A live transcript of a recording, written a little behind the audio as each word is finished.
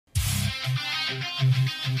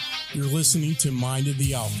You're listening to Mind of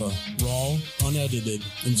the Alpha, raw, unedited,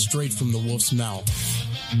 and straight from the wolf's mouth.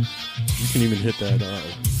 You can even hit that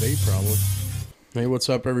vape probably. Hey, what's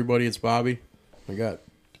up, everybody? It's Bobby. I got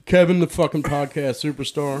Kevin, the fucking podcast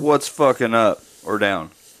superstar. What's fucking up or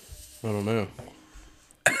down? I don't know.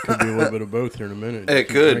 Could be a little bit of both here in a minute. It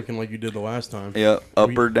Keep could. drinking like you did the last time. Yeah,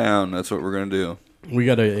 up or down. That's what we're going to do. We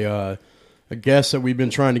got a guest that we've been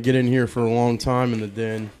trying to get in here for a long time in the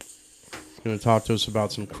den. Going to talk to us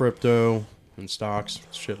about some crypto and stocks,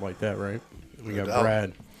 shit like that, right? We got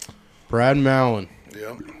Brad Mallon.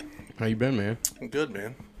 Yep. How you been, man? I'm good,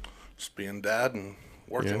 man. Just being dad and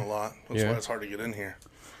working a lot. That's why it's hard to get in here.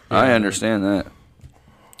 I understand that.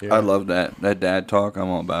 Yeah. I love that. That dad talk, I'm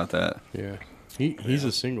all about that. Yeah. He's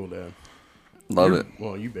a single dad. Love it.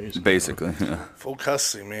 Well, you basically. Basically, yeah. Full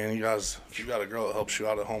custody, man. You guys, if you got a girl that helps you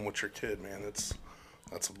out at home with your kid, man, that's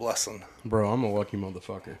a blessing. Bro, I'm a lucky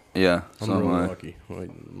motherfucker. Yeah, I'm so really lucky. Like,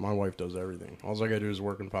 my wife does everything. All I gotta do is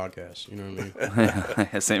work in podcasts. You know what I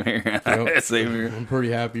mean? Same here. Yep. Same here. I'm pretty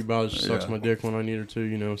happy about it. She sucks my dick when I need her to,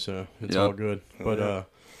 you know, so it's all good. But,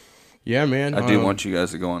 yeah, man. I do want you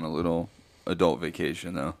guys to go on a little adult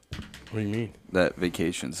vacation, though. What do you mean? That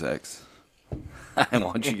vacation sex. I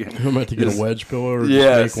want you guys. I'm about to get a wedge pillow or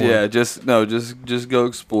Yes, just make one? just go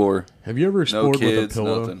explore. Have you ever explored No kids, with a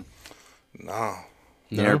pillow? nothing. No.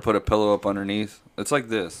 You ever put a pillow up underneath? It's like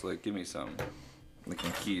this. Like, give me some. Like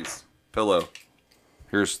in keys. Pillow.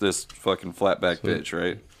 Here's this fucking flatback bitch,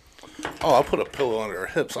 right? Oh, I put a pillow under her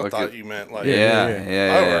hips. I thought you meant like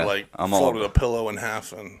Yeah. Or like I'm folded a pillow in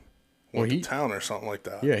half and went to he- town or something like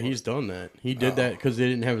that. Yeah, he's done that. He did that because they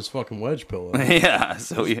didn't have his fucking wedge pillow. Yeah,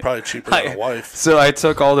 so It's probably cheaper than a wife. So I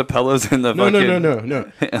took all the pillows in the No.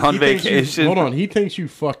 on He thinks vacation. hold on. He thinks you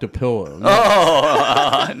fucked a pillow. No.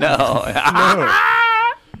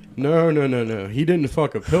 Oh no! No. He didn't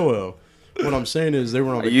fuck a pillow. What I'm saying is they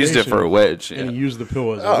were on I vacation. used it for a wedge. And he used the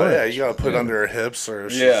pillow as a Oh, wedge. yeah, you got to put it under her hips or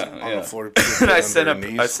she's on the floor. I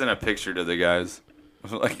sent a picture to the guys.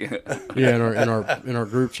 Like, Yeah, in our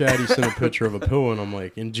group chat, he sent a picture of a pillow, and I'm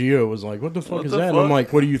like, and Gio was like, "What the fuck is that?" And I'm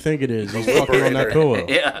like, "What do you think it is?" He's fucking on that pillow.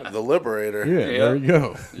 yeah. The Liberator. Yeah, there you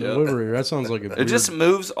go. The Liberator. That sounds like a. It just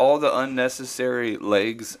moves all the unnecessary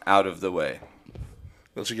legs out of the way.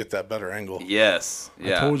 Lets you get that better angle. Yes.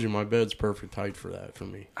 Yeah. I told you my bed's perfect height for that for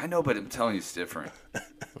me. I know, but I'm telling you, it's different.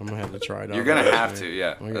 I'm gonna have to try it out. You're gonna right have now. to,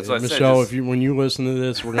 yeah. Okay. That's what Michelle, I said. when you listen to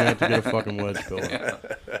this, we're gonna have to get a fucking wedge pillow,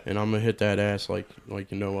 and I'm gonna hit that ass like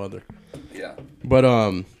no other. Yeah. But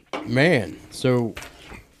man, so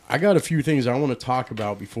I got a few things I want to talk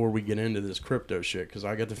about before we get into this crypto shit because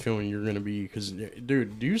I got the feeling you're gonna be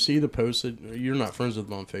dude, do you see the post that you're not friends with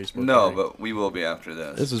them on Facebook? No, right? but we will be after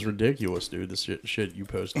this. This is ridiculous, dude. This shit you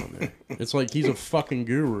post on there. It's like he's a fucking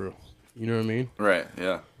guru. You know what I mean? Right.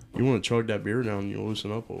 Yeah. You want to chug that beer down, and you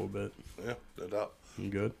loosen up a little bit. Yeah, no doubt. You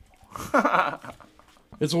good?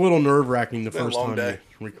 It's a little nerve wracking the Been a first long time day.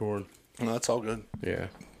 you record. No, that's all good. Yeah,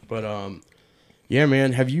 but yeah,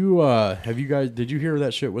 man. Have you guys? Did you hear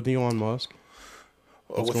that shit with Elon Musk?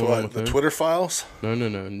 With going on what? with The him? Twitter files? No,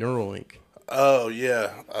 Neuralink. Oh,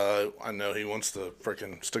 yeah. I know he wants to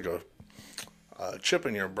freaking stick a chip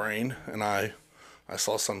in your brain, and I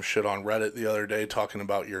saw some shit on Reddit the other day talking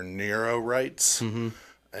about your neuro rights,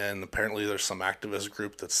 and apparently there's some activist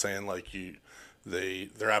group that's saying like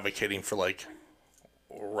they're advocating for like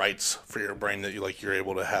rights for your brain that you're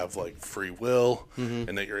able to have like free will,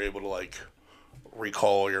 and that you're able to like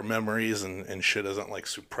recall your memories and shit isn't like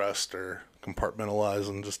suppressed or compartmentalized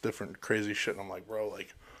and just different crazy shit. And I'm like, bro,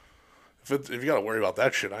 like if you got to worry about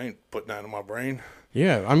that shit, I ain't putting that in my brain.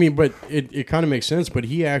 Yeah, I mean, but it kind of makes sense. But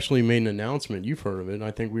he actually made an announcement. You've heard of it. I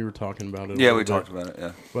think we were talking about it. Yeah, we talked about it.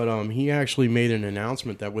 Yeah. But he actually made an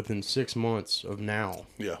announcement that within 6 months of now,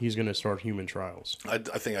 he's going to start human trials. I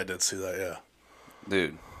think I did see that. Yeah.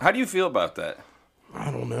 Dude, how do you feel about that? I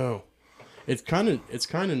don't know. It's kind of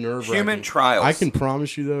nerve wracking. Human trials. I can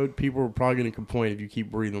promise you though, people are probably going to complain if you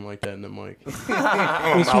keep breathing like that in the mic.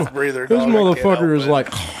 I'm a mouth breather. This dog. I can't mother fucker help is it. like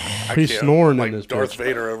I he's can't. snoring like in this Darth bitch.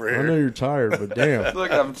 Vader over I know here. you're tired, but damn.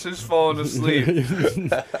 Look, I'm just falling asleep.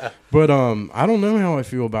 But I don't know how I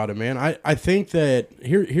feel about it, man. I think that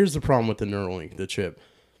here's the problem with the Neuralink, the chip.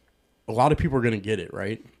 A lot of people are going to get it,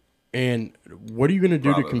 right? And what are you going to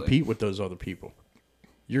do to compete with those other people?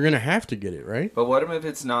 You're going to have to get it, right? But what if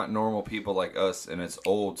it's not normal people like us and it's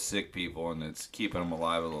old, sick people and it's keeping them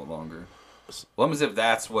alive a little longer? What as if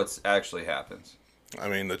that's what's actually happens? I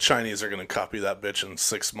mean, the Chinese are going to copy that bitch in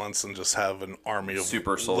 6 months and just have an army of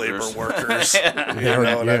Super labor soldiers. workers. You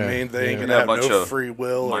know what I mean? They ain't going to have no free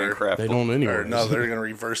will. Minecraft. They don't anyway. Or no, they're going to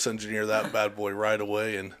reverse engineer that bad boy right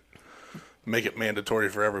away and make it mandatory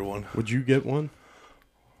for everyone. Would you get one?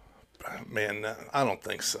 Man, I don't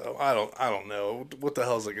think so. I don't know. What the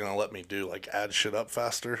hell is it going to let me do? Like add shit up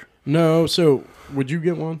faster? No. So, would you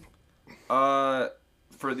get one?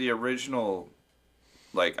 For the original,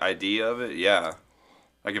 like, idea of it, yeah.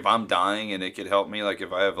 Like, if I'm dying and it could help me, like,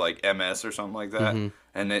 if I have, like, MS or something like that,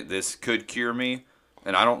 and this could cure me,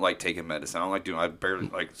 and I don't like taking medicine. I don't like I barely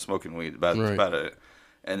like smoking weed. That's about it.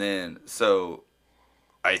 And then, so,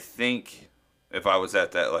 I think if I was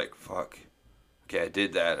at that, like, fuck, okay, I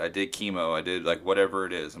did that. I did chemo. I did, like, whatever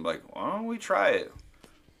it is. I'm like, why don't we try it?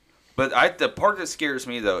 But the part that scares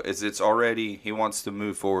me, though, is he wants to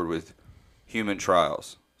move forward with human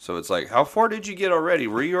trials. So it's like, how far did you get already?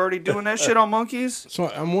 Were you already doing that shit on monkeys? So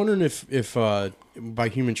I'm wondering if by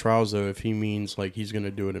human trials, though, if he means like he's going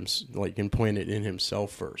to do it, like implant it in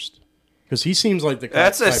himself first. Because he seems like the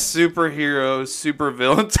That's a superhero,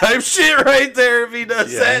 supervillain type shit right there if he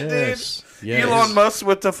does that, dude. Yes. Elon Musk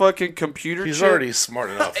with the fucking computer He's chip. already smart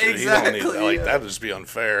enough. Dude. Exactly. He don't need, like, that would just be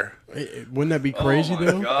unfair. Wouldn't that be crazy, though?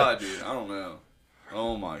 Oh, my God, dude. I don't know.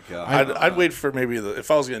 Oh, my God. I'd wait for maybe if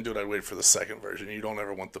I was going to do it, I'd wait for the second version. You don't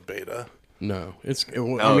ever want the beta. No.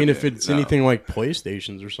 I mean, if it's anything like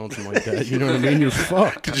PlayStations or something like that, you know what I mean? You're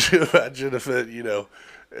fucked. Could you imagine if it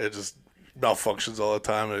just malfunctions all the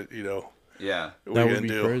time? Yeah. That would be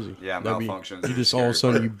crazy. Yeah, malfunctions. You just all of a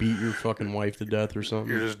sudden you beat your fucking wife to death or something.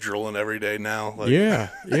 You're just drilling every day now. Like. Yeah.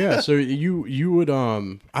 So you would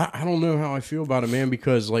I don't know how I feel about it, man,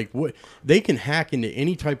 because like what they can hack into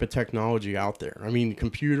any type of technology out there. I mean,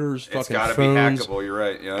 computers, It's fucking gotta phones. be hackable. You're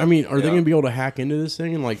right. Yeah. I mean, are they gonna be able to hack into this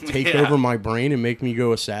thing and like take over my brain and make me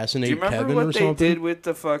go assassinate Do you remember Kevin what or they something? did with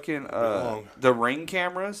the fucking the Ring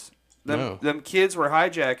cameras? Them kids were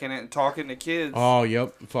hijacking it and talking to kids. Oh,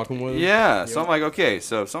 yep, fucking with them. Yeah, Yep. so I'm like, okay,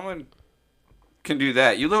 so if someone can do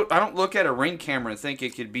that, I don't look at a Ring camera and think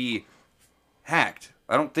it could be hacked.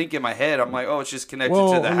 I don't think in my head, I'm like, oh, it's just connected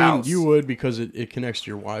to the house. You would because it connects to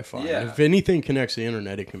your Wi-Fi. Yeah. If anything connects to the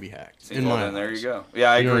internet, it can be hacked. Then there you go. Yeah,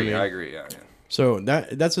 I agree. I agree. Yeah. So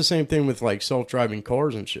that's the same thing with like self-driving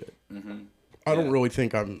cars and shit. Mm-hmm. I don't really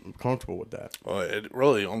think I'm comfortable with that. Well, it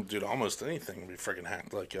really, dude, almost anything can be freaking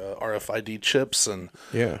hacked, like RFID chips and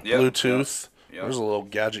Bluetooth. Yep. There's a little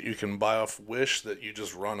gadget you can buy off Wish that you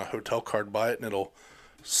just run a hotel card by it, and it'll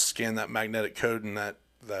scan that magnetic code and that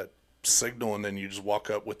signal, and then you just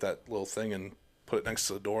walk up with that little thing and put it next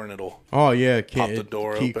to the door, and it'll pop the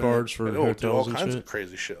door key open. cards for It'll hotels do all and kinds shit. of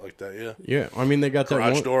crazy shit like that. Yeah. Yeah, I mean they got Garage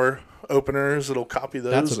that one door openers. It'll copy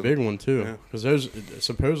those. That's a big one too, because those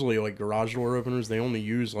supposedly like garage door openers, they only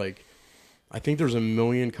use like I think there's 1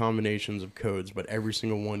 million combinations of codes, but every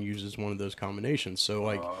single one uses one of those combinations. So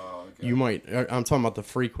like you might, I'm talking about the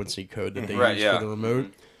frequency code that they use for the remote.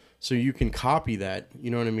 Mm-hmm. So you can copy that,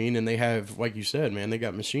 you know what I mean? And they have, like you said, man, they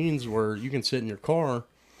got machines where you can sit in your car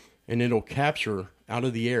and it'll capture out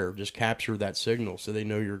of the air, just capture that signal so they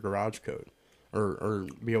know your garage code or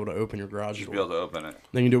be able to open your garage door. Be able to open it.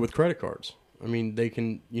 They can do it with credit cards. I mean, they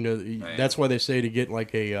can, that's why they say to get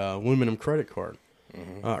like a aluminum credit card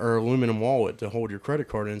or aluminum wallet to hold your credit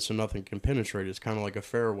card in so nothing can penetrate. It's kind of like a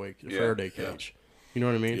Faraday cage. You know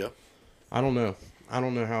what I mean? Yeah. I don't know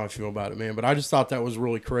how I feel about it, man. But I just thought that was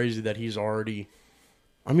really crazy that he's already.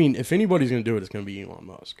 I mean, if anybody's going to do it, it's going to be Elon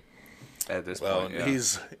Musk. At this point,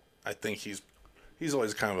 I think he's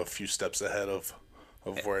always kind of a few steps ahead of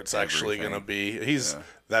where it's actually going to be.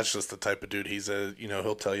 That's just the type of dude he's a.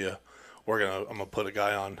 He'll tell you, I'm gonna put a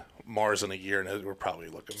guy on Mars in a year, and we're probably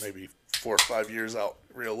looking maybe 4 or 5 years out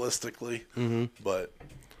realistically. Mm-hmm. But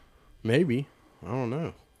maybe I don't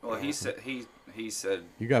know. Well, he said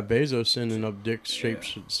you got Bezos sending up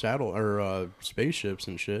dick-shaped saddle or spaceships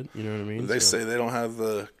and shit. You know what I mean? They say they don't have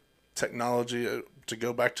the technology to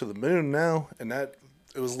go back to the moon now, and that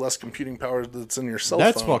it was less computing power that's in your cell phone.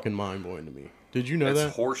 That's fucking mind-blowing to me. Did you know that?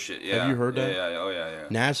 That's horseshit. Yeah. Have you heard that? Yeah. Oh yeah.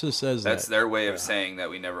 NASA says that's their way of saying that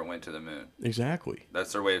we never went to the moon. Exactly.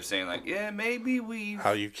 That's their way of saying like, maybe we.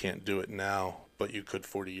 How you can't do it now, but you could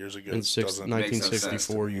 40 years ago. In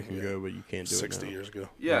 1964, you can go, but you can't do it now. 60 years ago.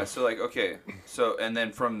 Yeah. So like, okay. So and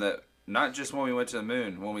then from not just when we went to the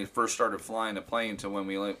moon, when we first started flying a plane to when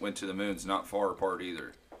we went to the moon's not far apart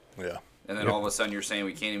either. Yeah. And then all of a sudden you're saying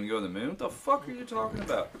we can't even go to the moon? What the fuck are you talking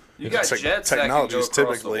about? You got jets that can go across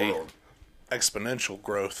typically the world. Exponential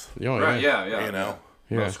growth. Right, yeah.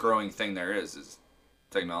 Most growing thing there is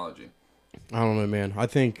technology. I don't know, man. I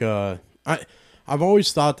think I've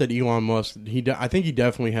always thought that Elon Musk, I think he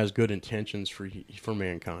definitely has good intentions for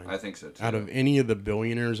mankind. I think so too. Out of any of the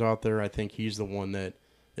billionaires out there, I think he's the one that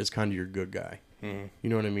is kind of your good guy. Mm-hmm. You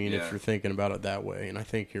know what I mean? Yeah. If you're thinking about it that way. And I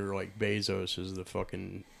think you're like Bezos is the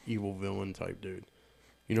fucking evil villain type dude.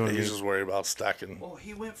 You know what I mean? He's just worried about stacking. Well,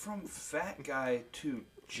 he went from fat guy to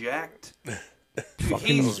jacked. Fucking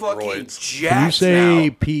He's fucking roids. jacked Can you say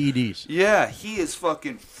now. PEDs? Yeah, he is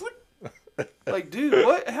fucking. Like, dude,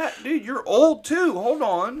 what? Dude, you're old too. Hold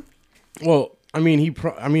on. Well, I mean,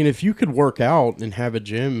 if you could work out and have a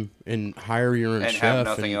gym and hire your own And chef have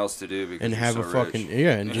nothing else to do because and you're have so a fucking rich.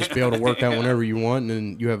 and just be able to work out whenever you want, and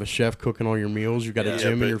then you have a chef cooking all your meals. You got a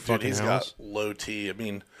gym but in your dude, fucking he's house. got low T. I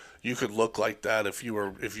mean, you could look like that if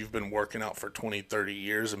you've been working out for 20, 30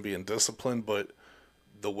 years and being disciplined, but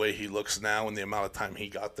the way he looks now and the amount of time he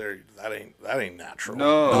got there, that ain't natural.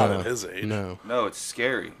 No. Not at his age. No, No, it's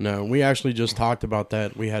scary. no. We actually just talked about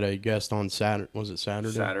that. We had a guest on Saturday. Was it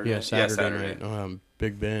Saturday? Saturday. Yeah, Yeah, Saturday, Saturday. night.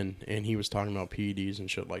 Big Ben, and he was talking about PEDs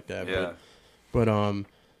and shit like that. Yeah. But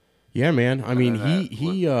yeah, man. I mean,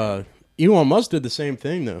 Elon Musk did the same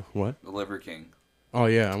thing though. What? The Liver King. Oh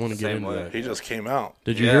yeah, I want to get Same into way. that. He just came out.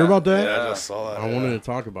 Did you Yeah, hear about that? Yeah, Yeah. I just saw that. I wanted to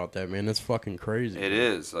talk about that, man. That's fucking crazy. It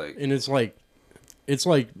is like. And it's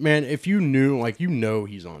like, man, if you knew, like, he's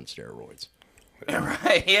on steroids.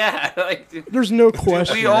 Right? Yeah. Like, dude, There's no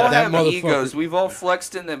question. we all that have motherfucker- egos. We've all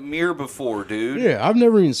flexed in the mirror before, dude. Yeah, I've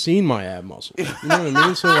never even seen my ab muscle. You know what I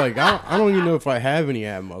mean? So, like, I don't even know if I have any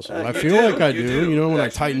ab muscle. I feel do, like I you do. do. You know, when I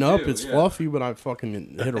Actually, tighten you up, do, it's yeah. fluffy, but I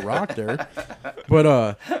fucking hit a rock there.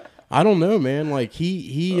 But I don't know, man. Like,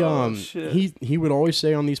 he would always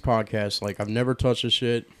say on these podcasts, like, I've never touched a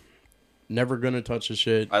shit. Never gonna touch a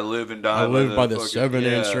shit. I live and die. I live by the fucking- 7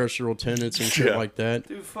 yeah. ancestral tenets and shit Yeah. like that.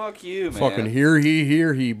 Dude, fuck you, man. Fucking hear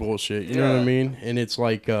he bullshit. You know what I Yeah. mean? And it's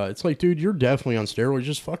like, dude, you're definitely on steroids.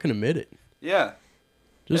 Just fucking admit it. Yeah. And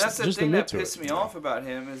Just, that's the just thing admit that to pissed it. me off about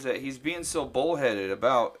him is that he's being so bullheaded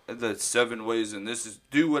about the 7 ways and this is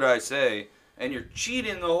do what I say, and you're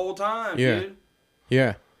cheating the whole time, Yeah. dude.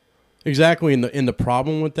 Yeah, exactly. And the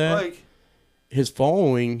problem with that, Like, his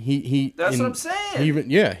following, he that's and what I'm saying. he even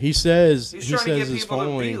he says he's he trying to says get his people to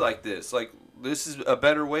following be like this. Like, this is a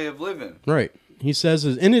better way of living. right. He says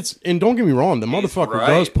and don't get me wrong, the motherfucker right.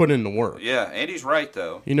 does put in the work. Yeah, and he's right,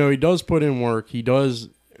 though. You know, he does put in work. He does.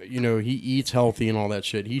 You know, he eats healthy and all that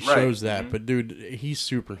shit. He Right. shows that. Mhm. But dude, he's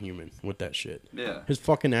superhuman with that shit. Yeah. His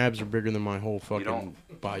fucking abs are bigger than my whole fucking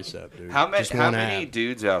don't- bicep, dude. How Just many one many ab.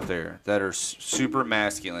 dudes out there that are super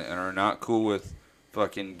masculine and are not cool with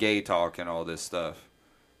fucking gay talk and all this stuff?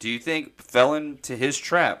 Do you think fell into his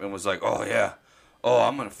trap and was like, "Oh yeah,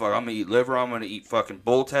 I'm gonna eat liver, I'm gonna eat fucking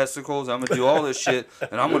bull testicles, I'm gonna do all this shit,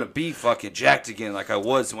 and I'm gonna be fucking jacked again like I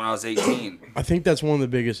was when I was 18." I think that's one of the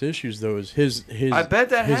biggest issues, though. Is his I bet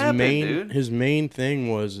that his happened, main dude. his main thing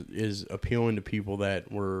is appealing to people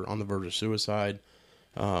that were on the verge of suicide.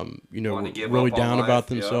 You know, Wanting to give really up on down life, about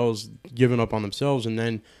yeah. themselves, giving up on themselves, and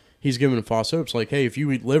then he's giving false hopes. Like, hey, if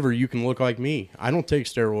you eat liver, you can look like me. I don't take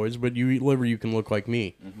steroids, but you eat liver, you can look like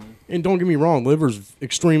me. Mm-hmm. And don't get me wrong, liver's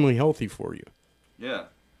extremely healthy for you. Yeah.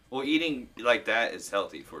 Well, eating like that is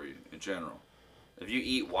healthy for you in general. If you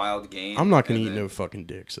eat wild game, I'm not gonna and eat then- no fucking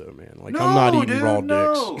dicks, though, man. Like, No, I'm not eating dude, raw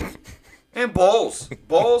no. dicks. And balls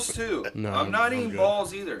too. No, I'm not I'm eating good.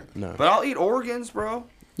 balls either. No. But I'll eat organs, bro.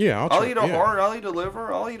 Yeah, I'll try- eat a yeah. heart. I'll eat a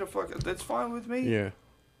liver. I'll eat a fucking. That's fine with me. Yeah.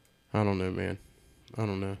 I don't know, man. I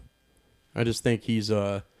don't know. I just think he's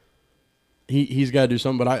got to do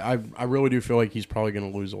something, but I really do feel like he's probably going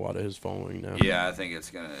to lose a lot of his following now. Yeah, I think it's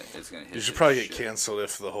gonna hit. You should the probably get shit. canceled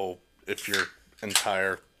if your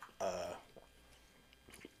entire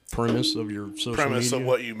Premise of your social premise media. of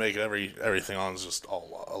what you make everything on is just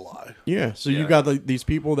all a lie. Yeah, so Yeah. you got these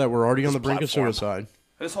people that were already on His the brink platform. of suicide.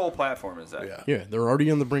 This whole platform is that. Yeah. Yeah, they're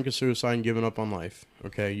already on the brink of suicide and giving up on life.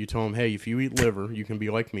 Okay, you tell them, hey, if you eat liver, you can be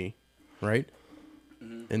like me, right?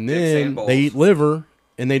 And Dicks then and balls. they eat liver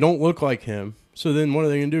and they don't look like him. So then what are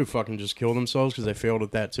they going to do? Fucking just kill themselves because they failed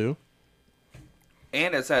at that too?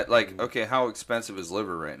 And it's at like, okay, how expensive is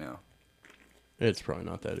liver right now? It's probably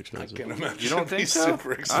not that I expensive. can't imagine. You don't think He's so? super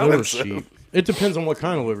Liver's expensive. cheap. It depends on what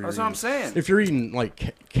kind of liver That's you're what I'm eating. saying. If you're eating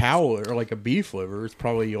like cow or like a beef liver, it's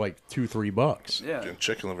probably like $2-3. Yeah. And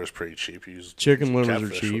chicken liver is pretty cheap. You use Chicken livers are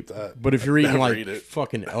catfish with cheap, that. but if you're eating Never like eat it.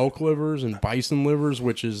 fucking elk livers and bison livers,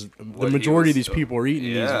 which is the What he majority of was- these people are eating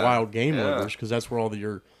these yeah, wild game yeah. livers because that's where all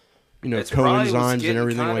your, It's probably was coenzymes and getting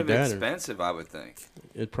everything kind like of that. Are. expensive, I would think.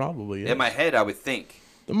 It probably is. In my head, I would think.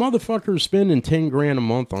 The motherfucker is spending $10,000 a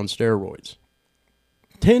month on steroids.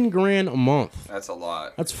 $10,000 a month. That's a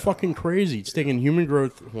lot. That's fucking crazy. It's taking human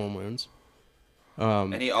growth hormones.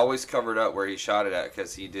 And he always covered up where he shot it at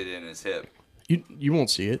because he did it in his hip. You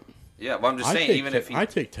won't see it. Yeah, well, I'm just saying, even if he, I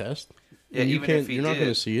take tests. yeah, and you even can't, if he you're not did,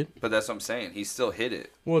 going to see it. But that's what I'm saying. He still hit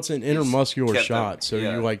it. Well, it's an intermuscular kept shot, them- so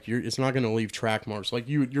yeah. it's not going to leave track marks. Like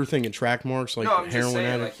you're thinking track marks, like No, I'm just heroin saying,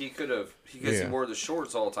 addict. like he could have, because he Yeah. wore the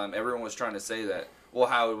shorts all the time. Everyone was trying to say that, Well,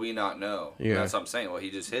 how would we not know? Yeah. That's what I'm saying. Well, he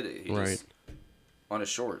just hit it. He just on his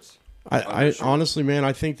shorts. I honestly, man,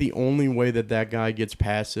 I think the only way that guy gets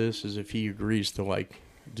past this is if he agrees to like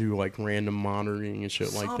do like random monitoring and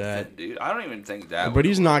shit like that. Dude. I don't even think that. But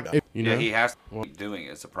he's not. You know, yeah, he has to keep doing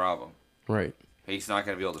it. It's a problem. Right. He's not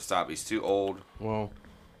going to be able to stop. He's too old. Well,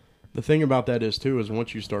 the thing about that is too is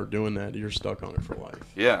once you start doing that, you're stuck on it for life.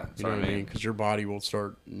 Yeah, you know what I mean? Because your body will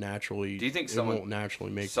start naturally. Do you think won't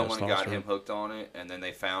naturally make someone got testosterone. him hooked on it, and then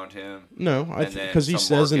they found him? No, because he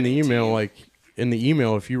says in the email, like in the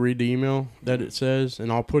email, if you read the email that it says,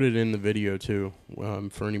 and I'll put it in the video too,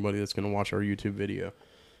 for anybody that's going to watch our YouTube video.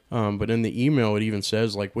 But in the email, it even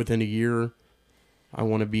says like within a year, I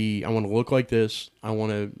want to look like this. I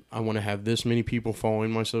want to have this many people following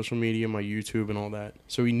my social media, my YouTube, and all that.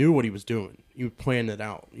 So he knew what he was doing. He planned it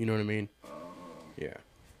out. You know what I mean? Yeah.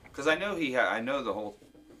 Because I know I know the whole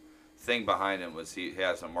thing behind him was he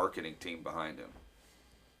has a marketing team behind him.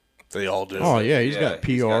 They all do. Oh yeah, he's got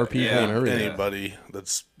PR people and everything. Anybody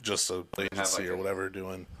that's just a agency or whatever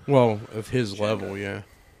doing. Well, of his level, yeah.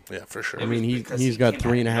 Yeah, for sure. I mean, he's got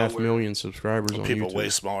 3.5 million subscribers on people YouTube. way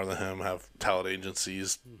smaller than him have talent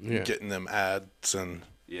agencies getting them ads and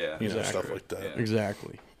stuff like that. Yeah.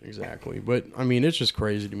 Exactly. But I mean, it's just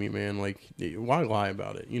crazy to me, man. Like, why lie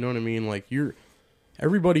about it? You know what I mean? Like,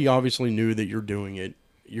 everybody obviously knew that you're doing it.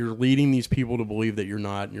 You're leading these people to believe that you're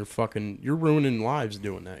not. And you're ruining lives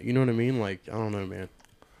doing that. You know what I mean? Like, I don't know, man.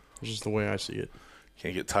 It's just the way I see it.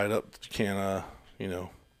 Can't get tied up. You can't,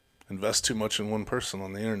 invest too much in one person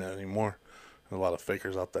on the internet anymore. There's a lot of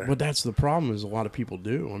fakers out there. But that's the problem is a lot of people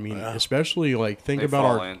do. I mean, especially like think about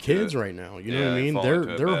our kids right now. You know what I mean?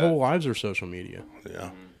 Their whole lives are social media.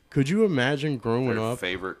 Yeah. Could you imagine growing Their up?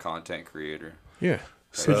 favorite content creator. Yeah.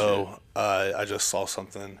 So I just saw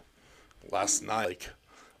something last night.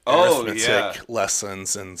 Like arithmetic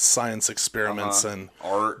lessons and science experiments and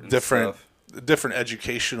art and different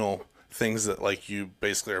educational things that like you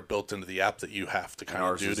basically are built into the app that you have to kind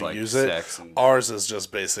of do to use it. Ours is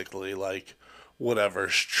just basically like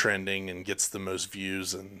whatever's trending and gets the most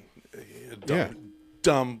views and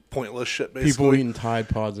dumb pointless shit basically. People eating Tide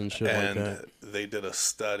Pods and shit like that. They did a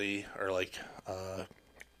study or like a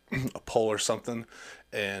poll or something,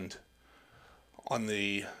 and on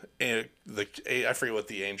I forget what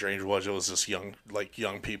the age range was. It was just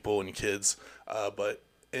young people and kids, but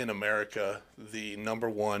in America, the number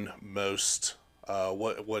one most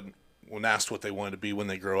when asked what they wanted to be when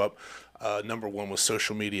they grow up, number one was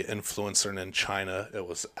social media influencer, and in China it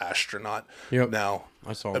was astronaut. Yep. Now,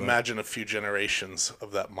 I saw imagine a few generations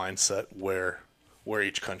of that mindset where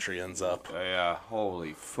each country ends up. Yeah,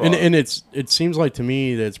 holy fuck. And it seems like to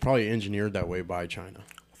me that it's probably engineered that way by China.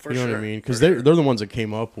 For you know sure. what I mean? Because they're the ones that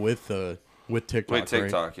came up with TikTok. With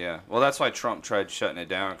TikTok, right? yeah. Well, that's why Trump tried shutting it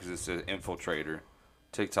down because it's an infiltrator.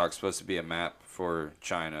 TikTok's supposed to be a map for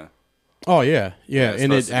China. Oh yeah,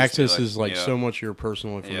 and it to accesses be like, so much of your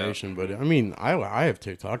personal information. But I mean, I have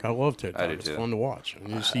TikTok. I love TikTok. I do it's too. fun to watch. And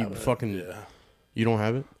you see fucking. You don't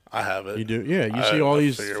have it? I have it. You do? Yeah. You see all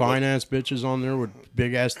these fine ass bitches on there with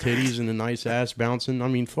big ass titties and a nice ass bouncing. I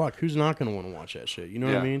mean, fuck. Who's not gonna want to watch that shit? You know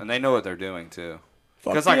what I mean? And they know what they're doing too.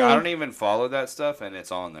 Because yeah. I don't even follow that stuff, and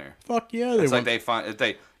it's on there. Fuck yeah, It's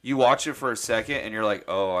like you watch it for a second, and you're like,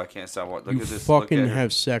 oh, I can't stop watching. Look at this. Fucking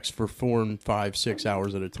have sex for 4 and 5, 6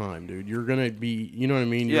 hours at a time, dude. You're gonna be, you know what I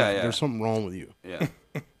mean? There's something wrong with you. Yeah.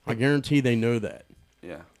 I guarantee they know that.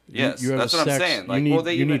 Yeah. Yes, you that's what I'm saying. Like,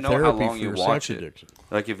 they even know how long you watch it. Addiction.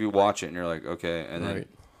 Like, if you watch it and you're like, okay, and then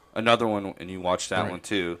another one, and you watch that one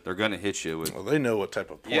too, they're gonna hit you with. Well, they know what type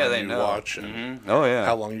of porn you watch and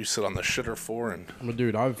how long you sit on the shitter for. And well,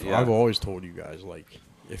 dude, I've always told you guys, like,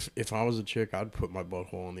 if I was a chick, I'd put my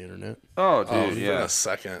butthole on the internet. Oh, dude, in a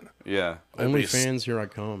second. Yeah. OnlyFans, here I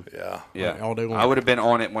come. Yeah. Yeah. Like, all day long. I would have been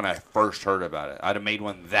on it when I first heard about it. I'd have made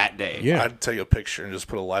one that day. Yeah. I'd take a picture and just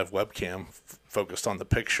put a live webcam focused on the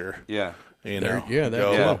picture. Yeah. Go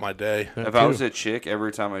about my day. If I was a chick,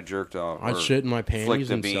 every time I jerked off, I'd shit in my panties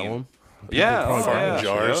and sell them.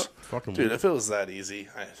 Jars. Fucking dude, if it was that easy,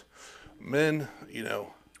 men,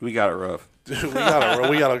 we got it rough. Dude, we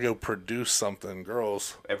gotta go produce something,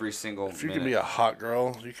 girls. Every single If you can be a hot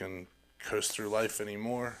girl, you can coast through life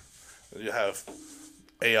anymore. You have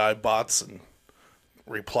AI bots and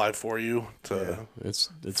reply for you to it's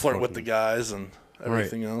flirt with the guys and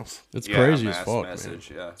everything else. It's crazy as fuck, message,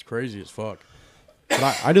 man. Yeah. It's crazy as fuck.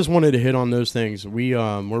 But I just wanted to hit on those things. We're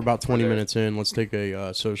about 20 minutes in. Let's take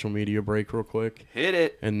a social media break real quick. Hit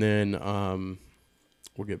it. And then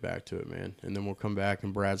we'll get back to it, man. And then we'll come back,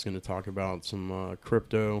 and Brad's going to talk about some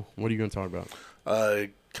crypto. What are you going to talk about?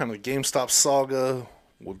 Kind of GameStop saga.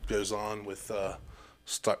 What goes on with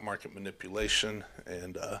stock market manipulation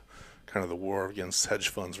and kind of the war against hedge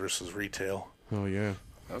funds versus retail. Oh yeah.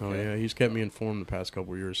 Okay. Oh yeah. He's kept me informed the past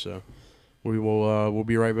couple of years. So we will. We'll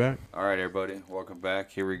be right back. All right, everybody, welcome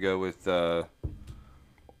back. Here we go with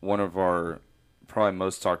one of our probably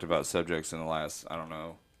most talked about subjects in the last, I don't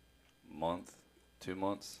know, month, 2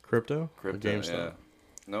 months. Crypto. Crypto, Or GameStop? yeah.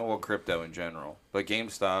 No, well, crypto in general, but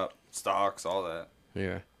GameStop, stocks, all that.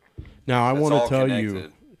 Yeah. Now I It's want all to tell you,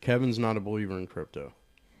 connected. Kevin's not a believer in crypto.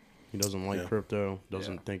 He doesn't like Yeah. crypto.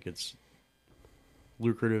 Doesn't think it's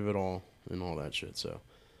lucrative at all, and all that shit. So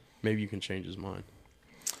maybe you can change his mind.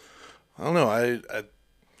 I don't know. I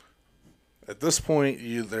at this point,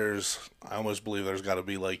 I almost believe there's got to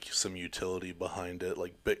be like some utility behind it.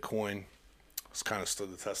 Like Bitcoin has kind of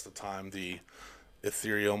stood the test of time. The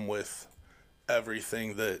Ethereum, with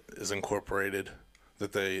everything that is incorporated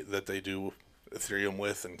that they do Ethereum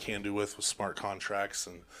with and can do with smart contracts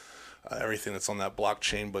and everything that's on that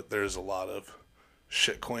blockchain. But there's a lot of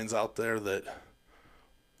shit coins out there that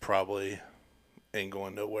probably ain't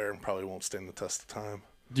going nowhere and probably won't stand the test of time.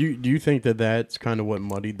 Do you think that that's kind of what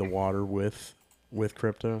muddied the water with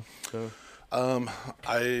crypto? So?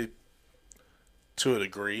 I, to a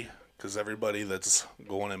degree, because everybody that's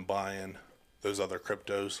going and buying those other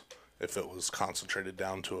cryptos, if it was concentrated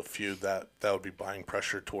down to a few, that would be buying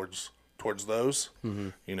pressure towards those. Mm-hmm.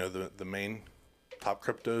 You know, the main top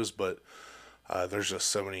cryptos, but there's just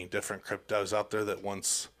so many different cryptos out there that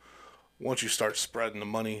once you start spreading the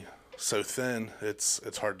money so thin, it's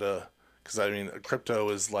hard to. Because, I mean, crypto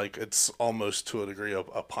is like, it's almost to a degree a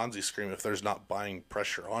Ponzi scheme. If there's not buying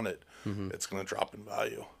pressure on it, it's going to drop in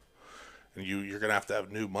value. And you're going to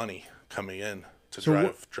have new money coming in to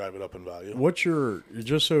drive it up in value. What's your,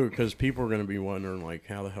 just so, because people are going to be wondering, like,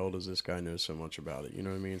 how the hell does this guy know so much about it? You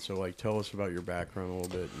know what I mean? So, like, tell us about your background a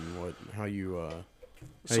little bit and how you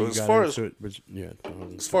as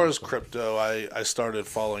far as crypto, I started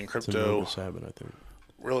following crypto. Habit, I think.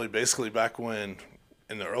 Really, basically back when,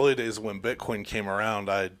 in the early days when Bitcoin came around,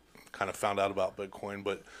 I kind of found out about Bitcoin,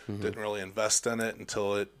 but didn't really invest in it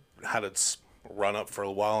until it had its run up for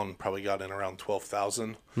a while and probably got in around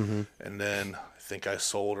 12,000. And then I think I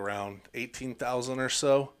sold around 18,000 or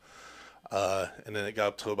so. And then it got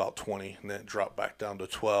up to about 20, and then it dropped back down to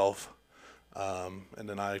 12. And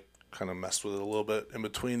then I kind of messed with it a little bit in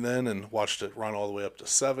between then and watched it run all the way up to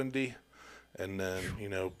 70. And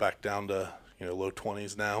then, back down to, low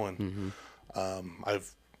 20s now. And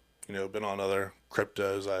I've, been on other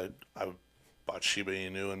cryptos. I bought Shiba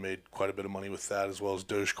Inu and made quite a bit of money with that, as well as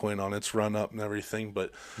Dogecoin on its run up and everything.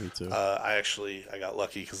 But me too. I got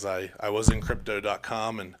lucky because I was in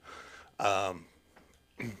crypto.com and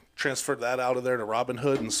transferred that out of there to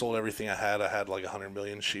Robinhood and sold everything I had. I had like 100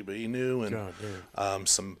 million Shiba Inu and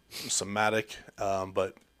some Matic,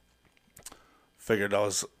 but figured it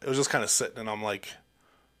was just kind of sitting, and I'm like,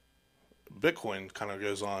 Bitcoin kind of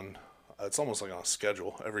goes on. It's almost like on a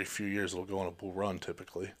schedule. Every few years it'll go on a bull run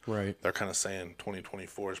typically. Right. They're kind of saying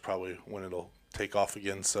 2024 is probably when it'll take off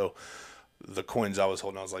again. So the coins I was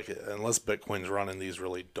holding, I was like, unless Bitcoin's running, these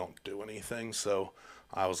really don't do anything. So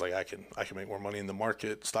I was like, I can make more money in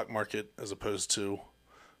the stock market, as opposed to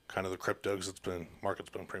kind of the crypto, because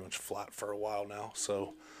market's been pretty much flat for a while now.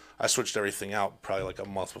 So I switched everything out probably like a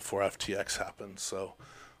month before FTX happened. So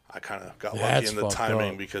I kind of got lucky in the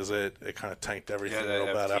timing because it kind of tanked everything real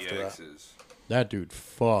bad after that. That dude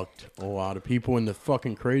fucked a lot of people. And the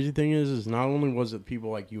fucking crazy thing is not only was it people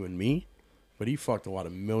like you and me, but he fucked a lot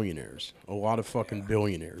of millionaires, a lot of fucking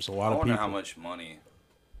billionaires, a lot of people. I wonder how much money.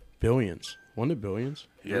 Billions. Wasn't it billions?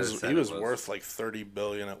 He was worth like $30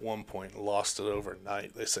 billion at one point and lost it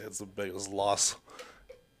overnight. They say it's the biggest loss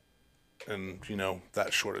in,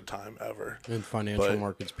 that short a time ever. In financial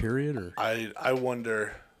markets, period? Or I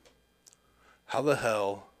wonder how the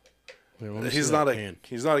hell he's not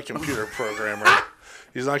a computer programmer.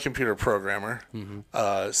 He's not a computer programmer.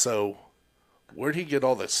 So where'd he get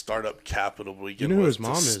all the startup capital we get who his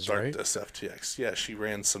mom is, start right? this FTX? Yeah, she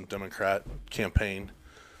ran some Democrat campaign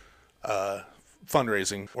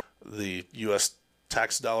fundraising. The U.S.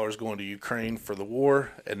 tax dollars going to Ukraine for the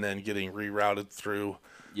war and then getting rerouted through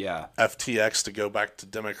FTX to go back to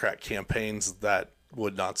Democrat campaigns. That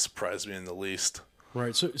would not surprise me in the least.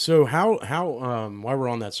 Right. So how while we're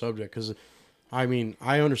on that subject, because I mean,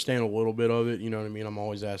 I understand a little bit of it. You know what I mean? I'm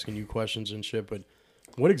always asking you questions and shit, but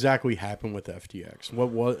what exactly happened with FTX?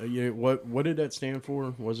 What did that stand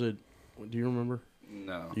for? Was it? Do you remember?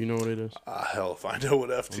 No. Do you know what it is? Hell if I know what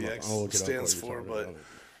FTX stands for,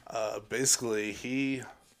 but basically he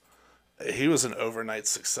was an overnight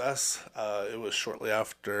success. It was shortly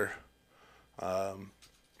after, I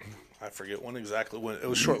I forget when exactly. When it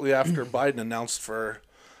was shortly after Biden announced that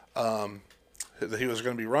he was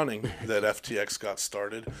going to be running that FTX got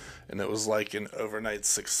started, and it was like an overnight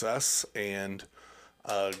success and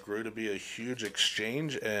grew to be a huge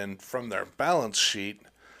exchange. And from their balance sheet,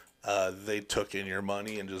 they took in your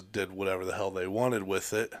money and just did whatever the hell they wanted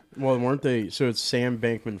with it. Well, weren't they? So it's Sam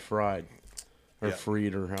Bankman-Fried, or Yeah.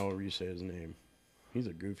 Fried, or however you say his name. He's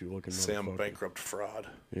a goofy looking Sam motherfucker. Bankrupt Fraud.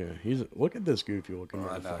 Yeah, look at this goofy looking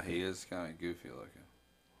I know, motherfucker. he is kind of goofy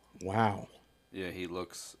looking. Wow. Yeah, he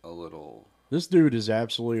looks a little... This dude is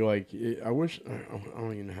absolutely like, I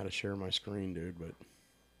don't even know how to share my screen, dude, but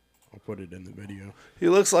I'll put it in the video. He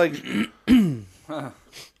looks like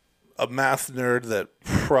a math nerd that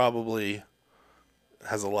probably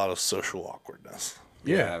has a lot of social awkwardness.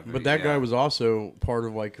 Yeah, but that guy was also part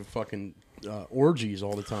of like a fucking orgies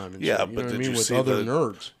all the time. And Yeah, shit, you but know what I did mean? you With see other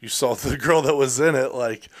nerds. You saw the girl that was in it.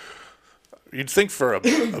 Like, you'd think for a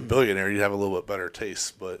billionaire you'd have a little bit better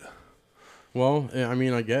taste, but Well, I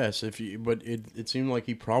mean, I guess but it seemed like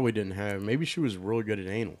he probably didn't have. Maybe she was really good at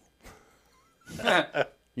anal.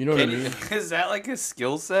 You know what I mean? Is that like a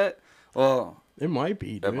skill set? Well, It might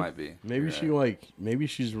be. Dude. that might be. Maybe You're she right. maybe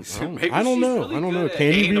she's. Maybe I don't she's know. really I don't know. good at Can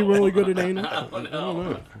you be anal. really good at anal? I don't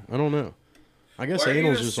know. I don't know. I guess Why are you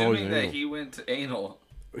anal's just always assuming that anal. he went to anal?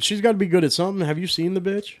 She's got to be good at something. Have you seen the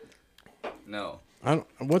bitch? No.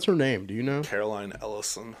 What's her name? Do you know? Caroline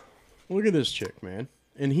Ellison. Look at this chick, man.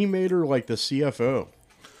 And he made her like the CFO.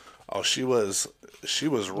 Oh, she was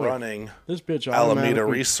running This bitch Alameda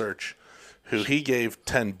automatically- Research, who he gave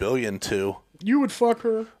 $10 billion to You would fuck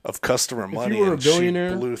her. of customer money, were a and billionaire?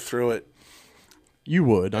 she blew through it. You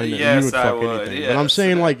would. I know. Yes, you would I fuck would, anything. But I'm yes.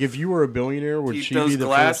 saying, like, if you were a billionaire, would Keep she those be the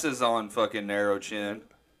glasses on, fucking narrow chin.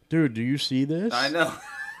 first? Dude, do you see this? I know.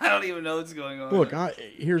 I don't even know what's going on. Look,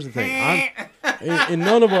 here's the thing. And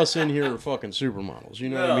none of us in here are fucking supermodels. You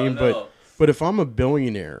know what I mean? No. But if I'm a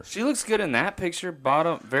billionaire, She looks good in that picture.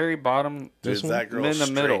 Very bottom. Dude, This one? that girl In the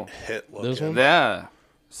straight middle. hit looking. This one? Yeah.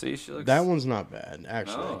 See, she looks. that one's not bad,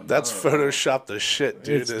 actually. No, That's no. photoshopped the shit,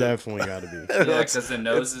 dude. It's definitely got to be. Yeah, because the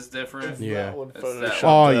nose is different. Yeah. That one It's photoshopped that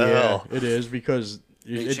Oh, the yeah. hell. It is because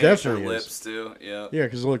They it changed her definitely lips is. too. Yeah. Yeah,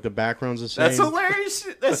 because look, the background's the same. That's hilarious.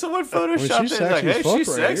 That's someone photoshopped she's it. Like, sexy as hey, fuck she's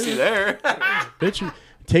right sexy here. there. Bitch,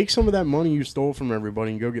 take some of that money you stole from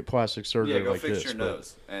everybody and go get plastic surgery Yeah, go like fix this. your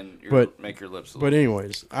nose and but- make your lips. But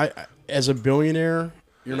anyways, I as a billionaire,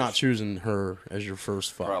 you're not choosing her as your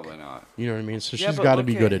first fuck. Probably not. You know what I mean? So Yeah, she's but got to look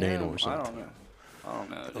be good at him. anal or something. I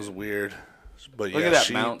don't know. It was dude. weird. But Look yeah, at that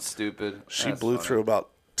she, mount, stupid. she That's blew funny. through about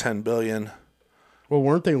 $10 billion. Well,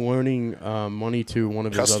 weren't they loaning money to one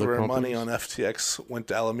of his other Customer companies? money on FTX went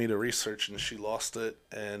to Alameda Research, and she lost it.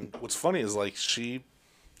 And what's funny is, like,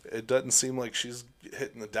 it doesn't seem like she's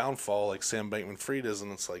hitting the downfall like Sam Bankman-Fried is,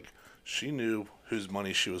 and it's like she knew whose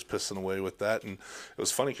money she was pissing away with that. And it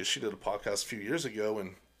was funny because she did a podcast a few years ago,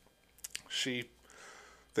 and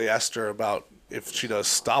they asked her about if she does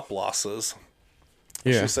stop losses.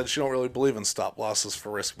 Yeah. She said she don't really believe in stop losses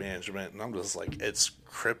for risk management, and I'm just like, it's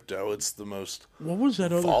crypto. It's the most What was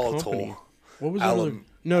that other volatile. company? What was that other?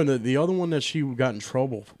 No, the other one that she got in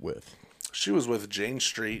trouble with. She was with Jane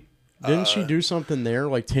Street. Didn't she do something there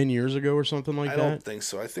like 10 years ago or something like I that? don't think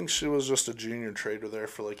so. I think she was just a junior trader there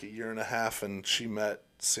for like a year and a half, and she met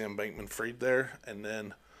Sam Bankman-Fried there, and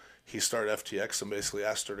then he started FTX and basically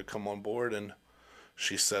asked her to come on board, and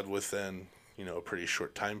she said within a pretty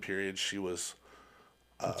short time period she was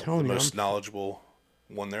the telling you, most knowledgeable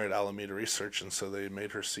one there at Alameda Research, and so they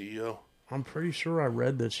made her CEO. I'm pretty sure I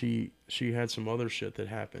read that she had some other shit that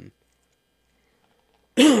happened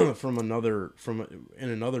in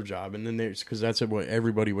another job, and then because that's what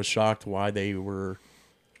everybody was shocked why they were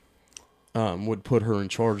would put her in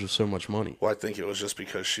charge of so much money. Well, I think it was just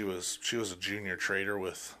because she was a junior trader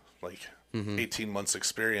with like 18 months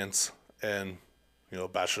experience and a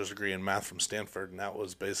bachelor's degree in math from Stanford, and that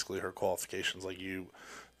was basically her qualifications. Like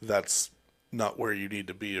that's not where you need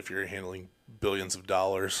to be if you're handling billions of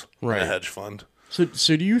dollars in Right. a hedge fund. So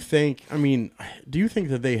do you think? I mean, do you think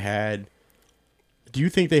that they had? Do you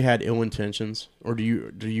think they had ill intentions, or do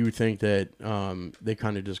you think that they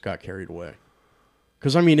kind of just got carried away?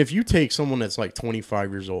 Because I mean, if you take someone that's like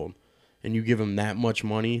 25 years old and you give them that much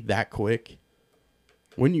money that quick,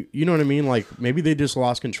 when you know what I mean? Like maybe they just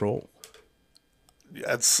lost control.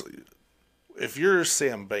 If you're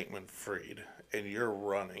Sam Bankman-Fried and you're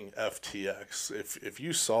running FTX, if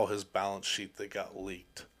you saw his balance sheet that got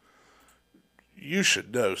leaked, you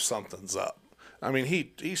should know something's up. I mean,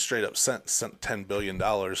 he straight up sent $10 billion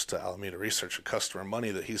to Alameda Research of customer money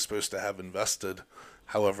that he's supposed to have invested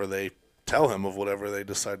however they tell him of whatever they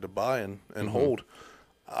decide to buy and hold.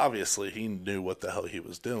 Obviously, he knew what the hell he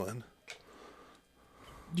was doing.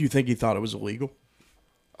 Do you think he thought it was illegal?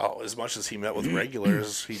 Oh, as much as he met with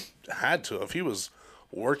regulators, he had to. If he was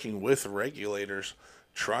working with regulators,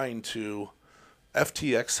 trying to,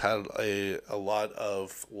 FTX had a lot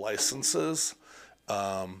of licenses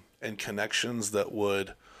and connections that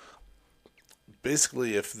would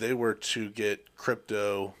basically, if they were to get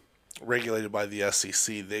crypto regulated by the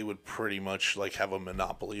SEC, they would pretty much like have a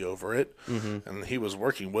monopoly over it. Mm-hmm. And he was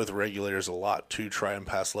working with regulators a lot to try and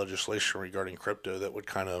pass legislation regarding crypto that would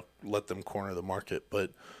kind of let them corner the market.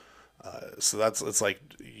 But so it's like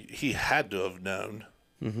he had to have known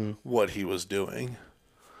what he was doing.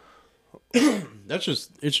 It's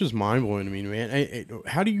just mind blowing to me, man.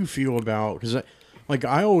 How do you feel about, because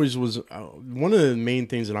I always was, one of the main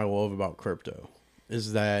things that I love about crypto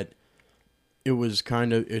is that it was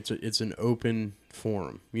kind of, it's an open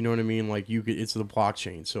forum. You know what I mean? Like it's the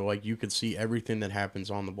blockchain. So like you could see everything that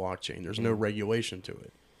happens on the blockchain. There's no regulation to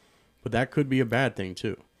it, but that could be a bad thing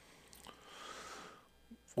too.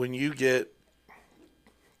 When you get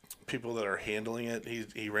people that are handling it,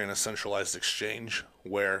 he ran a centralized exchange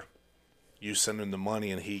where you send him the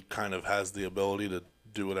money and he kind of has the ability to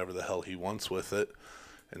do whatever the hell he wants with it.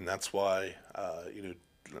 And that's why,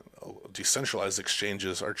 decentralized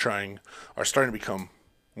exchanges are starting to become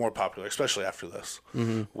more popular, especially after this,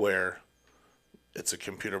 where it's a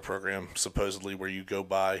computer program supposedly where you go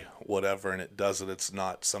buy whatever and it does it. It's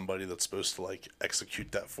not somebody that's supposed to like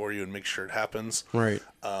execute that for you and make sure it happens. Right.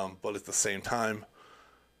 But at the same time,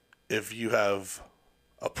 if you have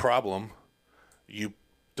a problem, you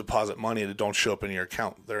deposit money and it don't show up in your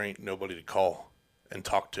account, there ain't nobody to call and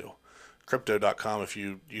talk to. Crypto.com, if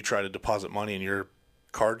you try to deposit money and your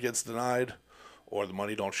card gets denied or the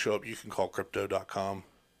money don't show up, you can call Crypto.com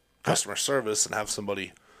customer service and have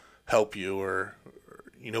somebody help you, or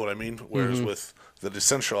you know what I mean? Whereas with the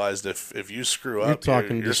decentralized, if you screw up, you're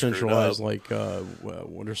talking you're decentralized, like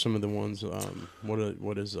what are some of the ones?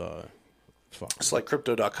 What is fuck? It's like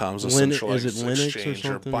Crypto.com's a centralized is it Linux exchange or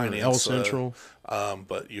something? Binance, or L Central.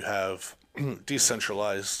 But you have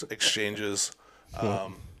decentralized exchanges,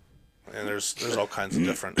 and there's all kinds of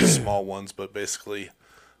different small ones, but basically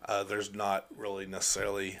there's not really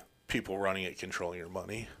necessarily people running it controlling your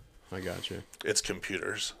money. I got you. It's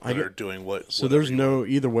computers that are doing what. So there's no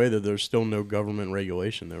either way that there's still no government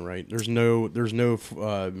regulation though, right? There's no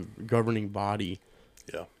governing body,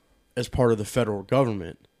 as part of the federal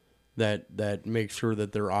government that makes sure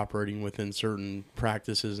that they're operating within certain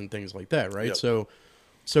practices and things like that, right? Yep.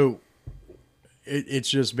 So it's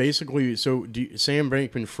just basically Sam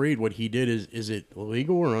Bankman-Fried, what he did is it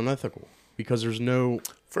illegal or unethical? Because there's no.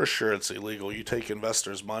 For sure, it's illegal. You take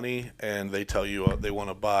investors' money and they tell you they want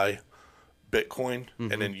to buy Bitcoin,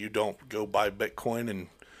 and then you don't go buy Bitcoin and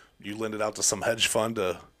you lend it out to some hedge fund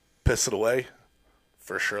to piss it away.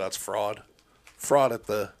 For sure, that's fraud. Fraud at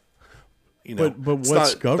the, But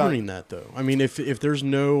what's governing that though? I mean, if there's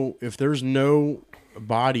no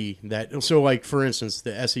body that, so like for instance,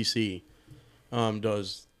 the SEC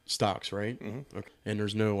does stocks, right? Mm-hmm. Okay. And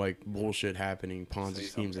there's no like bullshit happening, Ponzi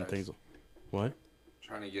schemes and things. What?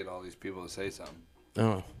 Trying to get all these people to say something.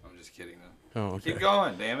 Oh. I'm just kidding though. Oh, okay. Keep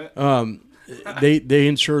going, damn it. They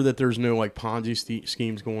ensure that there's no like Ponzi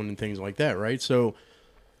schemes going and things like that, right? So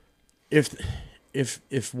if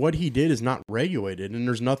what he did is not regulated and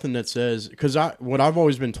there's nothing that says, because what I've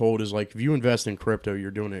always been told is like if you invest in crypto,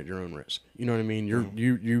 you're doing it at your own risk. You know what I mean?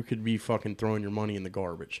 You could be fucking throwing your money in the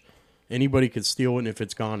garbage. Anybody could steal it, and if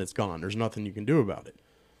it's gone, it's gone. There's nothing you can do about it.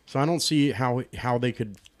 So I don't see how they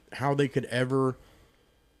could ever.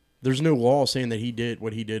 There's no law saying that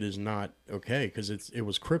what he did is not okay because it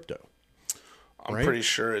was crypto. I'm pretty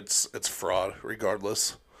sure it's fraud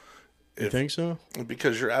regardless. You think so?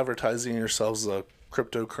 Because you're advertising yourselves as a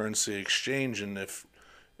cryptocurrency exchange, and if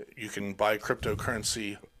you can buy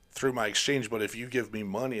cryptocurrency through my exchange, but if you give me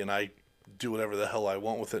money and I do whatever the hell I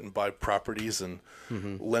want with it and buy properties and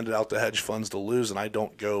lend it out to hedge funds to lose, and I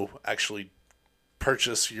don't go actually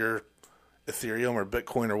purchase your Ethereum or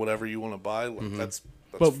Bitcoin or whatever you want to buy, that's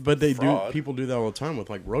but they fraud. do. People do that all the time with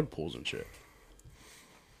like rug pulls and shit.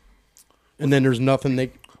 And then there's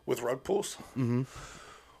nothing with rug pulls. Mm-hmm.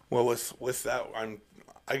 Well, with that,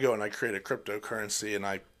 I go and I create a cryptocurrency and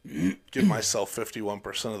I give myself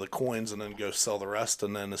 51% of the coins and then go sell the rest.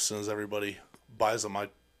 And then as soon as everybody buys them, I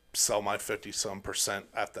sell my 50-some%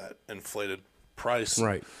 at that inflated price.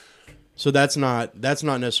 Right. So that's not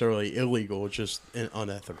necessarily illegal. It's just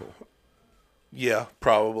unethical. Yeah,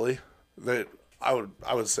 probably. I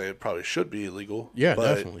would say it probably should be illegal. Yeah,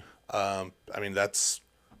 but, definitely. I mean, that's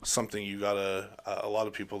something you gotta. A lot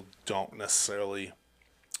of people don't necessarily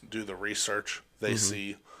do the research. They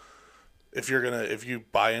see if you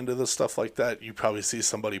buy into the stuff like that, you probably see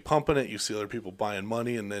somebody pumping it, you see other people buying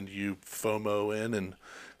money, and then you FOMO in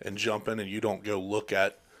and jump in, and you don't go look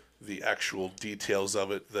at the actual details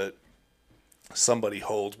of it, that somebody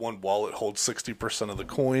holds, one wallet holds 60% of the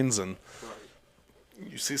coins, and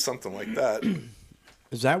you see something like that.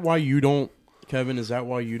 Is that why you don't, Kevin, is that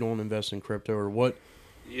why you don't invest in crypto, or what?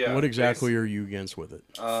 Yeah. What exactly are you against with it?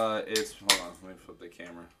 Hold on, let me flip the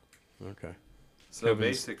camera. Okay. So Kevin's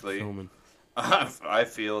basically, filming. I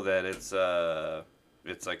feel that it's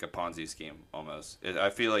like a Ponzi scheme almost. I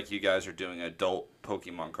feel like you guys are doing adult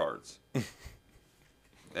Pokemon cards,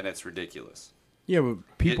 and it's ridiculous. Yeah,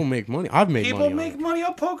 but people make money. I've made money. People make money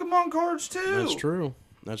on Pokemon cards too. That's true.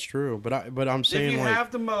 That's true. But I'm saying, if you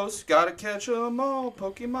have the most, gotta catch them all,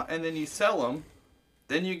 Pokemon, and then you sell them,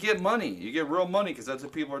 then you get money. You get real money because that's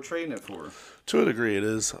what people are trading it for. To a degree, it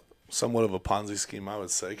is somewhat of a Ponzi scheme, I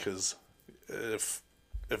would say, because if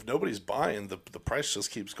nobody's buying, the price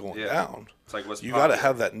just keeps going down. It's like what's you got to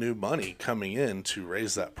have that new money coming in to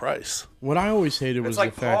raise that price. What I always hated was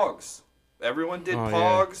like the fact. Pogs. Everyone did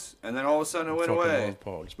Pogs, and then all of a sudden it went away.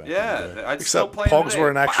 Pogs back I'd still play Pogs were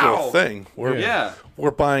an actual thing. We're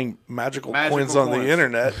buying magical coins on the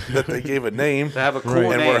internet that they gave a name. To have a cool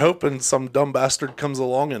name. And we're hoping some dumb bastard comes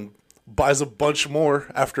along and buys a bunch more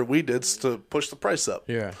after we did to push the price up.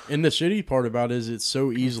 Yeah. And the shitty part about it is it's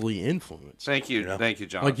so easily influenced. Thank you,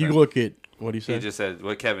 John. Like you look at, what he said? He just said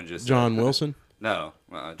what Kevin just John said. Wilson? No,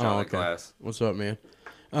 John Glass. What's up, man?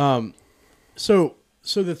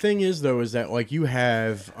 So the thing is, though, is that, like, you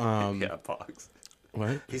have... Pogs.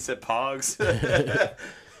 What? He said Pogs.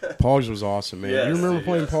 Pogs was awesome, man. Yes, you remember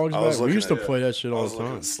playing Pogs? We used to play that shit all the time.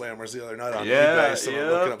 I was looking at Slammers the other night on eBay, so I'm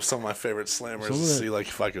looking up some of my favorite Slammers to see like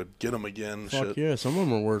if I could get them again. Fuck yeah, some of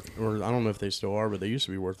them are worth, or I don't know if they still are, but they used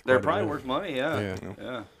to be worth. They're probably worth money,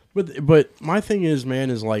 yeah. But my thing is, man,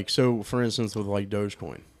 is like, so for instance with like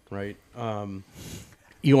Dogecoin, right?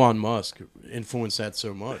 Elon Musk influenced that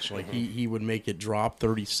so much. Like he would make it drop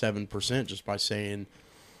 37% just by saying,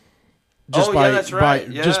 just by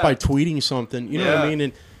tweeting something. You know what I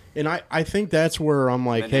mean? And I think that's where I'm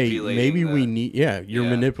like, hey, maybe we need, you're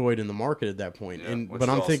manipulating the market at that point. But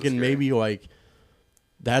I'm thinking maybe like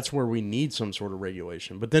that's where we need some sort of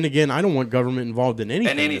regulation. But then again, I don't want government involved in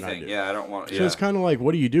anything. I don't want. So it's kind of like,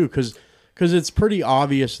 what do you do? Because it's pretty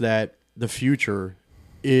obvious that the future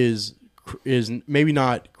is maybe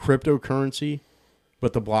not cryptocurrency,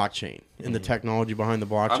 but the blockchain and the technology behind the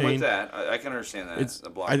blockchain. I'm with that. I can understand that. It's,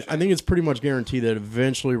 the blockchain. I think it's pretty much guaranteed that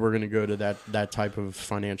eventually we're going to go to that type of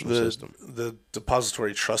financial system. The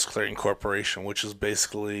Depository Trust Clearing Corporation, which is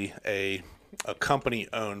basically a company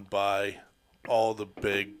owned by all the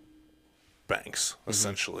big banks,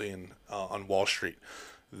 essentially, and on Wall Street.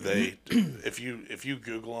 They, if you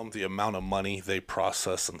Google them, the amount of money they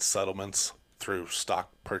process in settlements through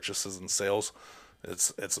stock purchases and sales,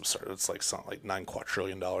 it's absurd. It's like something like $9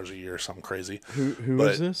 quadrillion a year or something crazy. Who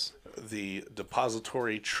is this? The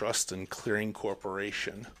Depository Trust and Clearing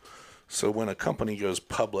Corporation. So when a company goes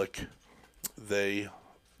public, they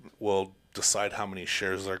will decide how many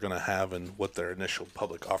shares they're going to have and what their initial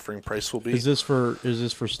public offering price will be. Is this for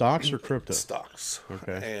stocks or crypto? Stocks.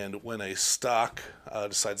 Okay. And when a stock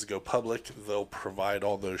decides to go public, they'll provide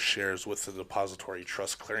all those shares with the Depository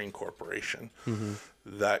Trust Clearing Corporation. Mm-hmm.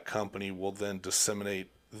 That company will then disseminate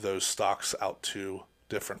those stocks out to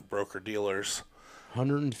different broker dealers.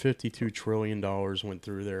 $152 trillion went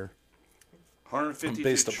through there. 152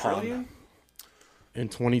 based trillion? In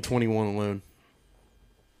 2021 alone.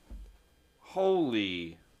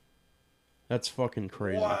 Holy. That's fucking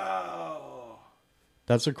crazy. Wow.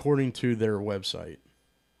 That's according to their website.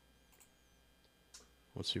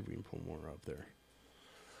 Let's see if we can pull more up there.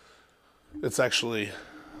 It's actually,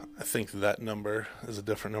 I think that number is a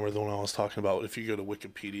different number than the one I was talking about. If you go to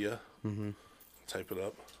Wikipedia, type it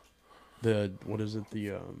up. What is it?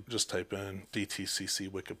 Just type in DTCC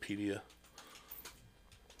Wikipedia.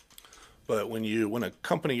 But when a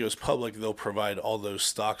company goes public, they'll provide all those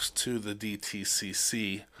stocks to the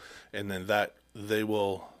DTCC, and then they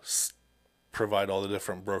will provide all the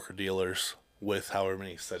different broker dealers with however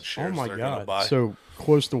many said shares they're going to buy. So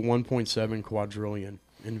close to 1.7 quadrillion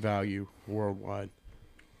in value worldwide.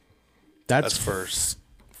 That's for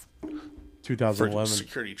 2011 for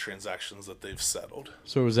security transactions that they've settled.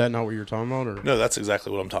 So is that not what you're talking about, or? No, that's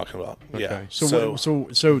exactly what I'm talking about. Okay. Yeah.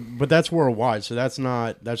 So, but that's worldwide. So that's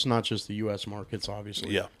not just the U.S. markets,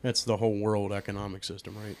 obviously. Yeah. That's the whole world economic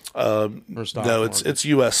system, right? Or stock market. It's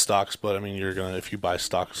U.S. stocks, but I mean, if you buy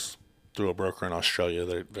stocks through a broker in Australia,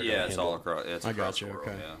 they're yeah, it's all across. It's I got you.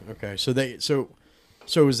 Okay. Okay.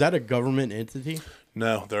 So is that a government entity?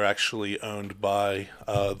 No, they're actually owned by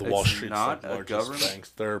the Wall Street's not a largest government? banks.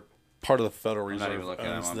 They're part of the Federal I'm not Reserve even looking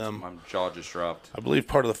owns at them. them. My jaw just dropped. I believe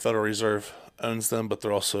part of the Federal Reserve owns them, but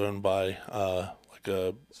they're also owned by like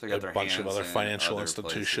a So they got their bunch of hands other in financial other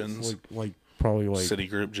institutions. like probably like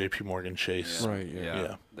Citigroup, J.P. Morgan Chase. Right, yeah.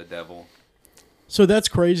 Yeah. The devil. So that's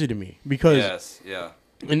crazy to me because Yes, yeah.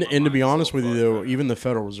 and to be honest with you though, fucked. even the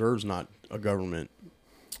Federal Reserve's not a government.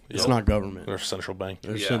 It's Yep. not government. They're a central bank.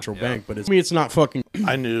 They're a Yeah, central yeah. bank, but it's it's not fucking.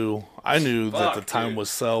 I knew that Fuck, the time dude. was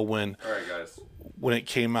sell when All right, guys. it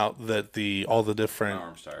came out that all the My different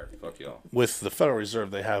arm's tired. Fuck y'all. with the Federal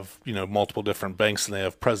Reserve, they have, multiple different banks, and they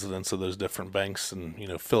have presidents of those different banks, and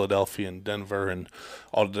Philadelphia and Denver and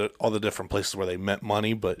all the different places where they mint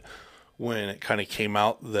money. But when it kind of came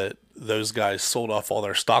out that those guys sold off all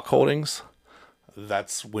their stock holdings,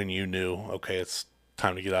 that's when you knew, okay, it's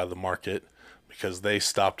time to get out of the market, because they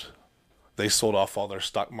sold off all their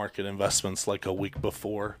stock market investments like a week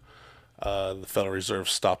before. The Federal Reserve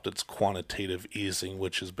stopped its quantitative easing,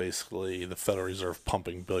 which is basically the Federal Reserve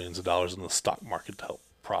pumping billions of dollars in the stock market to help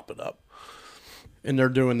prop it up. And they're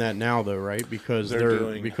doing that now, though, right? Because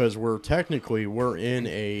because we're in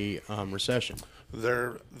a recession.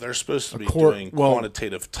 They're supposed to be Well, doing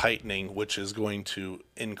quantitative tightening, which is going to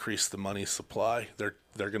increase the money supply. They're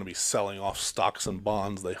going to be selling off stocks and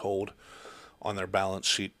bonds they hold on their balance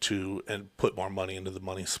sheet and put more money into the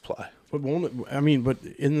money supply. But but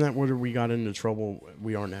isn't that where we got into trouble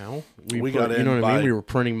we are now? We got in you know what I by mean? We were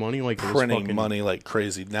printing money like it was Printing money like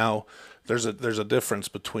crazy. Now there's a difference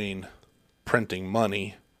between printing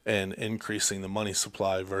money and increasing the money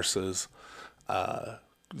supply versus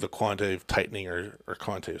the quantitative tightening or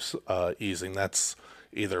quantitative easing. That's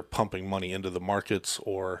either pumping money into the markets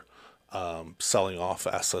or selling off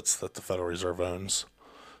assets that the Federal Reserve owns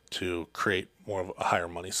to create more of a higher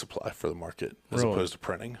money supply for the market as opposed to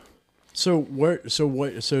printing. So when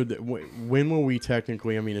will we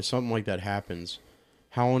technically? I mean, if something like that happens,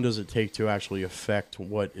 how long does it take to actually affect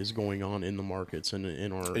what is going on in the markets and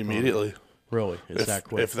in our Immediately? Really, it's that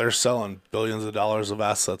quick. If they're selling billions of dollars of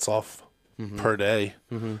assets off per day,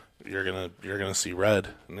 you're gonna see red.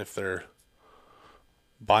 And if they're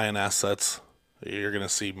buying assets, you're gonna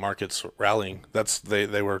see markets rallying.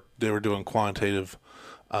 They were doing quantitative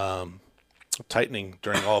tightening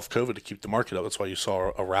during all of COVID to keep the market up. That's why you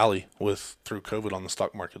saw a rally through COVID on the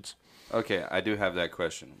stock markets. Okay, I do have that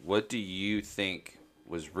question. What do you think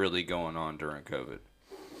was really going on during COVID?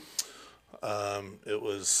 It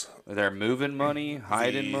was They're moving money,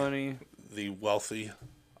 hiding money. the wealthy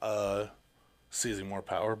seizing more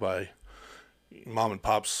power by mom and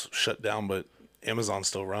pops shut down, but Amazon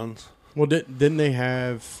still runs. Well, didn't they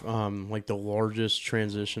have like the largest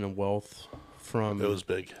transition of wealth from? It was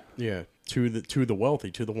big. Yeah, to the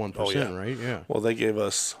wealthy, to the 1%, right? Yeah. Well, they gave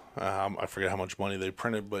us I forget how much money they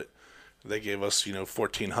printed, but they gave us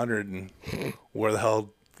 $1,400, and where the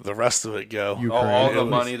hell the rest of it go? All the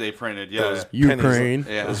money they printed, yeah. Ukraine.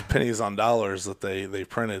 Yeah. It was pennies on dollars that they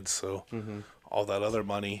printed. So all that other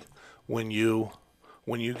money, when you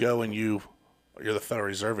go and you're the Federal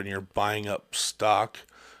Reserve and you're buying up stock,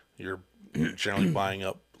 you're generally buying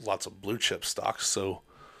up lots of blue chip stocks. So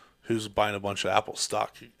who's buying a bunch of Apple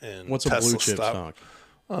stock and What's Tesla a blue chip stock?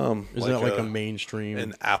 Is that like a mainstream?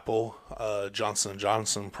 An Apple, Johnson &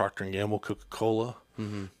 Johnson, Procter & Gamble, Coca-Cola,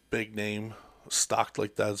 big name stock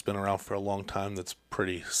like that has been around for a long time. That's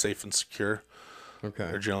pretty safe and secure. Okay.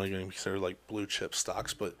 They're generally going to be considered like blue chip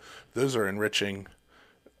stocks, but those are enriching.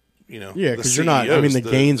 Yeah, because you're not. I mean, the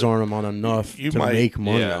gains aren't on enough to make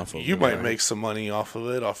money off of it. You might make some money off of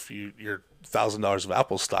it, off your $1,000 of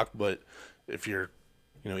Apple stock, but if you're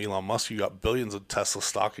Elon Musk, you got billions of Tesla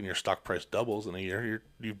stock and your stock price doubles in a year,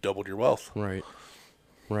 you've doubled your wealth. Right.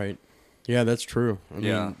 Yeah, that's true. I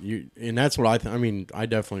mean, and that's what I mean, I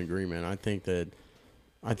definitely agree, man. I think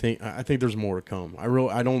there's more to come.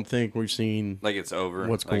 I don't think we've seen like it's over.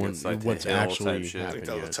 What's like going? it's like What's actually happening? I think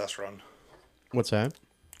that was yet. a test run. What's that?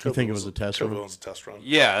 You think it was a test run? COVID was a test run.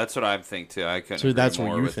 Yeah, that's what I think too. I couldn't. So that's agree what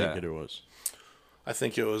more you with think that. it was. I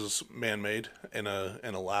think it was man-made in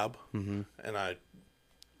a lab, and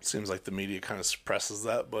seems like the media kind of suppresses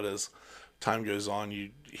that. But as time goes on, you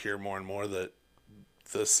hear more and more that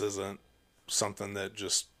this isn't something that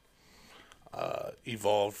just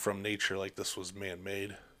evolved from nature. Like this was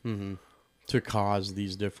man-made To cause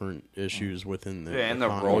these different issues within the Yeah, and the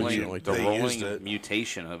economy, rolling, like the that. rolling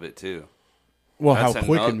mutation of it too. Well, That's how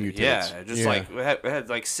quick it another- mutates. Yeah, just like we had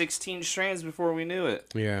like 16 strands before we knew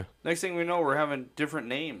it. Yeah. Next thing we know, we're having different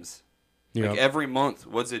names. Yeah. Like every month,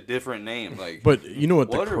 what's a different name? Like, But you know what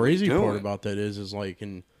the what are we crazy part doing? about that is like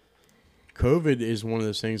in COVID is one of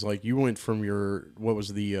those things like you went from what was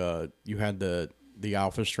the you had the the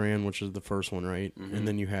Alpha strand, which is the first one, right? Mm-hmm. And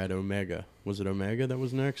then you had Omega. Was it Omega that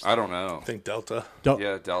was next? I don't know. I think Delta.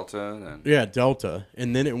 Yeah, Delta. And Yeah, Delta.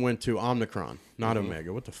 And then it went to Omicron, not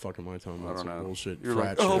Omega. What the fuck am I talking about? I don't Some know. bullshit. You're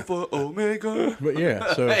frat like shit. Alpha, Omega. But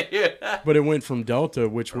yeah, so Yeah. but it went from Delta,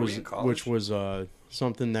 which Are we was in college?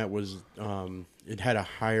 something that was it had a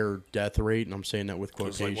higher death rate, and I'm saying that with It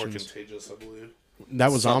was like more quotations. contagious, I believe.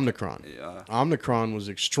 That was Omicron. Yeah. Omicron was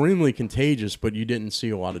extremely contagious, but you didn't see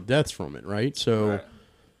a lot of deaths from it, right? So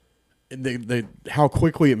Right. how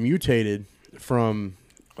quickly it mutated from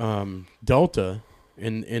Delta,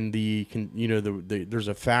 and there's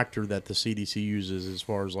a factor that the CDC uses as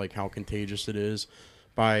far as like how contagious it is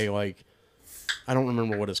by like. I don't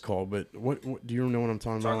remember what it's called, but what do you know what I'm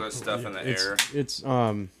talking Talking about? about stuff in the air. It's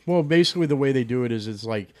well, basically the way they do it is it's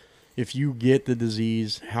like if you get the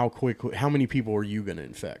disease, how many people are you going to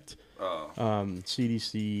infect? Oh.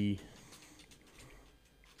 CDC.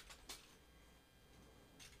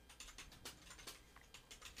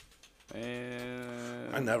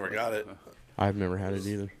 And I never got it. I've never had it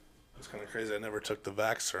either. It's kind of crazy. I never took the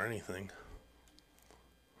vax or anything.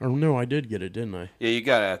 Or no, I did get it, didn't I? Yeah, you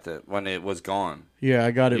got it at when it was gone. Yeah,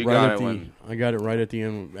 I got it You right got at it the. when- I got it right at the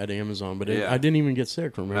end at Amazon, but Yeah. I didn't even get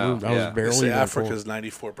sick. Remember, No, I yeah. was They barely. say that full. Africa's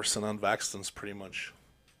 94% unvaxxed and it's pretty much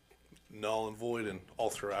null and void in all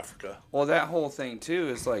through Africa. Well, that whole thing too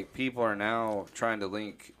is like people are now trying to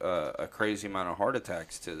link a crazy amount of heart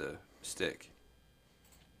attacks to the stick.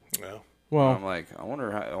 Yeah. Well, I'm like, I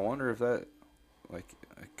wonder if that, like,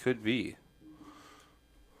 it could be,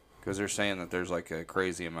 because they're saying that there's like a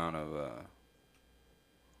crazy amount of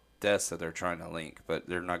deaths that they're trying to link, but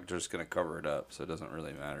they're not just gonna cover it up, so it doesn't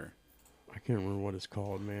really matter. I can't remember what it's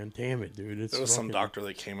called, man. Damn it, dude! It's There was some fucking- doctor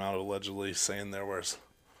that came out allegedly saying there was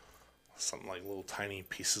something like little tiny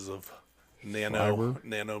pieces of Fiber?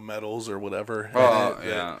 nanometals or whatever. in Oh it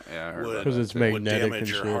yeah, that yeah, I heard would- about because it's that. would magnetic and damage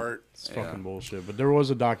your shit. heart. It's Yeah. fucking bullshit. But there was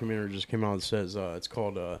a documentary that just came out that says it's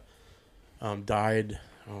called died.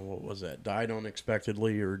 Oh, what was that? Died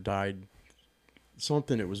unexpectedly or died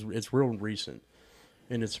something. It's real recent,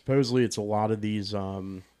 and it's supposedly it's a lot of these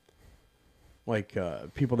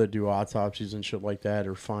people that do autopsies and shit like that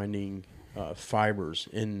are finding fibers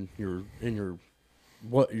in your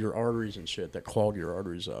arteries and shit that clog your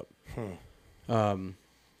arteries up. Oh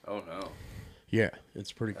no, Yeah,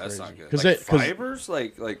 it's pretty that's crazy. not good. 'Cause Like that- 'cause- fibers,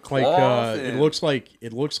 like like cloth. it and- looks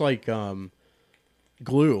like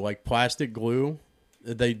glue, like plastic glue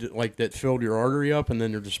that that filled your artery up, and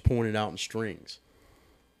then they're just pulling it out in strings.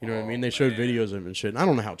 You know what I mean? They showed man. videos of it and shit. And I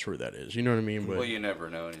don't know how true that is. You know what I mean? But Well, you never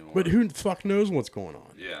know anymore. but who the fuck knows what's going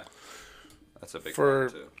on? Yeah, that's a big For-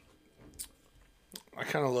 thing too. I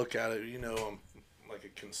kind of look at it, I'm like a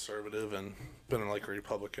conservative and been like a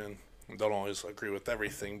Republican. I don't always agree with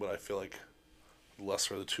everything, but I feel like the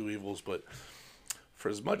lesser of the two evils. But for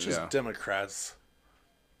as much Yeah. as Democrats,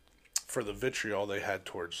 for the vitriol they had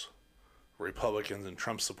towards Republicans and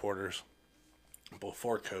Trump supporters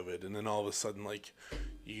before COVID, and then all of a sudden, like,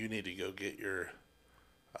 you need to go get your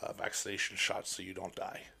vaccination shot so you don't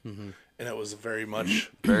die. Mm-hmm. And it was very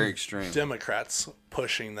much Very extreme. Democrats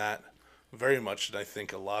pushing that very much, and I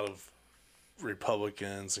think a lot of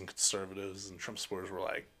Republicans and conservatives and Trump supporters were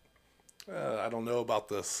like, I don't know about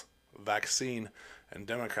this vaccine, and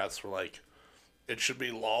Democrats were like, it should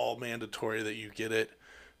be law mandatory that you get it.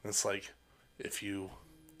 And it's like, if you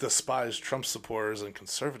despise Trump supporters and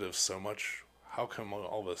conservatives so much, how come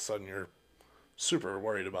all of a sudden you're super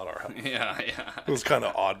worried about our health? Yeah, yeah. It was kind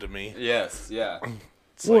of odd to me. Yes, yeah.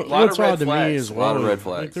 Well, lot of what's red odd to me flags, as a well, lot of red like,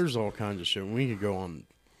 flags. there's all kinds of shit. We could go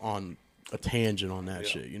on a tangent on that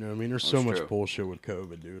shit. You know what I mean? There's so That's much true. bullshit with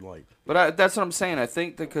COVID, dude. Like, But that's what I'm saying. I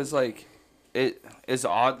think because, like, it as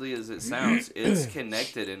oddly as it sounds, it's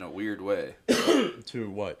connected in a weird way to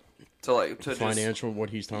what? to Financial, what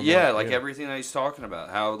he's talking yeah, about? like everything that he's talking about.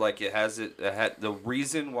 How like it had the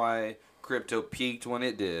reason why crypto peaked when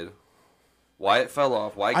it did, why it fell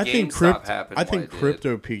off, why GameStop happened. I why think it did.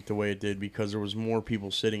 crypto peaked the way it did because there was more people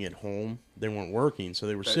sitting at home. They weren't working, so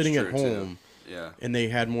they were That's sitting at true, too. home. Yeah. And they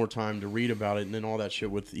had more time to read about it, and then all that shit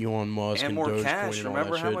with Elon Musk And and more Dogecoin cash. and all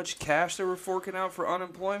Remember that how shit. much cash they were forking out for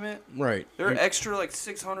unemployment? Right. They're extra like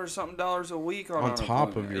 $600 something a week on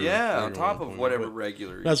top of unemployment. your on regular top of unemployment, whatever but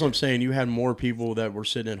regular. That's what I'm saying. You had more people that were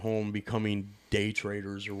sitting at home becoming day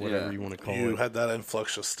traders or whatever Yeah. you want to call You it. had that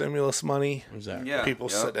influx of stimulus money. Exactly. Yeah. People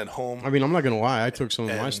Yep. sitting at home. I mean, I'm not gonna lie. I took some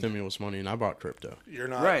of my And- stimulus money and I bought crypto. You're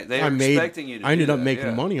not Right. They I were made. expecting you to I ended do up that, making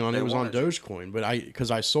yeah. money on it. They It was on wanted you. Dogecoin, but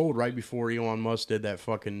because I sold right before Elon Musk did that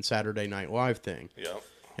fucking Saturday Night Live thing. Yeah.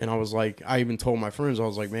 And I was like, I even told my friends, I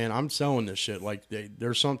was like, man, I'm selling this shit. Like,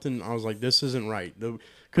 there's something. I was like, this isn't right.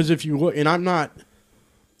 Because if you look, and I'm not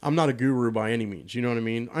I'm not a guru by any means. You know what I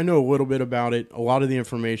mean? I know a little bit about it. A lot of the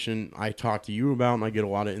information I talk to you about, and I get a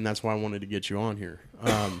lot of, and that's why I wanted to get you on here.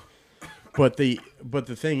 But the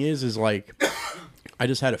thing is like, I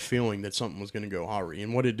just had a feeling that something was going to go horry,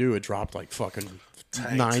 and what it do? It dropped like fucking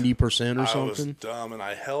 90% or something. I was dumb and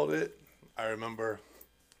I held it. I remember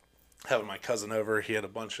having my cousin over. He had a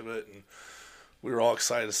bunch of it, and we were all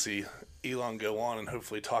excited to see Elon go on and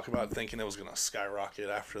hopefully talk about it, thinking it was going to skyrocket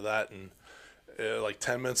after that. And like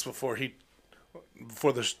 10 minutes before the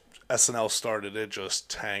SNL started, it just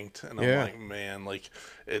tanked. And I'm like, man, like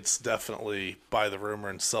it's definitely buy the rumor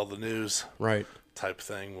and sell the news, right? Type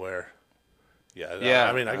thing where,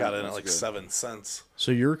 I mean, I got in at like 7 cents.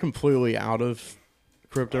 So you're completely out of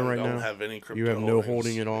crypto right now? I don't have any crypto. You have no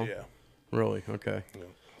holding at all? Yeah. Really? Okay. Yeah.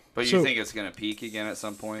 But you think it's going to peak again at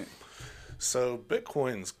some point? So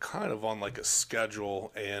Bitcoin's kind of on like a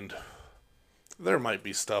schedule, and there might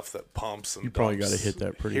be stuff that pumps and you probably got to hit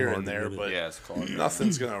that pretty here hard and there, but it's close.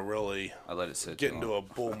 Nothing's going to really I let it sit get into a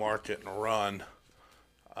bull market and run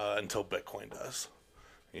until Bitcoin does.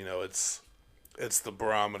 You know, it's the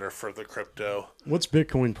barometer for the crypto. What's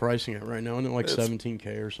Bitcoin pricing at right now? Isn't it like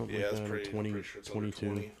 17K or something like that? It's pretty, 20, pretty sure it's 22.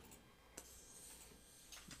 20.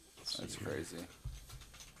 That's crazy.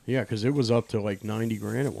 Yeah, because it was up to like 90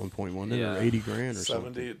 grand at one point, wasn't it? Or 80 grand or 70,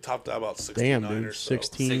 something. it topped out about 69 Damn, dude. or so.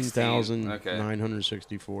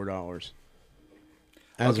 $16,964.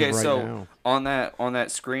 As Okay, of right so now. on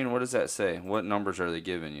that screen, what does that say? What numbers are they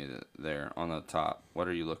giving you there on the top? What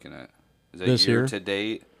are you looking at? Is that This year here? to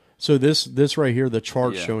date? So this right here, the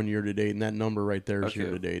chart's showing year to date, and that number right there is year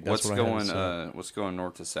to date. That's What's going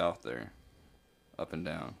north to south there, up and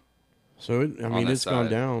down? So it's gone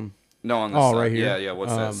down. No, on the side. Right here. Yeah.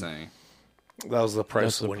 What's that saying? That was the price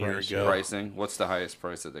That's the 1 year price, ago. Pricing. What's the highest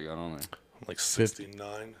price that they got on there? Like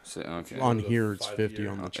 69. Okay. On here, it's 5 50 year.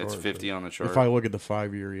 on the chart. It's 50 on the chart. If I look at the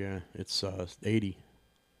 5 year, yeah, it's 80.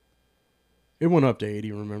 It went up to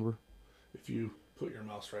 80. Remember? If you put your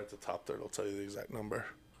mouse right at the top there, it'll tell you the exact number.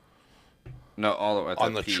 No, all the way at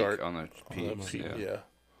on the peak, chart. On the peak. Yeah.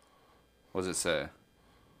 What does it say?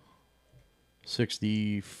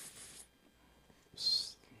 65.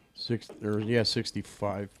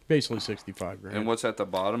 Basically 65 grand. And what's at the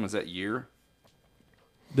bottom? Is that year?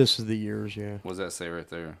 This is the years, yeah. What does that say right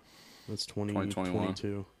there? That's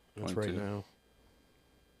 2022. That's 22. right now.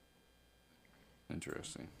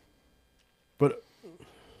 Interesting. But,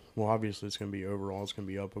 well, obviously it's going to be overall, it's going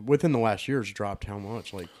to be up. But within the last year, it's dropped how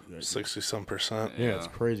much? Like 60-some%. Yeah, it's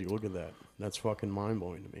crazy. Look at that. That's fucking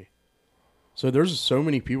mind-blowing to me. So there's so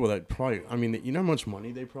many people that probably, I mean, you know how much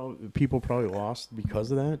money people probably lost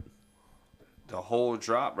because of that? The whole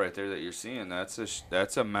drop right there that you're seeing, that's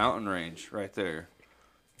a mountain range right there.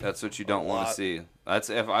 That's what you don't want to see. That's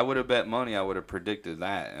if I would have bet money, I would have predicted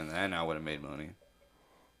that, and then I would have made money.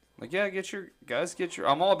 Like, yeah,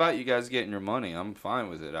 I'm all about you guys getting your money. I'm fine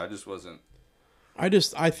with it. I just wasn't. I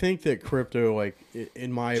think that crypto, like,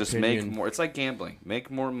 in my just opinion, make more. It's like gambling.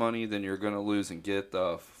 Make more money than you're gonna lose, and get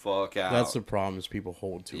the fuck out. That's the problem. Is people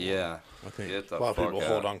hold too long. Yeah, I think get the a lot of fuck people out.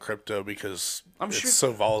 hold on crypto because I'm it's sure-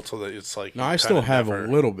 so volatile that it's like. No, I still have a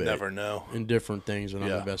little bit. Never know. In different things that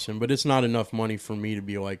I'm investing, but it's not enough money for me to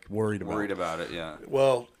be like worried about. It, yeah.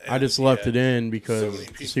 Well, I just left it in because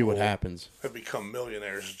to see what happens. Have become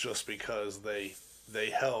millionaires just because they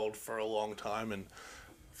held for a long time, and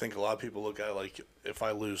I think a lot of people look at it like, if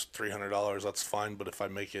I lose $300, that's fine, but if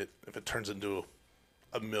it turns into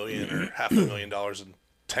 $1 million or $500,000 in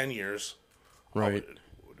 10 years, right?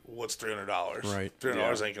 What's $300? Right.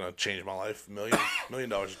 $300 ain't gonna change my life. $1 million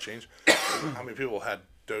would change. How many people had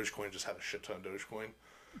Dogecoin? Just had a shit ton of Dogecoin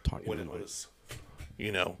when it was,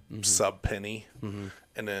 sub penny, and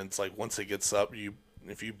then it's like once it gets up,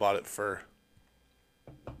 if you bought it for,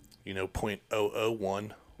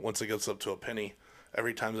 0.001, once it gets up to a penny,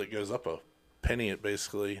 every time it goes up a penny, it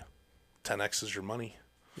basically 10x's your money.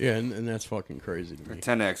 Yeah, and that's fucking crazy to me.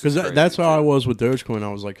 10x. Because that's how I was with Dogecoin. I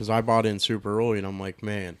was like, because I bought in super early, and I'm like,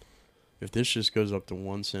 man, if this just goes up to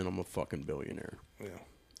 1 cent, I'm a fucking billionaire. Yeah.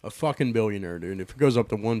 A fucking billionaire, dude. If it goes up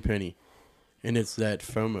to 1 penny, and it's that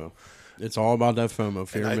FOMO. It's all about that FOMO,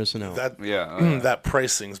 fear of missing out. That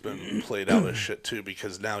pricing's been played out as shit, too,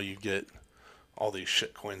 because now you get all these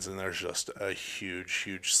shit coins, and there's just a huge,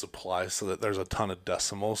 huge supply, so that there's a ton of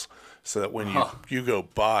decimals, so that when you go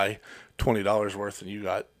buy $20 worth and you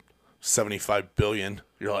got 75 billion,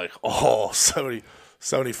 you're like,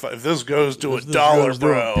 75. If this goes to $1,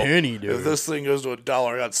 bro, a penny, dude. If this thing goes to $1,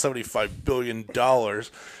 I got $75 billion,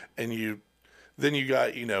 and then you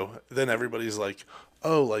got, then everybody's like,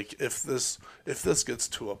 oh, like if this gets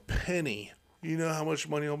to a penny, you know how much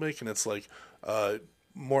money I'll make? And it's like,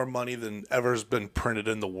 more money than ever's been printed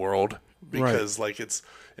in the world because like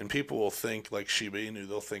and people will think like Shiba Inu,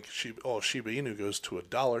 they'll think Shiba Inu goes to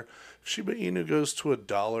 $1. If Shiba Inu goes to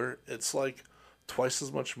 $1, it's like twice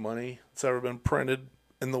as much money that's ever been printed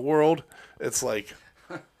in the world. It's like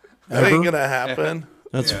that ain't gonna happen.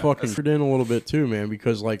 That's fucking in a little bit too, man,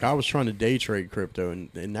 because like I was trying to day trade crypto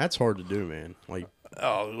and that's hard to do, man. Like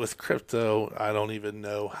with crypto, I don't even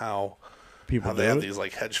know how they have these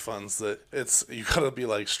like hedge funds that you gotta be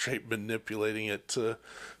like straight manipulating it to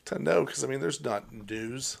know, because I mean there's not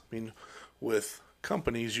news. I mean with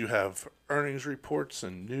companies you have earnings reports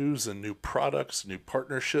and news and new products, new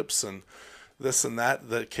partnerships and this and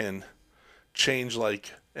that can change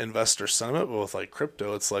like investor sentiment. But with like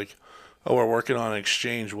crypto, it's like, oh, we're working on an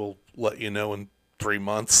exchange, we'll let you know in 3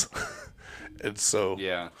 months. And so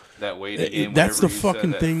that waiting game, that's the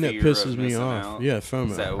fucking thing that pisses me off. Yeah,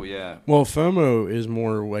 FOMO. Well, FOMO is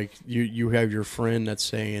more like you have your friend that's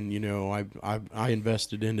saying, you know, I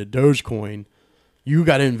invested into Dogecoin. You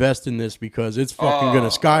got to invest in this because it's fucking going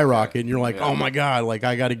to skyrocket. And you're like, oh my God, like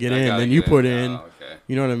I got to get in. Then you put in,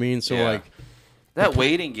 you know what I mean? So like that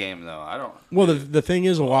waiting game though, I don't. Well, the thing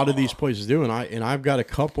is, a lot of these places do, and I've got a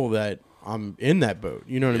couple that I'm in that boat.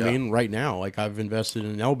 You know what I mean? Right now, like I've invested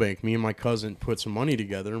in L-Bank. Me and my cousin put some money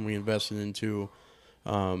together, and we invested into,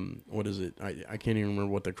 what is it? I can't even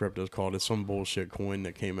remember what the crypto is called. It's some bullshit coin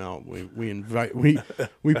that came out. We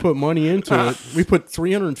put money into it. We put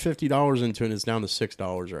 $350 into it. And it's down to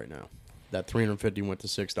 $6 right now. That $350 went to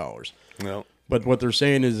 $6. No. But what they're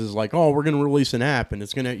saying is like, oh, we're going to release an app, and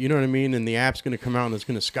it's going to, you know what I mean? And the app's going to come out, and it's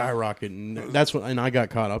going to skyrocket. And that's what. And I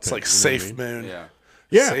got caught up. It's like Safe Moon.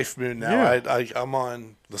 Yeah. Safe Moon now. Yeah. I'm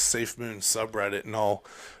on the Safe Moon subreddit and all.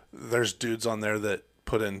 There's dudes on there that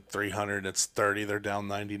put in 300, it's 30, they're down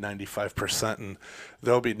 90-95%, and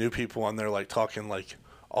there'll be new people on there like talking like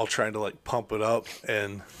all trying to like pump it up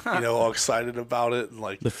and you know all excited about it and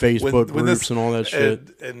like the Facebook groups and all that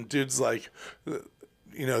shit. And dudes like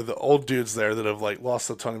you know the old dudes there that have like lost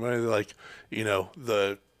a ton of money, they're like, you know,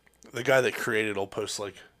 the guy that created will post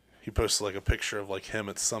like he posted like a picture of like him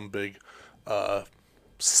at some big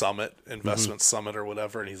summit, investment summit or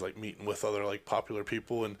whatever, and he's like meeting with other like popular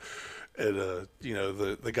people and you know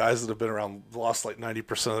the guys that have been around lost like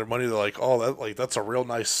 90% of their money. They're like, oh, that's a real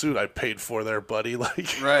nice suit I paid for there, buddy.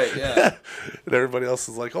 Like right, yeah. And everybody else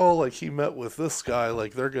is like, oh, like he met with this guy,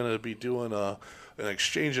 like they're gonna be doing an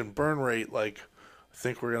exchange and burn rate, like I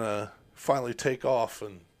think we're gonna finally take off.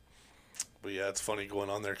 But yeah, it's funny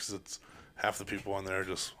going on there because it's half the people on there are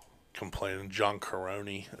just complaining. John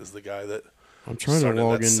Caroni is the guy that I'm trying to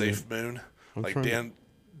log in. Safe Moon,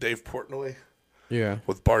 Dave Portnoy. Yeah.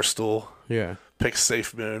 With Barstool. Yeah. Pick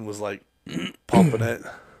Safe Moon, was like pumping it.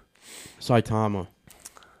 Saitama.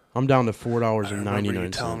 I'm down to $4.99. You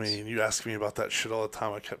telling me, you ask me about that shit all the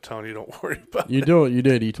time. I kept telling you, don't worry about it. You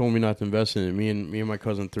did. You told me not to invest in it. Me and my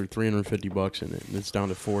cousin threw $350 in it, and it's down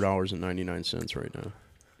to $4.99 right now.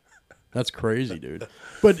 That's crazy, dude.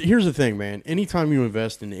 But here's the thing, man. Anytime you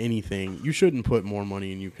invest in anything, you shouldn't put more money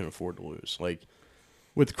than you can afford to lose. Like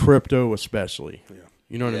with crypto, especially. Yeah.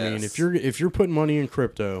 You know what I mean? If you're putting money in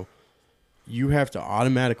crypto, you have to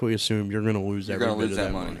automatically assume you're going to lose every bit of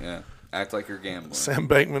that money. Yeah. Act like you're gambling. Sam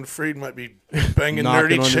Bankman-Fried might be banging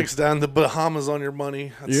nerdy chicks down in the Bahamas on your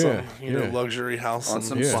money. At some, luxury house on in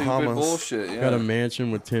some Bahamas. Stupid bullshit. Yeah. Got a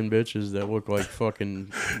mansion with 10 bitches that look like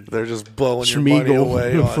fucking. They're just blowing your money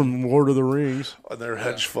away from Lord of the Rings. On their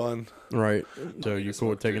hedge fund. Right. So you cool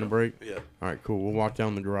with taking a break? Yeah. All right. Cool. We'll walk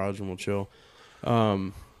down the garage and we'll chill.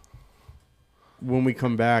 When we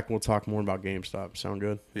come back, we'll talk more about GameStop. Sound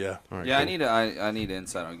good? Yeah. All right, yeah, cool. I need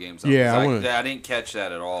insight on GameStop. Yeah, I didn't catch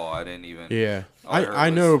that at all. I didn't even. Yeah, I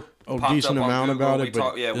know a decent amount Google. about it.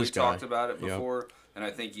 But we talked about it before, and I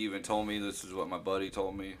think you even told me this is what my buddy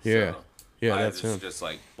told me. Yeah, so yeah, I that's was him. just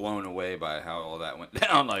like blown away by how all that went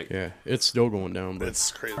down. Like, yeah, it's still going down, but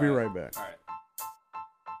it's crazy. We'll be right back. All right.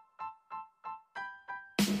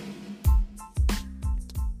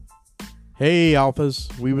 Hey,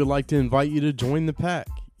 Alphas, we would like to invite you to join the pack.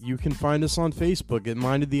 You can find us on Facebook at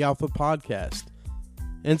Mind of the Alpha Podcast,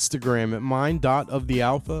 Instagram at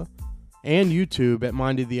Mind.ofthealpha, and YouTube at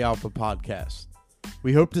Mind of the Alpha Podcast.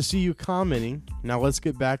 We hope to see you commenting. Now let's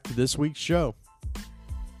get back to this week's show.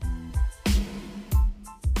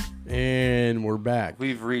 And we're back.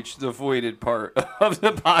 We've reached the voided part of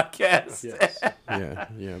the podcast. Yes.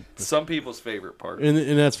 Yeah. Some people's favorite part.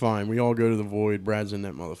 And that's fine. We all go to the void. Brad's in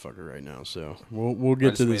that motherfucker right now, so we'll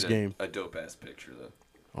get to this game. A dope ass picture though.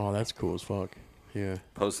 Oh, that's cool as fuck. Yeah.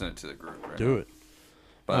 Posting it to the group right Do now. it.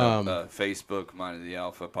 But Facebook, Mind of the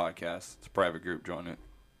Alpha Podcast. It's a private group. Join it.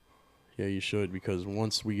 Yeah, you should, because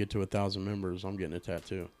once we get to 1,000 members, I'm getting a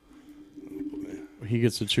tattoo. He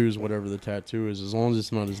gets to choose whatever the tattoo is, as long as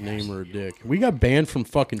it's not his name or a dick. We got banned from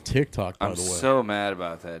fucking TikTok, by the way. I'm so mad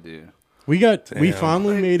about that, dude. We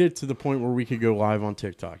finally made it to the point where we could go live on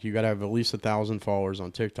TikTok. You got to have at least 1,000 followers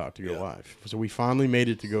on TikTok to go live. So we finally made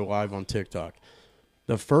it to go live on TikTok.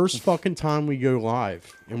 The first fucking time we go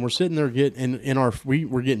live, and we're sitting there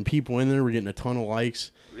we're getting people in there. We're getting a ton of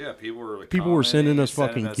likes. Yeah, people were sending us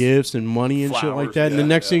fucking gifts and money and shit like that. And the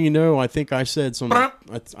next thing you know, I think I said something.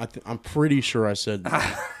 I'm pretty sure I said.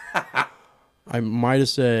 I might have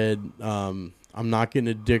said, "I'm not getting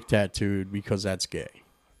a dick tattooed because that's gay."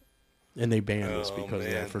 And they banned us because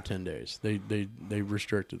of that for 10 days. They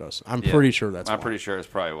restricted us. I'm pretty sure that's why. I'm pretty sure it's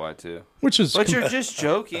probably why, too. But you're just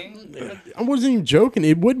joking. I wasn't even joking.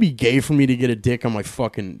 It would be gay for me to get a dick on my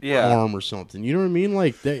fucking arm or something. You know what I mean?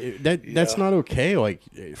 Like, that's not okay, like,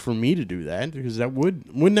 for me to do that, because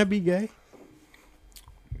wouldn't that be gay?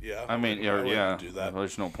 Yeah. I mean, yeah. Do that.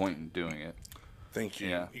 There's no point in doing it. I think you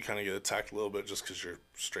kind of get attacked a little bit just because you're a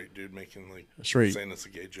straight dude making, like, saying it's a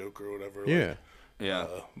gay joke or whatever. Yeah. Like, yeah,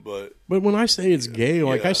 but when I say it's gay,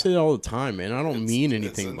 like I say it all the time, man. I don't mean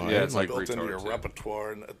anything by it. It's like built into your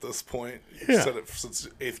repertoire, and at this point, you've said it since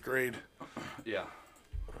 8th grade. Yeah.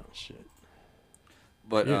 Oh shit.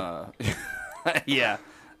 But yeah.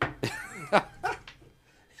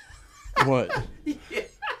 What?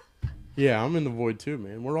 Yeah, I'm in the void too,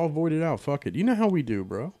 man. We're all voided out. Fuck it. You know how we do,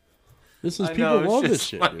 bro. People love this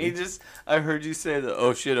shit. I heard you say the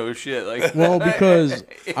oh shit, like. Well, because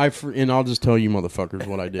and I'll just tell you motherfuckers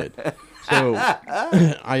what I did. So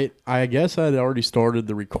I guess I'd already started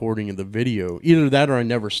the recording of the video. Either that or I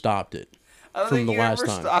never stopped it from the last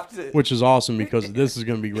time, which is awesome because this is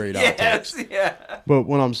going to be great outtakes. Yeah. But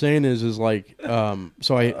what I'm saying is like,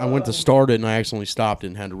 so I went to start it and I accidentally stopped it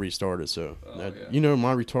and had to restart it. So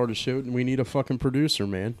my retarded shit. We need a fucking producer,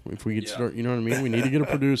 man. If we could start, you know what I mean. We need to get a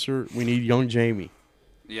producer. We need young Jamie.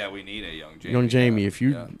 Yeah, we need a young Jamie. Young Jamie. If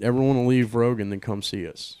you ever want to leave Rogan, then come see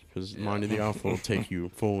us because Mind of the Alpha will take you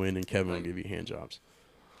full in and Kevin will give you hand jobs.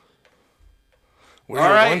 All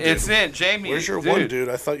right, it's in. Jamie. Where's your one dude?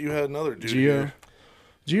 I thought you had another dude. Gio.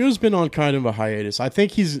 Gio's been on kind of a hiatus. I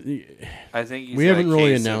think he's. We haven't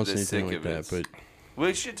really announced anything like that, but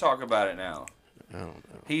we should talk about it now. I don't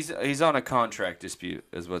know. He's on a contract dispute,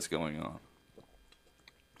 is what's going on.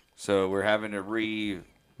 So we're having to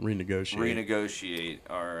renegotiate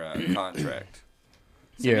our contract.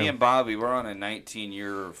 So me and Bobby, we're on a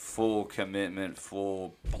 19-year full commitment,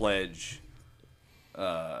 full pledge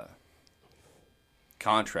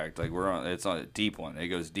contract. Like it's on a deep one. It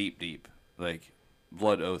goes deep, like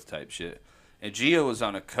blood oath type shit. And Gio was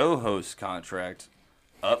on a co-host contract,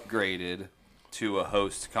 upgraded to a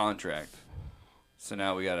host contract. So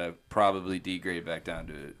now we gotta probably degrade back down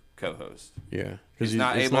to co-host. Yeah, because he's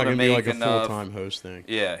not able to make like a full-time host thing.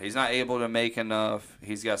 Yeah, he's not able to make enough.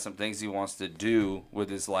 He's got some things he wants to do with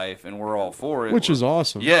his life, and we're all for it. Which is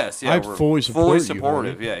awesome. Yes, yeah, we're fully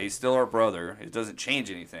supportive. Yeah, he's still our brother. It doesn't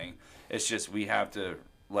change anything. It's just we have to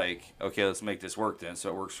okay, let's make this work then, so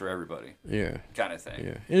it works for everybody. Yeah, kind of thing.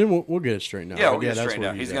 Yeah, and we'll get it straightened out. Yeah, we'll get it straightened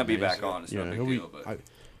out. He's gonna be back on. It's no big deal, but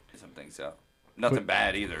some things out. Nothing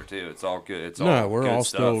bad either, too. It's all good. It's all we're good all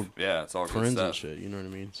stuff. still it's all friends good stuff. And shit. You know what I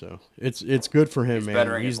mean? So it's good for him,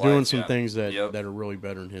 man. He's doing some things that are really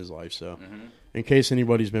better in his life. So, in case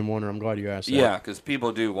anybody's been wondering, I'm glad you asked that. Yeah, because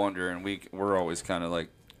people do wonder, and we're always kind of like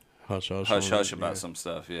hush about some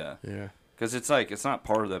stuff. Yeah, yeah. Because it's like it's not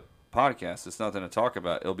part of the podcast. It's nothing to talk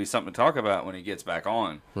about. It'll be something to talk about when he gets back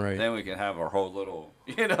on. Right. Then we can have our whole little,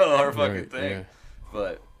 our fucking thing. Yeah.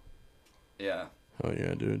 But yeah. Oh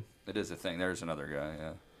yeah, dude. It is a thing. There's another guy.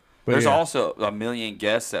 Yeah. But there's also a million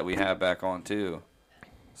guests that we have back on too.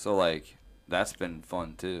 So like that's been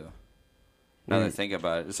fun too. Now that I think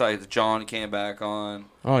about it, it's like John came back on.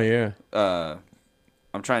 Oh yeah.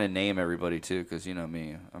 I'm trying to name everybody too, because you know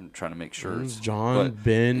me. I'm trying to make sure it's John,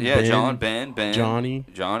 Ben. Yeah, John, Ben, Johnny.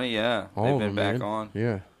 Yeah, they've been back on.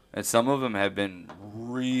 Yeah. And some of them have been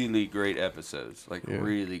really great episodes,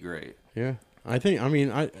 really great. Yeah. I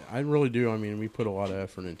really do. I mean, we put a lot of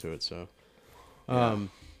effort into it, so. I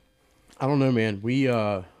don't know, man. We've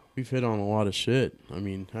hit on a lot of shit. I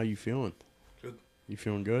mean, how you feeling? Good. You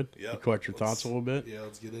feeling good? Yeah. You collect your thoughts a little bit? Yeah,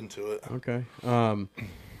 let's get into it. Okay.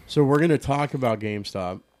 So we're gonna talk about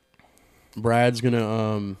GameStop. Brad's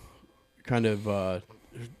gonna kind of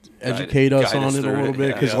educate us on it a little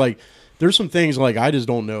bit because there's some things like I just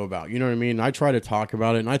don't know about. You know what I mean? I try to talk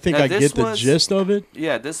about it, and I think I get the gist of it.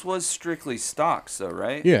 Yeah, this was strictly stocks, though,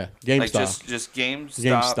 right? Yeah, GameStop. Like just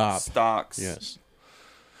GameStop stocks. Yes.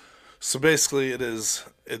 So basically,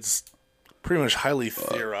 it's pretty much highly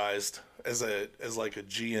theorized as like a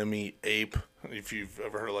GME ape. If you've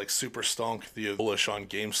ever heard of like Super Stonk, the bullish on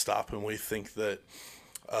GameStop, and we think that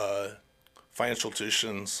financial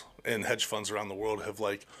institutions and hedge funds around the world have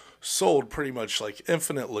like sold pretty much like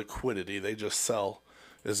infinite liquidity. They just sell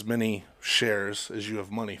as many shares as you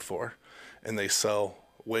have money for, and they sell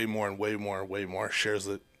way more and way more and way more shares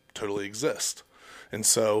that totally exist. And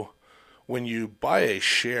so when you buy a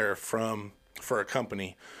share for a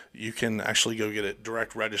company, you can actually go get it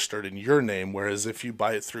direct registered in your name, whereas if you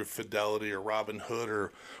buy it through Fidelity or Robinhood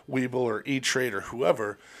or Webull or E-Trade or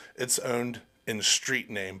whoever, it's owned in street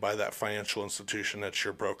name by that financial institution that's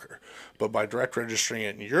your broker. But by direct registering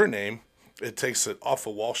it in your name, it takes it off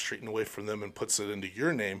of Wall Street and away from them and puts it into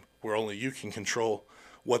your name, where only you can control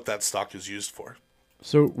what that stock is used for.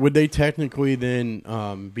 So would they technically then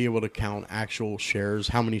be able to count actual shares,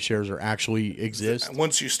 how many shares are actually exist?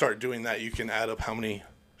 Once you start doing that, you can add up how many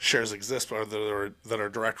shares exist or that are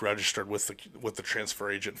direct registered with the transfer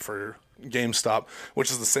agent for GameStop, which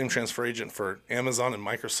is the same transfer agent for Amazon and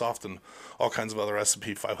Microsoft and all kinds of other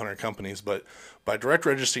S&P 500 companies. But by direct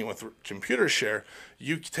registering with ComputerShare,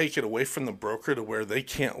 you take it away from the broker to where they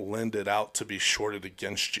can't lend it out to be shorted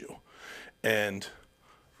against you. And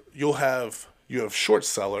you have short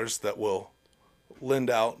sellers that will lend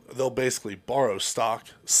out. They'll basically borrow stock,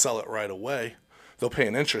 sell it right away. They'll pay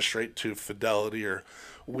an interest rate to Fidelity or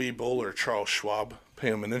Webull or Charles Schwab,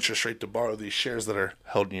 pay them an interest rate to borrow these shares that are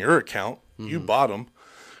held in your account. Mm-hmm. You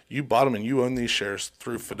bought them and you own these shares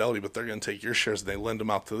through Fidelity, but they're going to take your shares and they lend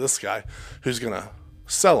them out to this guy who's going to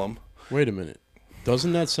sell them. Wait a minute.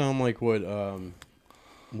 Doesn't that sound like what Sam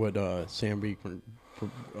Bankman,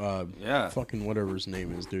 fucking whatever his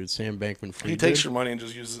name is, dude, Sam Bankman-Fried He takes your money and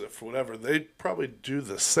just uses it for whatever. They probably do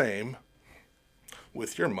the same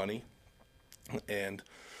with your money, and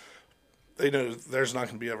they know there's not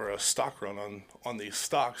going to be ever a stock run on these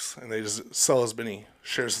stocks, and they just sell as many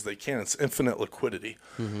shares as they can. It's infinite liquidity.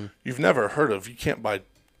 Mm-hmm. You've never heard of, you can't buy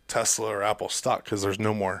Tesla or Apple stock because there's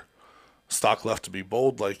no more stock left to be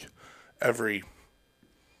bought. Like every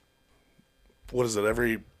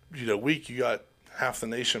week you got half the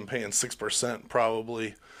nation paying 6%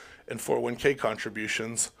 probably in 401k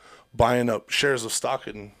contributions, buying up shares of stock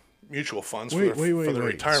in mutual funds for their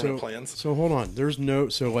retirement plans. So hold on. There's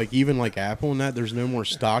even like Apple and that, there's no more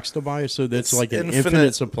stocks to buy. So that's like an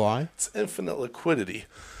infinite supply. It's infinite liquidity.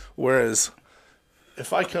 Whereas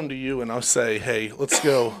if I come to you and I'll say, hey, let's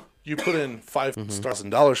go, you put in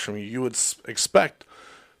 $5,000 from me, you would expect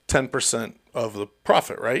 10% of the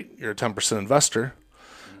profit, right? You're a 10% investor.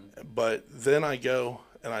 But then I go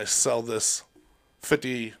and I sell this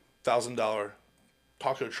 $50,000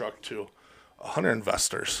 taco truck to 100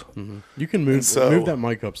 investors. Mm-hmm. You can move that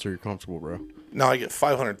mic up so you're comfortable, bro. Now I get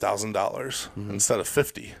 $500,000 instead of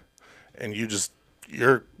 50, and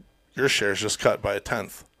your shares just cut by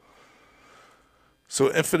 1/10.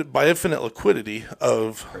 So infinite liquidity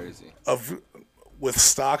with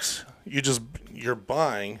stocks, you're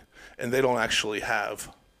buying, and they don't actually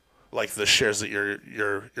have like the shares that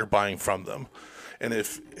you're buying from them. And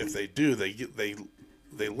if they do,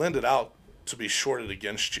 they lend it out to be shorted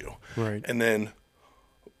against you. Right. And then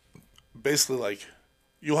basically like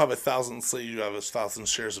you'll have 1,000, say you have 1,000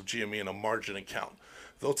 shares of GME in a margin account.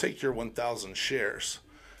 They'll take your 1,000 shares,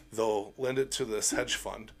 they'll lend it to this hedge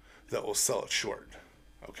fund that will sell it short.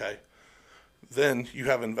 Okay. Then you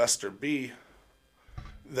have investor B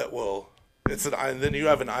that will, then you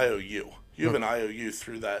have an IOU. You have an IOU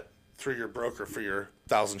through your broker for your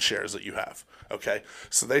 1,000 shares that you have. Okay.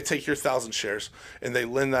 So they take your 1,000 shares and they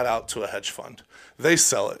lend that out to a hedge fund. They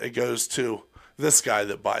sell it. It goes to this guy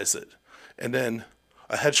that buys it. And then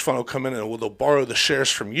a hedge fund will come in and they'll borrow the shares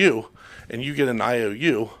from you, and you get an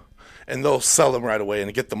IOU, and they'll sell them right away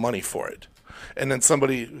and get the money for it. And then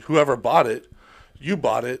whoever bought it, you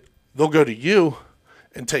bought it, they'll go to you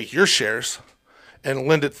and take your shares and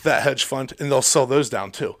lend it to that hedge fund, and they'll sell those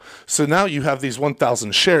down too. So now you have these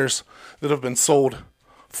 1,000 shares that have been sold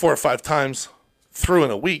 4 or 5 times through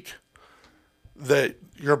in a week that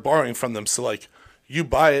you're borrowing from them. So like you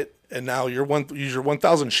buy it, and now your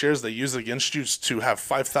 1,000 shares they use against you to have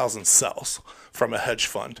 5,000 sells from a hedge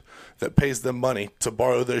fund that pays them money to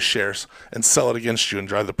borrow those shares and sell it against you and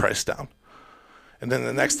drive the price down. And then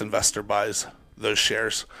the next investor buys those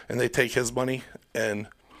shares, and they take his money and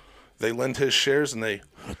they lend his shares, and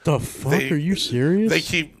what the fuck? Are you serious?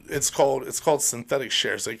 It's called synthetic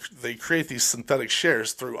shares. They create these synthetic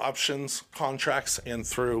shares through options contracts and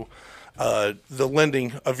through the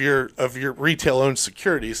lending of your retail owned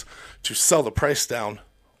securities to sell the price down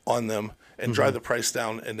on them and drive the price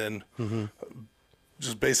down, and then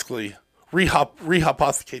just basically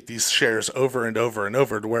rehypothecate these shares over and over and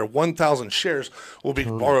over to where 1,000 shares will be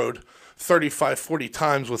borrowed 35, 40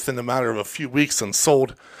 times within a matter of a few weeks and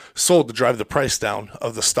sold to drive the price down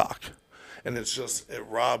of the stock. And you're just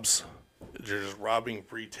robbing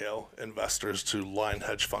retail investors to line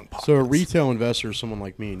hedge fund pockets. So a retail investor is someone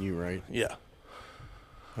like me and you, right? Yeah.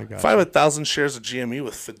 If I have 1,000 shares of GME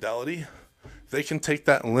with Fidelity, they can take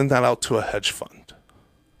that and lend that out to a hedge fund.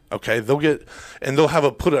 Okay, they'll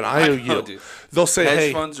put an IOU. They'll say,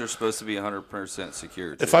 hedge funds are supposed to be 100%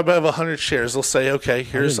 secure. Too. If I have 100 shares, they'll say, okay,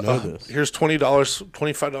 here's $20,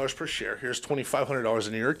 $25 per share. Here's $2,500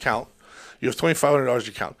 in your account. You have $2,500 in your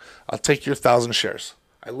account. I'll take your 1,000 shares.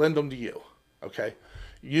 I lend them to you. Okay,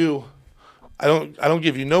 I don't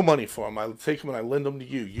give you no money for them. I take them and I lend them to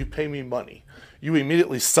you. You pay me money. You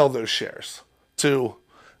immediately sell those shares to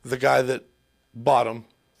the guy that bought them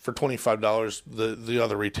for $25, the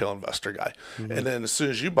other retail investor guy. Mm-hmm. And then as soon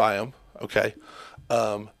as you buy them, okay,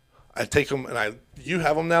 I take them and you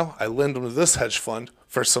have them now. I lend them to this hedge fund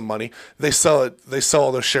for some money. They sell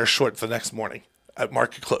all their shares short the next morning at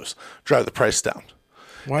market close, drive the price down.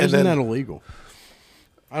 Why isn't that illegal?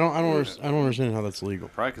 I don't understand how that's legal.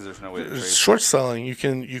 Probably because there's no way to trade. Short selling, you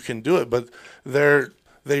can do it, but they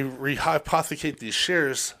rehypothecate these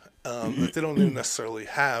shares that they don't even necessarily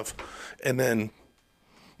have, and then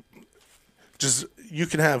you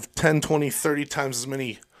can have 10, 20, 30 times as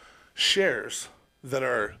many shares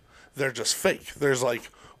they're just fake. There's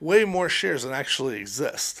like way more shares than actually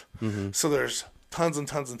exist. Mm-hmm. So there's tons and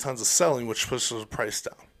tons and tons of selling, which pushes the price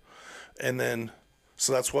down. And then,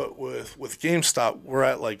 so that's what with GameStop, we're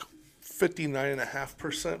at like 59.5%,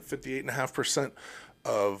 58.5%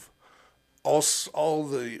 of all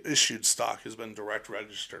the issued stock has been direct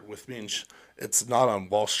registered, which means it's not on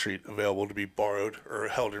Wall Street available to be borrowed or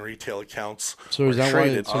held in retail accounts. So is that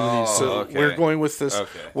traded. why we're going with this.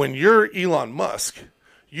 Okay. When you're Elon Musk,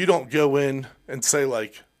 you don't go in and say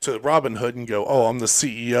like to Robinhood and go, "Oh, I'm the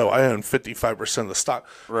CEO. I own 55% of the stock."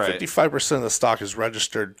 Right. 55% of the stock is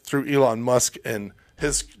registered through Elon Musk and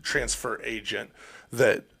his transfer agent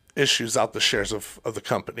that issues out the shares of the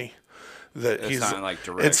company. It's not like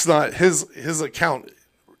direct. It's not his account.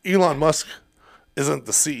 Elon Musk isn't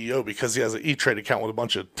the CEO because he has an E-Trade account with a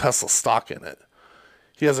bunch of Tesla stock in it.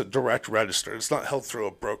 He has it direct registered. It's not held through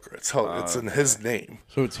a broker. It's in his name.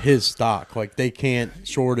 So it's his stock. Like they can't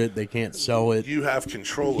short it. They can't sell it. You have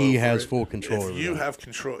control over it. He has full control over it. If you have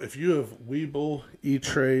control, if you have Webull,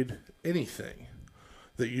 E-Trade, anything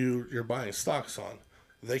that you're buying stocks on,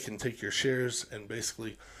 they can take your shares and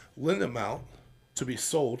basically lend them out to be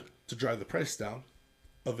sold to drive the price down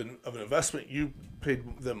of an investment you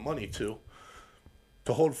paid them money to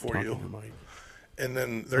hold for you. And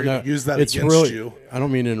then they're going to use that against you. I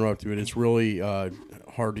don't mean to interrupt you, but it's really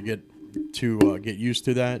hard to get used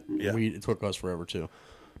to that. Yeah. It took us forever too.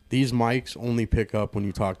 These mics only pick up when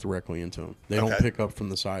you talk directly into them. They don't pick up from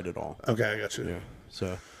the side at all. Okay, I got you. Yeah.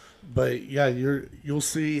 So, but yeah, you'll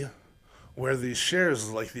see where these shares,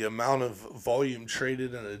 like the amount of volume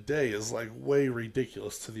traded in a day, is like way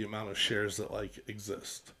ridiculous to the amount of shares that like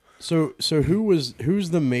exist. So who's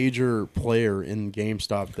the major player in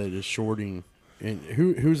GameStop that is shorting? And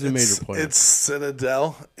who's the major player? It's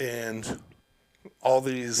Citadel and all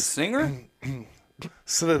these. The singer?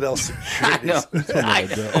 Citadel Securities.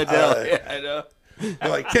 I know.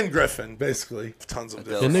 Like Ken Griffin, basically. Tons of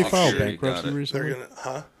different. Didn't they file bankruptcy recently?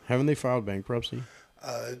 Huh? Haven't they filed bankruptcy?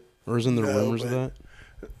 Or isn't there rumors of that?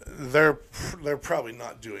 They're probably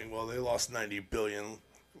not doing well. They lost $90 billion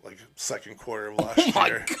like second quarter of last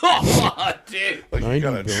year. Oh my god, dude! Like you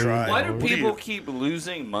gotta try. Why do people keep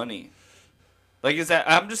losing money? Like, is that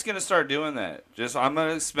I'm just gonna start doing that? I'm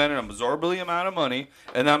gonna spend an absorbently amount of money,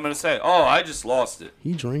 and I'm gonna say, "Oh, I just lost it."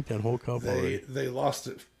 He drank that whole cup already. They lost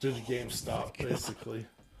it to the GameStop, basically.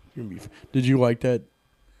 Did you like that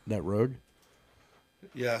Rogue?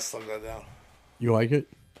 Yeah, I slowed that down. You like it?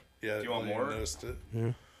 Yeah. Do you want more? Noticed it.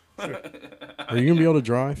 Yeah. Sure. Are you gonna be able to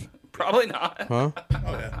drive? Probably not. Huh?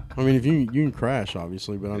 Oh yeah. I mean, if you can crash,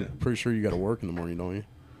 obviously, but I'm pretty sure you got to work in the morning, don't you?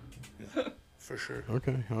 Yeah, for sure.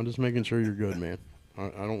 Okay, I'm just making sure you're good, man. I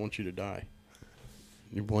don't want you to die.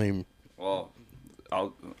 You blame. Well,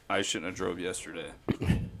 I shouldn't have drove yesterday.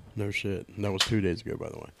 No shit. That was 2 days ago, by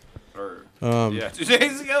the way. Or 2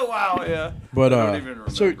 days ago. Wow. Yeah. But I don't even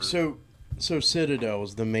remember. So Citadel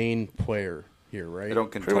is the main player here, right? I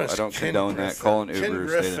don't condone that. Calling Uber. Ken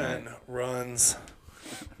Griffin runs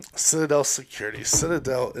Citadel Securities.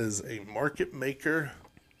 Citadel is a market maker,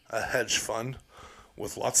 a hedge fund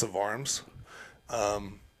with lots of arms.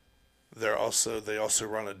 They also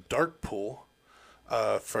run a dark pool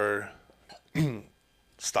for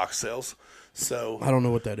stock sales. So I don't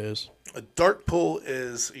know what that is. a dark pool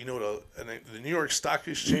is, you know, the New York Stock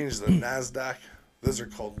Exchange, the NASDAQ, those are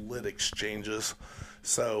called lit exchanges.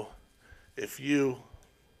 So if you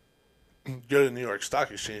go to the New York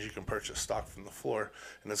Stock Exchange, you can purchase stock from the floor,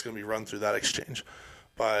 and it's going to be run through that exchange.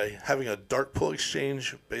 By having a dark pool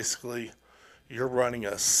exchange, basically you're running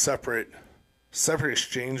a separate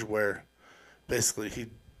exchange where basically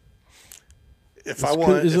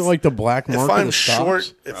is it like the black market? If I'm of short,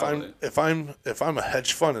 stocks? if I'm a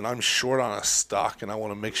hedge fund and I'm short on a stock and I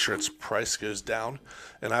want to make sure its price goes down,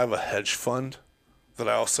 and I have a hedge fund that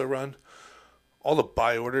I also run, all the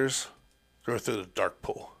buy orders go through the dark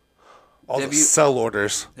pool. Sell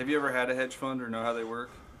orders. Have you ever had a hedge fund or know how they work?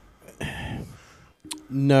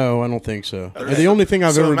 No, I don't think so. Okay. The only thing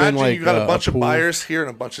I've ever been like, you got a bunch of buyers here and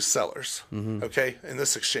a bunch of sellers, okay, in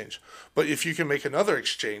this exchange. But if you can make another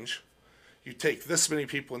exchange, you take this many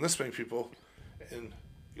people and this many people, and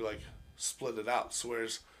you like split it out. So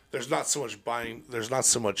whereas there's not so much buying, there's not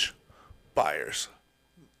so much buyers.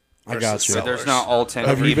 I got you. But there's not all 10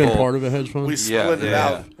 Have people. you been part of a hedge fund? We split it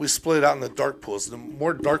out. We split it out in the dark pools. The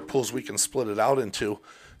more dark pools we can split it out into,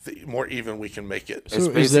 the more even we can make it. So it's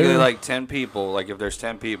basically like 10 people. Like if there's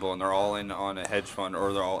 10 people and they're all in on a hedge fund,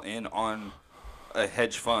 or they're all in on a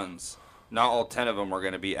hedge funds, not all 10 of them are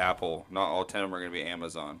going to be Apple. Not all 10 of them are going to be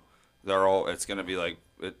Amazon. They're all. It's going to be like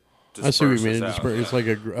it. I see what you mean. It's like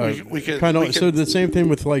a kind of. So the same thing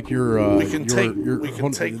with like your.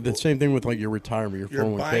 The same thing with like your retirement, your 401k.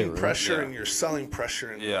 Your buying pressure and your selling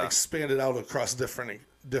pressure, and expand it out across different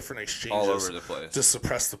exchanges all over the place to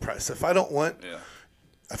suppress the price. If I don't want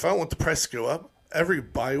the price to go up, every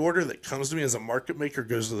buy order that comes to me as a market maker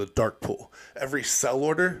goes to the dark pool. Every sell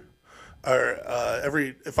order. Or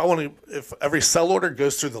if every sell order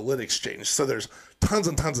goes through the lit exchange, so there's tons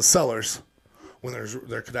and tons of sellers, when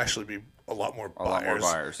there could actually be a lot more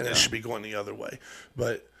buyers, and it should be going the other way.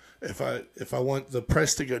 But if I want the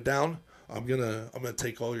price to go down, I'm gonna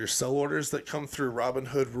take all your sell orders that come through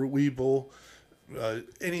Robinhood, Webull,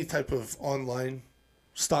 any type of online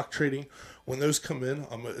stock trading. When those come in,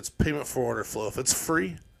 it's payment for order flow. If it's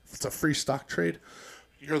free, if it's a free stock trade,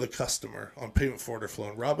 you're the customer on payment for order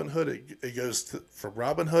flow. In Robinhood, it goes from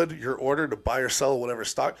Robinhood, your order to buy or sell whatever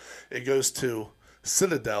stock, it goes to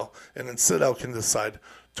Citadel, and then Citadel can decide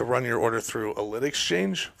to run your order through a lit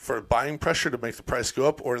exchange for buying pressure to make the price go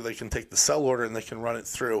up, or they can take the sell order and they can run it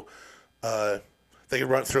through a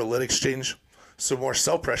lit exchange. So more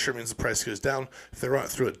sell pressure means the price goes down. If they run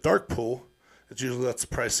it through a dark pool, it usually lets the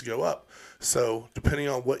price go up. So depending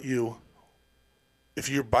on if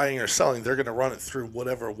you're buying or selling, they're going to run it through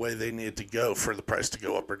whatever way they need it to go for the price to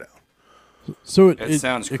go up or down. So it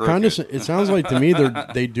sounds it sounds like to me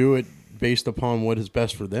they do it based upon what is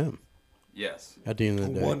best for them. Yes. At the end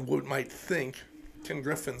of the day, one might think Ken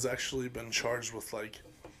Griffin's actually been charged with like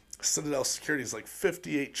Citadel Securities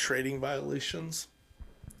 58 trading violations,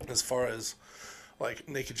 as far as like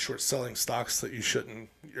naked short selling stocks that you shouldn't.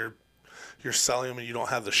 You're selling them and you don't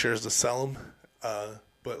have the shares to sell them,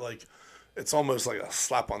 but like. It's almost like a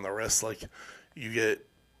slap on the wrist. Like you get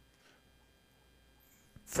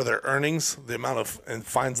for their earnings, the amount of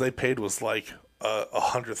fines they paid was like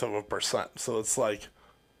 0.1%. So it's like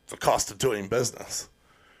the cost of doing business.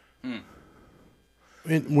 You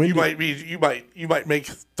might make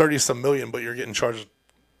 30-some million, but you're getting charged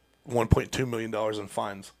 $1.2 million in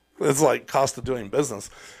fines. It's like cost of doing business.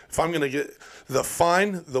 If I'm going to get the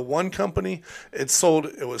fine, the one company, it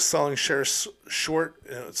was selling shares short,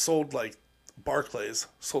 and it sold like Barclays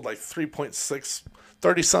sold like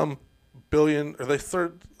 30-some billion, or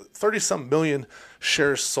 30-some million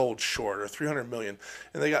shares sold short, or 300 million,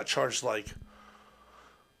 and they got charged like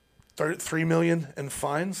 33 million in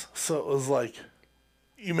fines. So it was like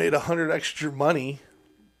you made 100 extra money.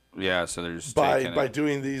 Yeah, so there's by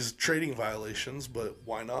doing these trading violations, but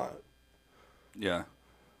why not? Yeah.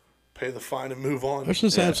 Pay the fine and move on. That's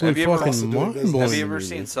just absolutely fucking mind-blowing. Have you ever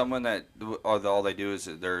seen someone that all they do is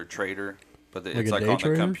they're a trader, but it's like on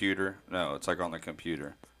the computer? No, it's like on the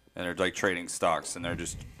computer. And they're like trading stocks, and they're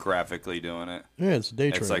just graphically doing it. Yeah, it's a day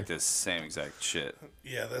trader. It's like this same exact shit.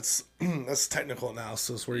 Yeah, that's technical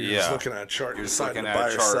analysis where you're just looking at a chart and deciding to buy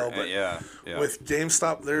or sell. But with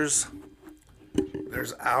GameStop, there's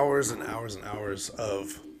hours and hours and hours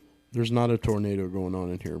of... There's not a tornado going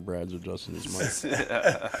on in here. Brad's adjusting his mic.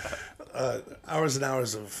 Hours and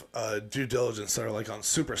hours of due diligence that are like on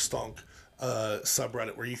Super Stonk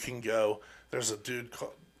subreddit, where you can go. There's a dude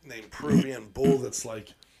named Peruvian Bull that's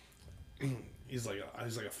like... He's like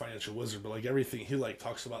a financial wizard, but like everything he like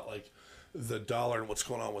talks about like the dollar and what's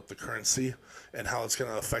going on with the currency and how it's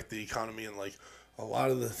going to affect the economy, and like a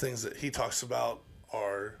lot of the things that he talks about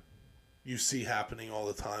you see happening all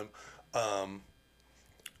the time.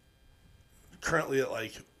 Currently at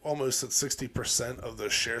like almost at 60% of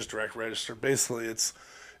those shares direct registered. Basically, it's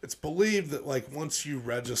believed that like once you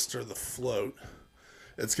register the float,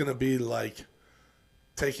 it's going to be like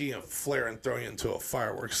taking a flare and throwing it into a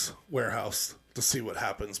fireworks warehouse to see what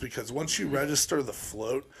happens. Because once you register the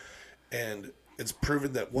float, and it's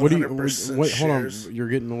proven that 100% shares. Hold on, you're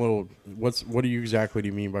getting a little. What do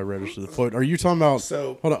you mean by register the float? Are you talking about?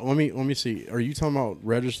 So hold on, let me see. Are you talking about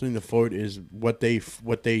registering the float is what they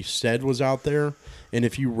said was out there, and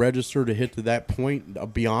if you register to hit to that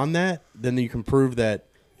point beyond that, then you can prove that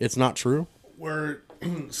it's not true?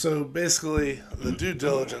 So basically, the due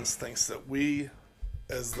diligence thinks that we,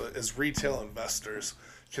 as retail investors,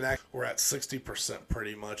 we're at 60%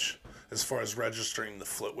 pretty much as far as registering the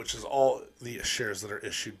float, which is all the shares that are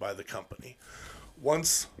issued by the company.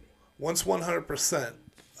 Once 100%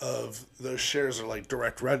 of those shares are like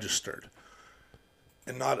direct registered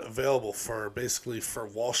and not available for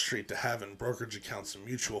Wall Street to have in brokerage accounts and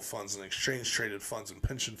mutual funds and exchange traded funds and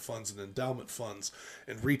pension funds and endowment funds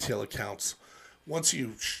and retail accounts, once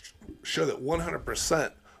you show that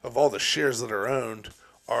 100% of all the shares that are owned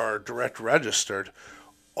are direct registered,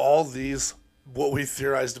 all these, what we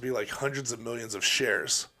theorize to be like hundreds of millions of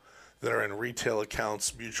shares that are in retail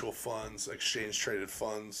accounts, mutual funds, exchange traded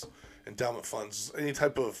funds, endowment funds, any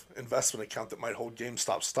type of investment account that might hold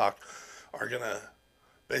GameStop stock, are going to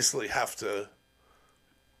basically have to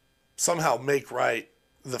somehow make right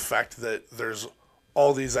the fact that there's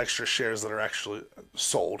all these extra shares that are actually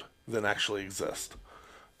sold than actually exist,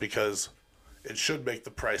 because it should make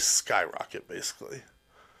the price skyrocket basically.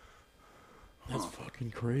 That's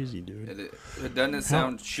fucking crazy, dude. It doesn't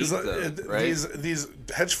sound cheap, though, right? These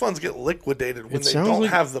hedge funds get liquidated when they don't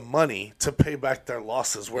have the money to pay back their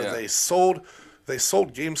losses. Where they sold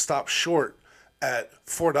GameStop short at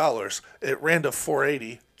 $4. It ran to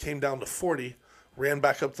 $4.80, came down to $40, ran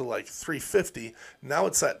back up to like $3.50. Now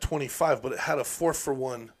it's at $25, but it had a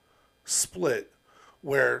 4-for-1 split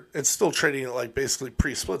where it's still trading at like basically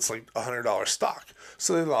pre-split. It's like $100 stock.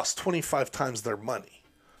 So they lost 25 times their money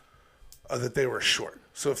that they were short.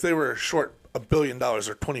 So if they were short $1 billion, they're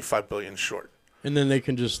 $25 billion short. And then they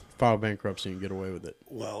can just file bankruptcy and get away with it.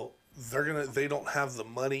 Well, they don't have the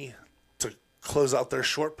money to close out their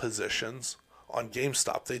short positions on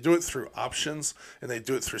GameStop. They do it through options, and they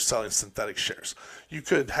do it through selling synthetic shares. You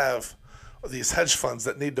could have these hedge funds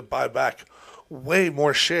that need to buy back way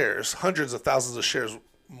more shares, hundreds of thousands of shares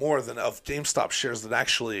more than of GameStop shares that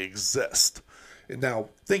actually exist. And now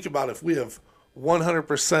think about if we have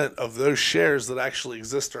 100% of those shares that actually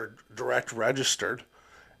exist are direct registered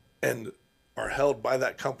and are held by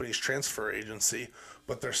that company's transfer agency,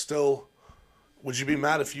 but they're still. Would you be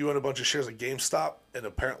mad if you own a bunch of shares at GameStop and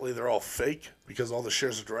apparently they're all fake because all the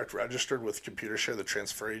shares are direct registered with ComputerShare, the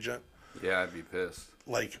transfer agent? Yeah, I'd be pissed.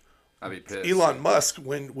 I'd be pissed. Elon Musk,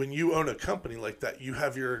 when you own a company like that, you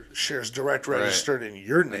have your shares direct registered in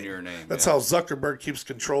your name. In your name. That's how Zuckerberg keeps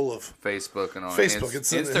control of Facebook and all. Facebook.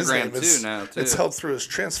 It's Instagram too now. It's held through his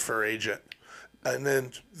transfer agent, and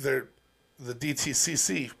then the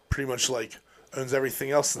DTCC pretty much like owns everything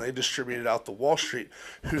else, and they distribute it out to Wall Street,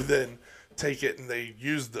 who then take it and they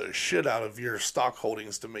use the shit out of your stock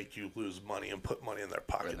holdings to make you lose money and put money in their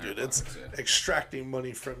pocket, dude. It's extracting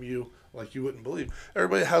money from you like you wouldn't believe.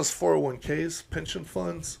 Everybody has 401ks, pension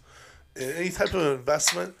funds, any type of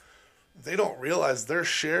investment. They don't realize their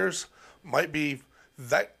shares might be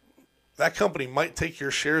that company might take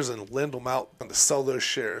your shares and lend them out and to sell those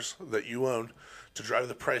shares that you own to drive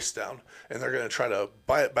the price down, and they're going to try to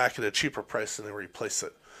buy it back at a cheaper price and then replace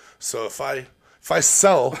it. So if I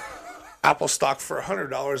sell Apple stock for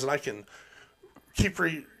 $100 and I can keep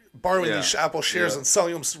borrowing these Apple shares and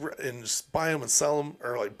selling them and just buy them and sell them,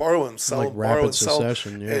 or like borrow and sell them, borrow and sell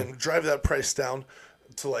and drive that price down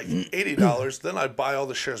to like $80, then I buy all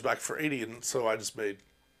the shares back for $80, and so I just made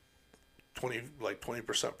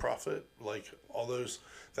 20% profit. Like all those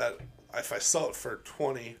that if I sell it for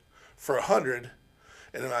 $100,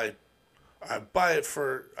 and then I buy it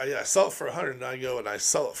for I sell it for $100, and I go and I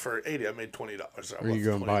sell it for $80. I made $20. Or you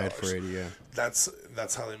go and buy it for $80. Yeah,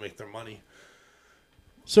 that's how they make their money.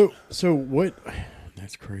 So what?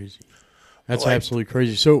 That's crazy. That's absolutely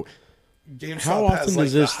crazy. So GameStop how often has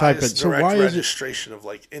does this type of why registration of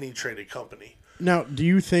like any traded company? Now, do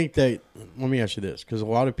you think that? Let me ask you this, because a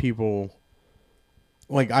lot of people,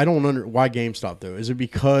 like, I don't why GameStop though. Is it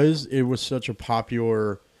because it was such a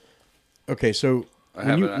popular? Okay, so. I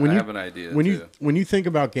have an idea. When you think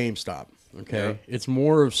about GameStop, okay, it's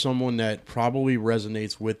more of someone that probably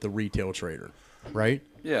resonates with the retail trader. right?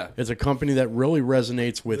 Yeah. It's a company that really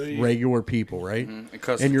resonates with regular people, right?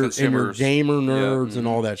 Mm-hmm. And your gamer nerds and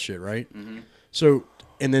all that shit, right? So,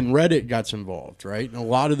 and then Reddit gets involved, right? And a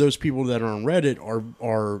lot of those people that are on Reddit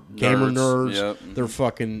are gamer nerds. Yep. They're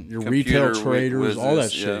fucking your Computer retail traders, all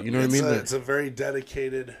that shit. yeah. You know what I mean? It's a very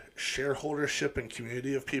dedicated shareholdership and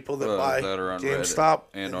community of people that buy that are on GameStop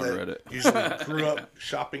Reddit and on that Reddit. usually grew up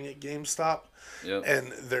shopping at GameStop. Yep.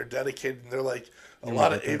 And they're dedicated. And they're like, a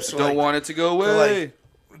lot of apes are Don't like, want it to go they're away.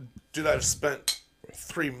 like, dude, I've spent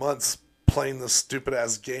 3 months playing this stupid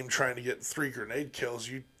ass game trying to get 3 grenade kills.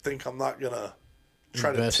 You think I'm not gonna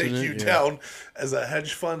try Invest to in take it? you Yeah. down as a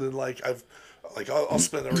hedge fund? And like I'll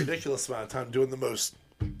spend a ridiculous amount of time doing the most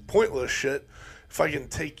pointless shit. If I can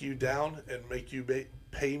take you down and make you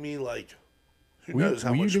pay me like who knows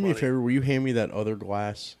how will you much do me money. a favor? Will you hand me that other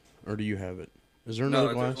glass, or do you have it? Is there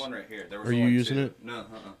another glass? there's one right here. There was Are you one using too. it? No,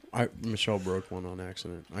 Michelle broke one on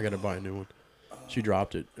accident. I got to buy a new one. She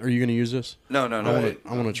dropped it. Are you going to use this? No.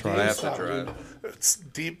 I want to try I it. have to try it. It's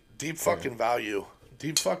deep fucking value.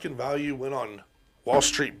 Deep fucking value went on Wall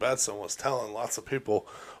Street Bets and was telling lots of people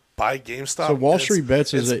buy GameStop. So Wall And Street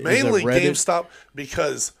Bets is it's a mainly Reddit- GameStop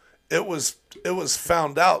because it was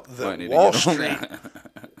found out Might that need to Wall get on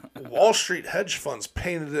Street Wall Street hedge funds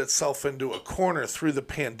painted itself into a corner through the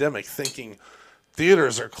pandemic, thinking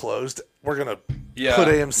theaters are closed. We're gonna put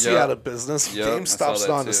AMC out of business. Yep, I saw GameStop's that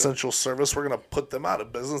not an too. essential service. We're gonna put them out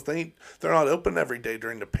of business. They're not open every day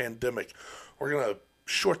during the pandemic. We're gonna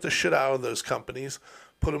short the shit out of those companies,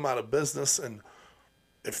 put them out of business, and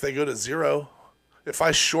if they go to zero, if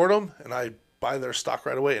I short them and I buy their stock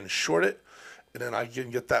right away and short it, and then I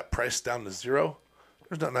can get that price down to zero,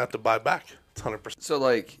 there's nothing I have to buy back. It's 100%. So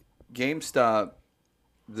like GameStop,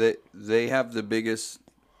 they have the biggest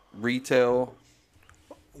retail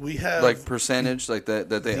We have like percentage like that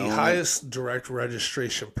they the own highest direct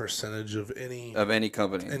registration percentage of any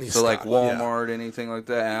company. Any So like stock, Walmart, anything like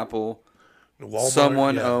that, Apple. Walmart.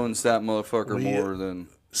 Someone yeah. owns that motherfucker We- more than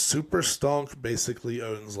Super Stonk basically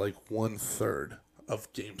owns like 1/3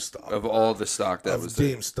 of GameStop. of all the stock that Of was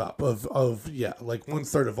there. GameStop of like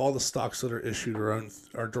 1/3 of all the stocks that are issued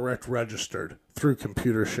are direct registered through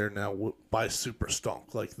ComputerShare now by Super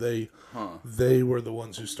Stonk. Like they were the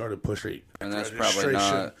ones who started pushing And that's probably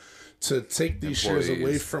not to take these shares away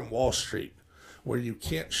employees. from Wall Street, where you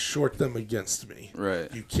can't short them against me.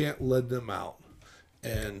 Right. You can't lead them out,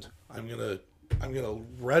 and I'm gonna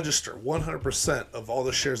register 100% of all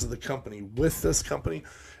the shares of the company with this company.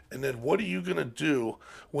 And then what are you gonna do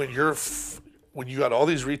when when you got all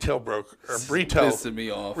these retail pissing me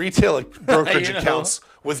off. retail brokerage You know? accounts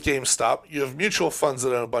with GameStop? You have mutual funds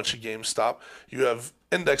that own a bunch of GameStop. You have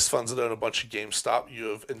index funds that own a bunch of GameStop. You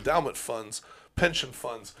have endowment funds, pension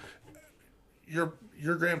funds. Your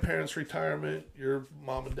grandparents' retirement, your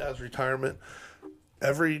mom and dad's retirement,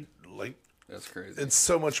 That's crazy. it's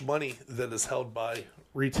so much money that is held by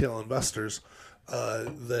retail investors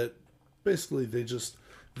that basically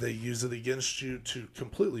they use it against you to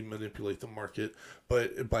completely manipulate the market.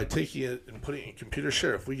 But by taking it and putting it in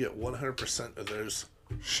ComputerShare, if we get 100% of those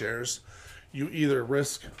shares, you either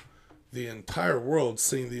risk the entire world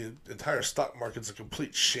seeing the entire stock market's a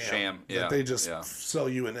complete sham. Yeah, That they just yeah. sell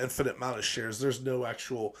you an infinite amount of shares. There's no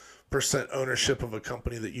actual percent ownership of a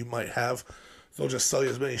company that you might have. They'll just sell you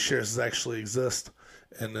as many shares as actually exist,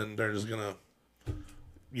 and then they're just gonna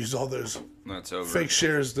use all those That's over. fake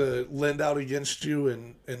shares to lend out against you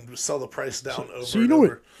and sell the price down over So you and know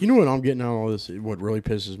over. what I'm getting out of all this? What really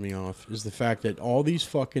pisses me off is the fact that all these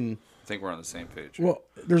fucking I think we're on the same page. well,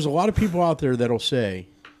 there's a lot of people out there that'll say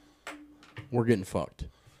we're getting fucked.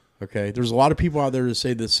 Okay, there's a lot of people out there that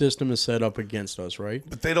say the system is set up against us, right?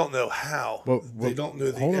 But they don't know how. But they don't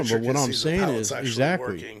know the hold on. But what I'm intricacies of saying how is it's actually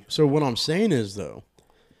exactly. working. So what I'm saying is though,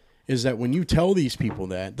 is that when you tell these people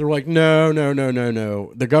that, they're like, no.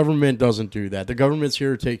 The government doesn't do that. The government's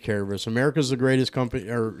here to take care of us. America's the greatest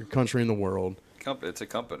country in the world. It's a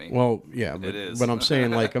company. Well, yeah, It is. but I'm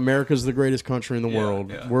saying like America's the greatest country in the Yeah,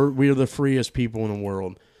 world. yeah. We're the freest people in the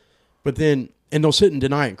world. But then and they'll sit and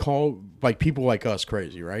deny it and call like people like us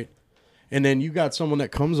crazy, right? And then you got someone that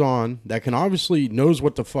comes on that can obviously knows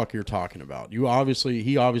what the fuck you're talking about. He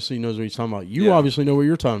obviously knows what he's talking about. You Yeah. obviously know what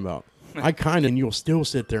you're talking about. And you'll still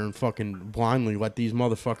sit there and fucking blindly let these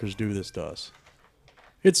motherfuckers do this to us.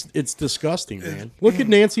 It's disgusting, man. Look at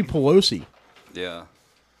Nancy Pelosi. Yeah.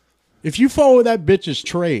 If you follow that bitch's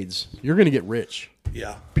trades, you're gonna get rich.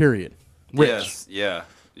 Yeah. Period. Rich. Yes. Yeah.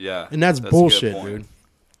 Yeah. And that's a good bullshit, point. dude.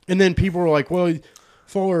 And then people are like, well,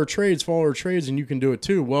 follow her trades, and you can do it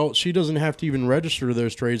too. Well, she doesn't have to even register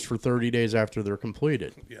those trades for 30 days after they're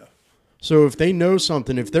completed. Yeah. So if they know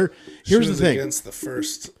something, here's She the was thing. against the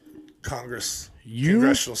first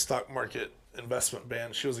congressional stock market investment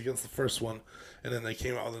ban. She was against the first one, and then they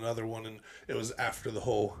came out with another one, and it was after the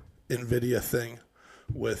whole NVIDIA thing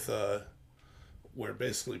with where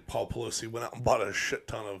basically Paul Pelosi went out and bought a shit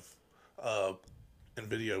ton of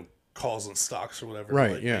NVIDIA calls and stocks or whatever, right?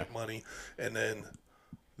 To, like, yeah, make money, and then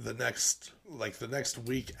the next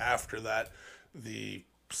week after that, the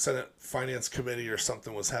Senate Finance Committee or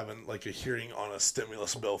something was having like a hearing on a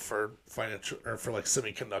stimulus bill for financial or for like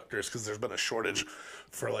semiconductors, because there's been a shortage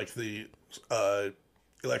for like the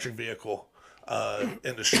electric vehicle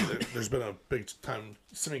industry. There's been a big time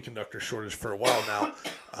semiconductor shortage for a while now,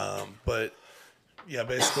 but yeah,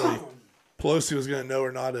 basically Pelosi was going to know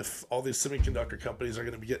or not if all these semiconductor companies are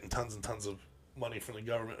going to be getting tons and tons of money from the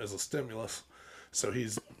government as a stimulus. So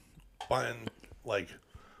he's buying like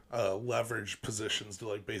leverage positions to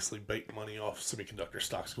like basically bake money off semiconductor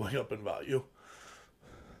stocks going up in value.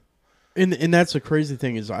 And that's the crazy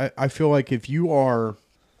thing is I feel like if you're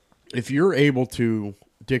able to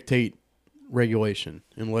dictate regulation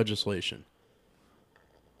and legislation,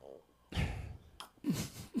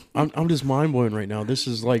 I'm just mind blown right now. This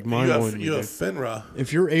is like mind blowing. You have FINRA.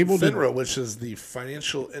 If you're able to FINRA, which is the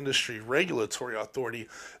Financial Industry Regulatory Authority,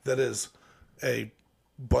 that is a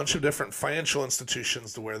bunch of different financial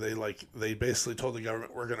institutions to where they basically told the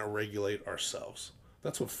government we're going to regulate ourselves.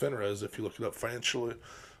 That's what FINRA is. If you look it up, Financial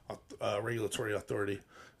Regulatory Authority,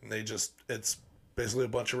 and it's basically a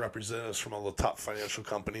bunch of representatives from all the top financial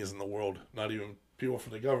companies in the world, not even people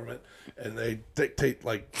from the government, and they dictate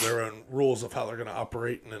like their own rules of how they're going to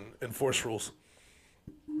operate and enforce rules.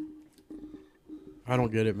 I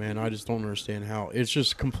don't get it, man. I just don't understand how. It's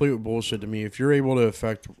just complete bullshit to me. If you're able to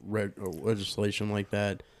affect legislation like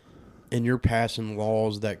that and you're passing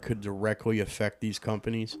laws that could directly affect these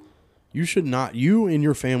companies, you and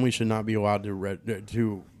your family should not be allowed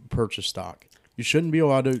to purchase stock. You shouldn't be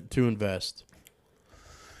allowed to invest.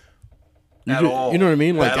 At all. You know what I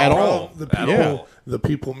mean? Like, at all. The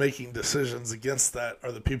people making decisions against that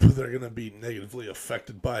are the people that are going to be negatively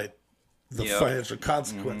affected by the financial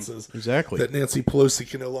consequences. Mm-hmm. Exactly. That Nancy Pelosi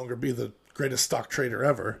can no longer be the greatest stock trader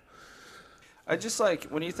ever. I just like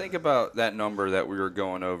when you think about that number that we were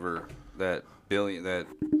going over, that billion, that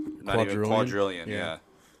not even quadrillion, yeah.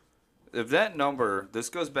 If that number, this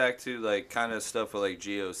goes back to like kind of stuff what like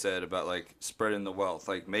Gio said about like spreading the wealth.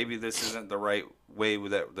 Like maybe this isn't the right way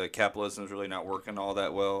that the capitalism is really not working all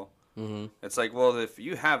that well. Mm-hmm. It's like, well, if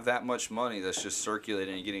you have that much money that's just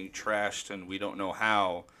circulating and getting trashed and we don't know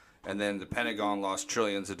how, and then the Pentagon lost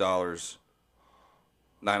trillions of dollars,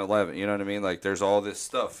 9/11, you know what I mean? Like there's all this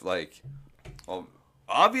stuff. Like, well,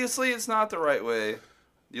 obviously it's not the right way.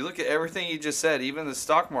 You look at everything you just said. Even the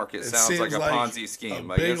stock market sounds like a Ponzi scheme.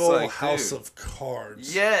 A big old house of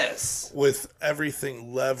cards. Yes. With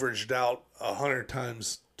everything leveraged out 100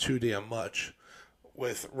 times too damn much.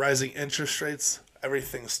 With rising interest rates,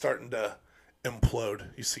 everything's starting to implode.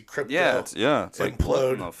 You see crypto it's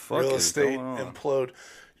implode, like, real estate implode.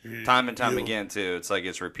 Time and time again, too. It's like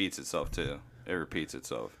it repeats itself, too. It repeats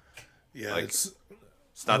itself. Yeah, like,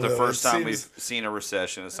 it's not the first time we've seen a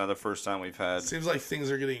recession. It's not the first time we've had... It seems like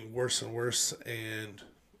things are getting worse and worse, and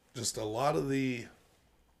just a lot of the...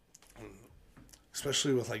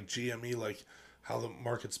 Especially with, like, GME, like, how the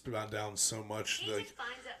market's gone down so much. Like,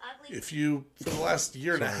 if you, for the last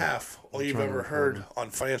year and a half, all you've ever heard on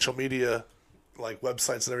financial media, like,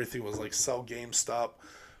 websites and everything was, like, sell GameStop,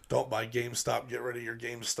 don't buy GameStop, get rid of your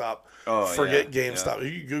GameStop, forget GameStop.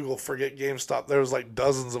 If you Google forget GameStop, there was, like,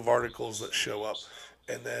 dozens of articles that show up.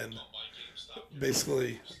 And then,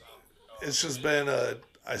 basically, it's just been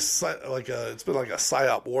it's been like a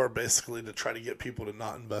psyop war, basically, to try to get people to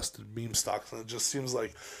not invest in meme stocks. And it just seems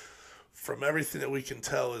like, from everything that we can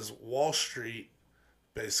tell, is Wall Street,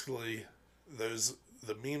 basically,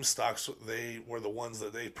 the meme stocks, they were the ones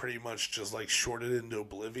that they pretty much just like shorted into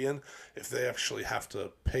oblivion if they actually have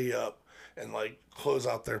to pay up and like close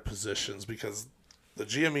out their positions, because the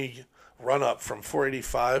GME run up from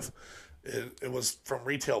 485. It was from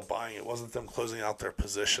retail buying. It wasn't them closing out their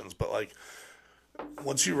positions. But, like,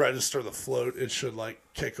 once you register the float, it should, like,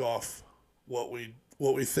 kick off what we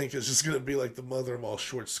think is just going to be, like, the mother of all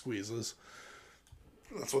short squeezes.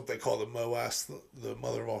 That's what they call the MOAS, the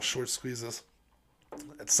mother of all short squeezes.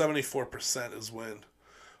 At 74% is when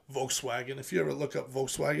Volkswagen, if you ever look up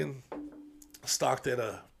Volkswagen stock, they had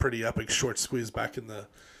a pretty epic short squeeze back in the,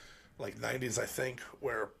 like, 90s, I think,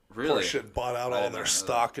 where Porsche bought out all their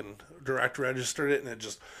stock and direct registered it,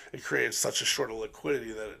 and it created such a short of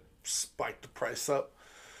liquidity that it spiked the price up.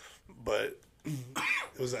 But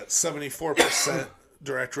it was at 74%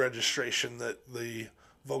 direct registration that the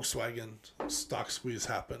Volkswagen stock squeeze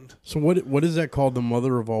happened. So what is that called? The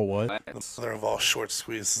mother of all what? The mother of all short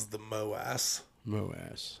squeezes, the MOAS.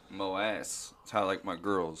 Moass. Moass. That's how I like my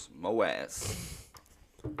girls. Moass.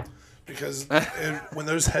 Because when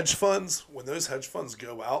those hedge funds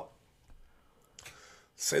go out,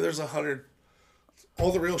 say there's 100,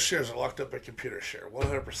 all the real shares are locked up at ComputerShare,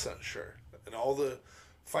 100% sure, and all the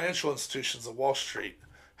financial institutions of Wall Street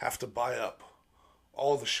have to buy up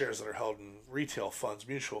all the shares that are held in retail funds,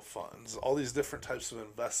 mutual funds, all these different types of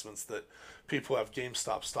investments that people have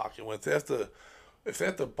GameStop stock in with. If they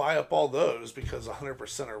have to buy up all those because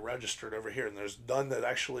 100% are registered over here and there's none that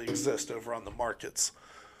actually exist over on the markets,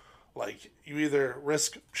 like, you either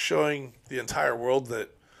risk showing the entire world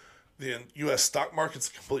that the U.S. stock market's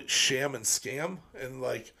a complete sham and scam, and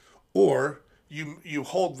like, or you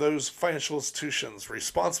hold those financial institutions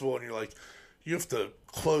responsible, and you're like, you have to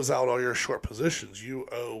close out all your short positions. You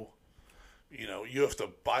have to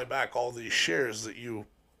buy back all these shares that you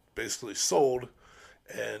basically sold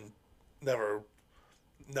and never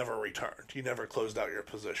returned. You never closed out your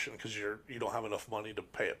position because you don't have enough money to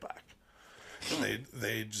pay it back. And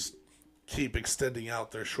they just keep extending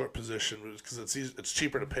out their short position because it's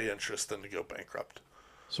cheaper to pay interest than to go bankrupt.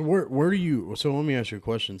 So where do you? So let me ask you a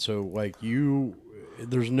question. So like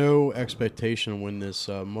there's no expectation when this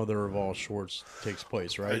mother of all shorts takes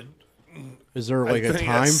place, right? Is there like a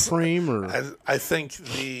time frame or? I think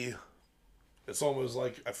it's almost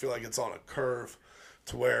like, I feel like it's on a curve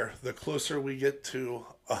to where the closer we get to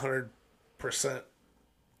 100%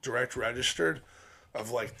 direct registered, of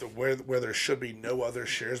like where there should be no other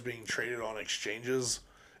shares being traded on exchanges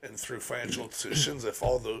and through financial institutions. If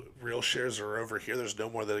all the real shares are over here, there's no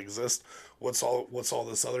more that exist. What's all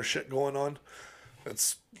this other shit going on?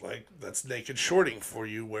 That's naked shorting for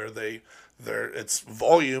you, where it's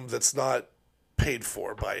volume that's not paid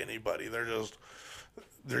for by anybody.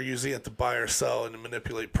 They're using it to buy or sell and to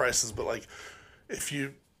manipulate prices. But like,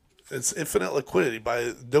 it's infinite liquidity.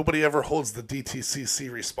 Nobody ever holds the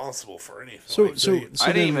DTCC responsible for anything. So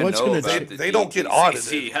I didn't even know about they don't get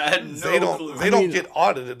audited. I had no clue. They don't get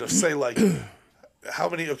audited to say like how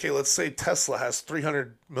many. Okay, let's say Tesla has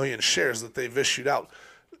 300 million shares that they've issued out.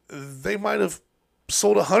 They might have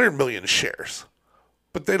sold 100 million shares,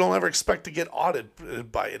 but they don't ever expect to get audited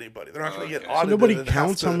by anybody. They're not going to get audited. So nobody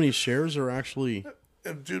counts how many shares are actually.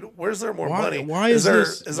 Dude, where's there more money? Why is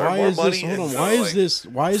this? Is there more money? Why is this?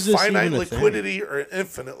 Why is this finite even a liquidity thing? or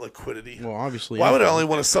infinite liquidity? Well, obviously. Why would I only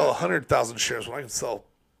want to sell 100,000 shares when I can sell,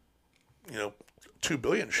 2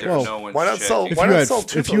 billion shares? Well, why not sell? If Why you not had sell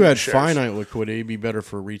 2 if you billion had shares? finite liquidity, it'd be better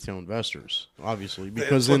for retail investors, obviously,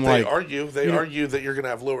 because That's then what like they argue. They argue that you're going to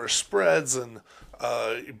have lower spreads and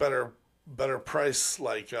better price.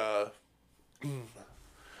 Like,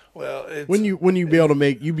 well, it's, when you be able to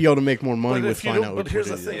make more money with finite but liquidity. here's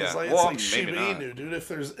the thing: Yeah. it's like, Well, it's maybe Shiba not. Inu, dude. If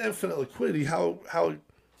there's infinite liquidity, how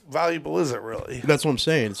valuable is it really? That's what I'm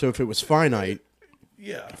saying. So if it was finite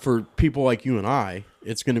Yeah. for people like you and I,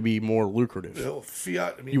 it's going to be more lucrative.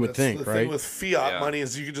 Fiat. I mean, You would that's think, the right? thing with fiat money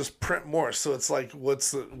is you can just print more. So it's like,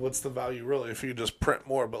 what's the value really if you just print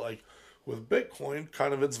more? But like with Bitcoin,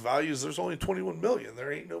 kind of its values, there's only 21 million.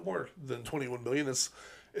 There ain't no more than 21 million.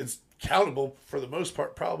 It's countable for the most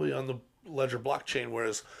part, probably on the Ledger blockchain.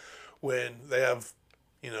 Whereas when they have,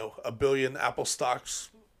 1 billion Apple stocks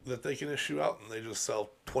that they can issue out, and they just sell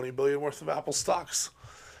 20 billion worth of Apple stocks.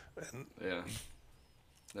 And Yeah.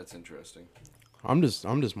 That's interesting. I'm just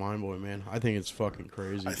mind blowing, man. I think it's fucking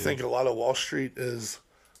crazy. I dude. think a lot of Wall Street is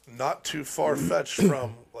not too far fetched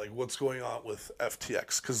from like what's going on with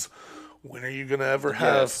FTX. Because when are you going to ever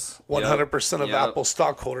have Yes. 100% of Yep. Apple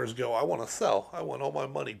stockholders go, I want to sell. I want all my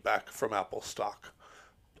money back from Apple stock.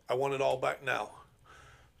 I want it all back now.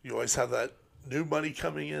 You always have that new money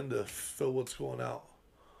coming in to fill what's going out.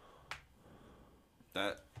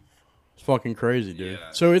 It's fucking crazy, dude.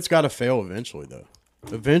 Yeah. So it's got to fail eventually, though.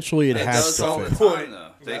 Eventually, it has does to all fail. the time, though.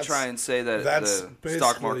 They That's- try and say that that's the stock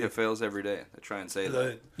basically- market fails every day. They try and say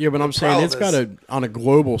that. Yeah, but I'm saying it's got to, on a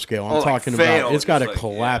global scale, I'm like talking fail, about, it's got to just like,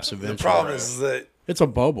 collapse yeah. eventually. The problem is that, It's a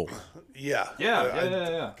bubble.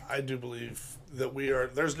 I do believe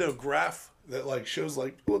that there's no graph that like shows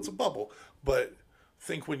like, well, it's a bubble. But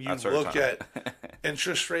think when you That's our look time. at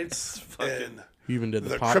interest rates and You even did the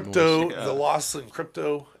the pot crypto, noise. the loss in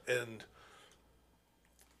crypto, and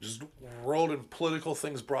just world and political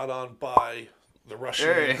things brought on by the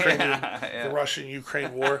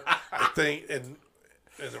Russian-Ukraine war. I think, and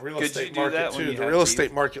the real Could estate you do that market when too. you The had real beef?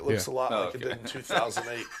 estate market looks Yeah. a lot Oh, like it okay. did in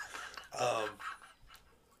 2008.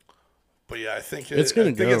 But yeah, I think It's gonna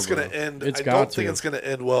I think go, it's going bro. to end. It's I got don't think to. it's going to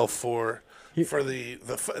end well for for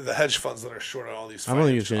the hedge funds that are short on all these. I don't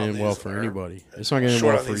think it's going to end well for anybody. It's not going to end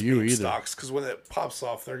well for you either. Stocks, because when it pops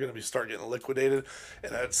off, they're going to start getting liquidated,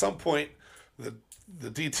 and at some point, the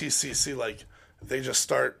DTCC, like, they just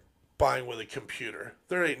start buying with a computer.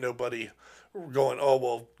 There ain't nobody going, oh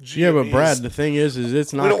well. GME's, yeah, but Brad, the thing is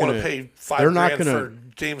it's not. We don't want to pay $5,000 for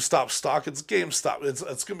GameStop stock. It's GameStop. It's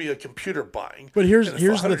going to be a computer buying. But here's if the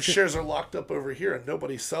 100 shares are locked up over here and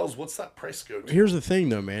nobody sells. What's that price go to? Here's the thing,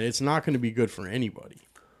 though, man. It's not going to be good for anybody.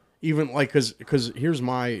 Even like because here's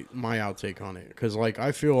my outtake on it. Because like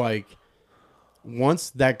I feel like once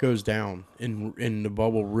that goes down and the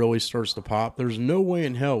bubble really starts to pop, there's no way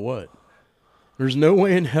in hell There's no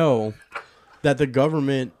way in hell that the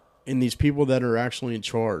government and these people that are actually in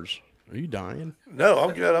charge. Are you dying? No,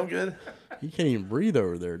 I'm good. You can't even breathe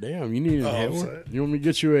over there. Damn, you need an inhaler? You want me to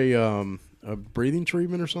get you a breathing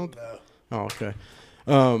treatment or something? No. Oh, okay.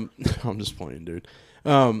 I'm just playing, dude.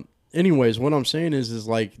 Anyways, what I'm saying is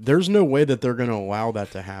like there's no way that they're going to allow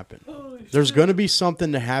that to happen. There's going to be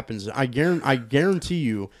something that happens. I guarantee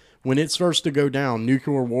you when it starts to go down,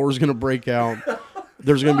 nuclear war is going to break out.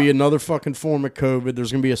 There's going to be another fucking form of COVID.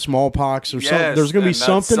 There's going to be a smallpox or something. There's going to be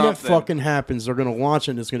something that fucking happens. They're going to launch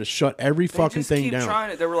it and it's going to shut every fucking thing down. Trying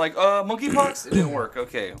it. They were like, monkeypox? It didn't work.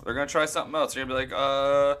 Okay. They're going to try something else. They're going to be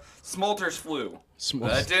like, smolters flu.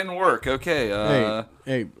 That didn't work. Okay.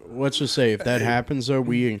 Hey, let's just say if that happens, though,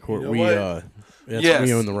 we in court, we own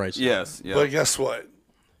the rights. Yes. But guess what?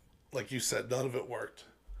 Like you said, none of it worked.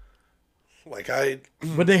 But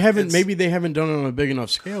they haven't. Maybe they haven't done it on a big enough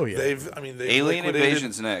scale yet. They've alien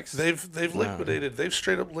invasion's next. They've liquidated. They've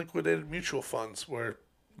straight up liquidated mutual funds where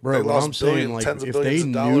Bro, they lost tens of billions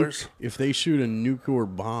of dollars. If they shoot a nuclear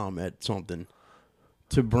bomb at something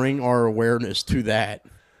to bring our awareness to that,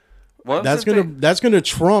 that's gonna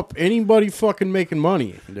trump anybody fucking making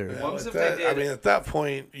money. Dude. At that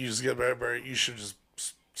point, you just get you should just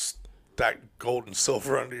stack gold and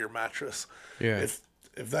silver under your mattress. Yeah.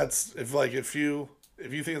 If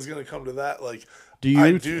you think it's going to come to that, like,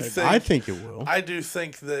 I think it will. I do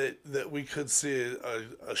think that we could see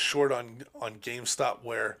a short on GameStop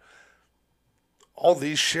where all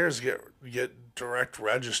these shares get direct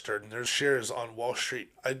registered, and there's shares on Wall Street.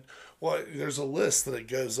 There's a list that it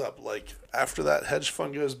goes up. Like after that hedge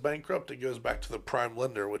fund goes bankrupt, it goes back to the prime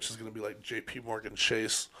lender, which is going to be like J.P. Morgan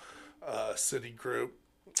Chase, Citigroup.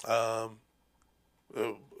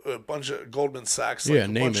 A bunch of Goldman Sachs, a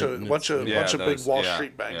bunch of big Wall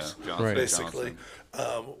Street banks, basically.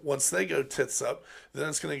 Once they go tits up, then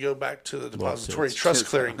it's going to go back to the Depository Trust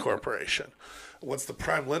Clearing Corporation. Once the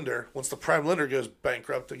prime lender goes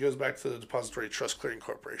bankrupt, it goes back to the Depository Trust Clearing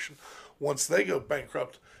Corporation. Once they go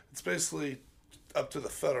bankrupt, it's basically up to the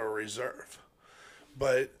Federal Reserve.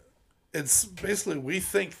 But it's basically, we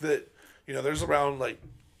think that there's around like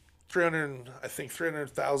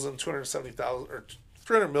 300,000, 270,000, or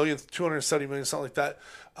 300 million, 270 million, something like that,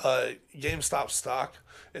 GameStop stock,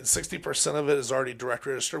 and 60% of it is already direct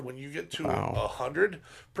registered. When you get to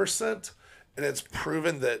 100%, and it's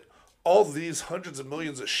proven that all these hundreds of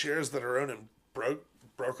millions of shares that are owned in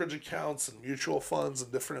brokerage accounts and mutual funds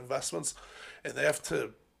and different investments, and they have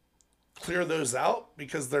to clear those out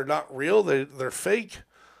because they're not real, they're fake.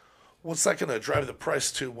 What's that going to drive the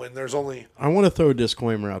price to when there's only? I want to throw a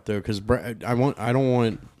disclaimer out there because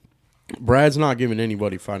Brad's not giving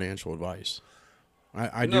anybody financial advice.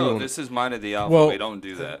 This is Mind of the Alpha. Well, we don't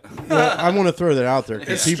do that. Well, I want to throw that out there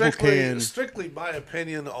because people strictly my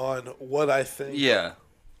opinion on what I think. Yeah.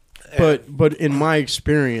 But in my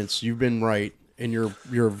experience, you've been right, and you're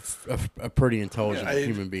a pretty intelligent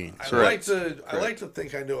human being. I like to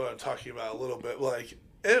think I know what I'm talking about a little bit. Like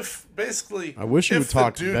I wish you would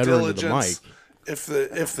talk better into the mic. If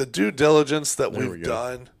the due diligence that we've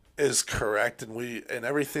done is correct, and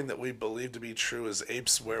everything that we believe to be true is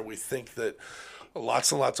apes, where we think that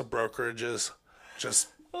lots and lots of brokerages just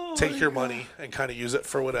take your money and kind of use it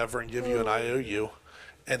for whatever and give you an IOU,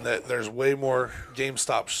 and that there's way more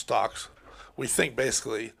GameStop stocks. We think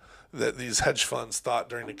basically that these hedge funds thought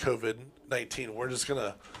during the COVID-19, we're just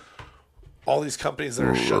gonna, all these companies that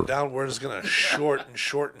are shut down, we're just gonna short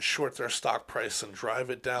their stock price and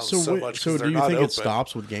drive it down so much. So do you think it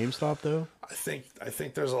stops with GameStop though? I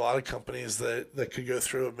think there's a lot of companies that could go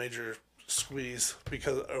through a major squeeze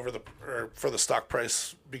for the stock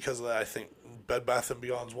price because of that. I think Bed Bath &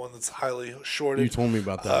 Beyond's one that's highly shorted. You told me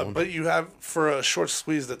about that one. But you have, for a short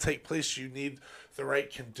squeeze to take place, you need the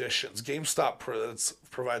right conditions. GameStop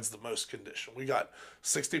provides the most condition. We got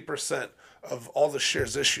 60% of all the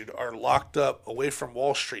shares issued are locked up away from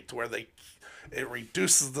Wall Street to where it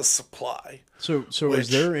reduces the supply. So is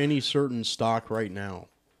there any certain stock right now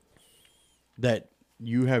that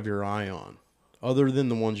you have your eye on other than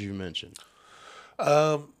the ones you mentioned?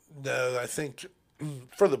 No, I think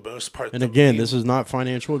for the most part. And again, this is not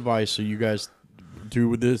financial advice, so you guys do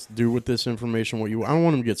with this information what you. I don't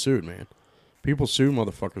want them to get sued, man. People sue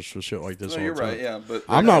motherfuckers for shit like this. No, all you're the time. right. Yeah, but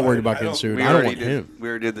I'm not worried about getting sued. I don't want him. We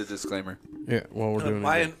already did the disclaimer. Yeah, well, we're doing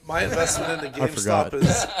my investment into GameStop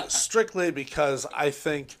is strictly because I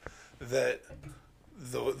think that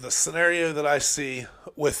the scenario that I see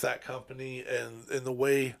with that company and the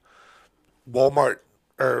way Walmart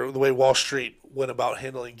or the way Wall Street went about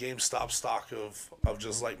handling GameStop stock of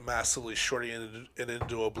just like massively shorting it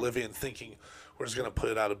into oblivion, thinking we're just going to put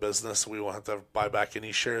it out of business. We won't have to buy back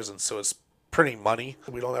any shares, and so it's printing money.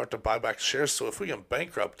 We don't have to buy back shares. So if we can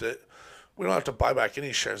bankrupt it, we don't have to buy back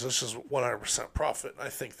any shares. It's just 100% profit. And I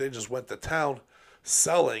think they just went to town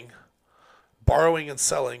borrowing and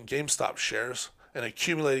selling GameStop shares and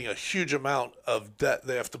accumulating a huge amount of debt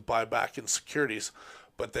they have to buy back in securities.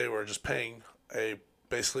 But they were just paying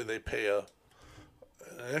basically they pay an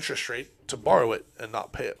interest rate to borrow it and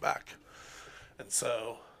not pay it back. And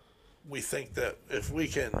so we think that if we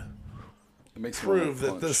can prove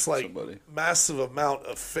that this massive amount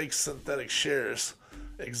of fake synthetic shares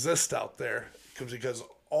exist out there, because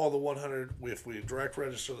all the 100, if we direct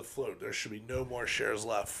register the float, there should be no more shares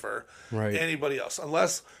left for anybody else,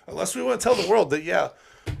 unless we want to tell the world that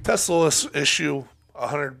Tesla will issue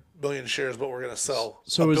 100 million shares, but we're going to sell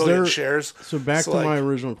a billion shares. So back to my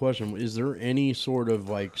original question: is there any sort of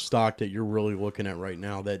like stock that you're really looking at right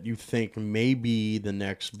now that you think may be the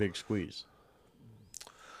next big squeeze?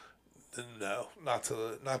 No, not to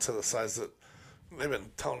the size that they've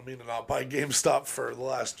been telling me to not buy GameStop for the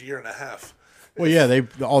last year and a half. Well,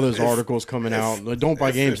 all those articles coming out. Don't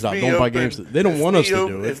buy GameStop. Don't buy GameStop. They don't want us to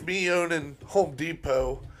do it. If me owning Home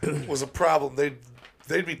Depot was a problem,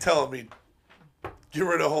 they'd be telling me, get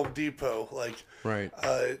rid of Home Depot.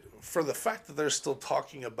 For the fact that they're still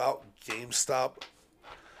talking about GameStop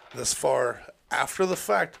this far after the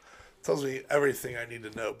fact tells me everything I need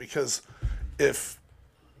to know. Because if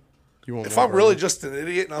I'm really just an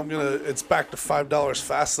idiot and it's back to $5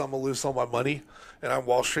 fast and I'm gonna lose all my money and I'm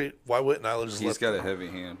Wall Street, why wouldn't I just He's got a heavy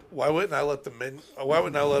hand. Why wouldn't I let why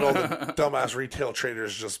wouldn't I let all the dumbass retail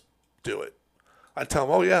traders just do it? I tell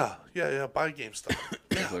them, buy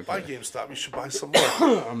GameStop. Buy GameStop. You should buy some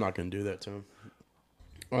more. I'm not going to do that to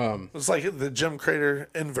him. It's like the Jim Cramer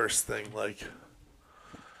inverse thing. Like,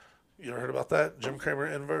 you ever heard about that? Jim Cramer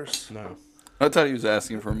inverse? No. I thought he was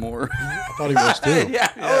asking for more. I thought he was too.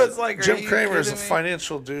 I was like, Jim Cramer is a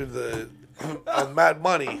financial dude that on Mad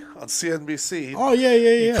Money on CNBC. Oh, yeah.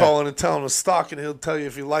 You call in and tell him a stock, and he'll tell you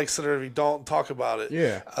if he likes it or if he don't, and talk about it.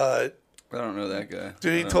 Yeah. I don't know that guy.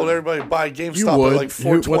 Dude, he told everybody to buy GameStop at like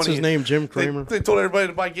 $4.20. What's his name? Jim Cramer? They told everybody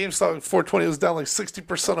to buy GameStop at $4.20. It was down like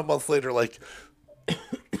 60% a month later. Like,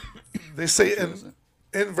 they say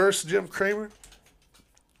inverse Jim Cramer.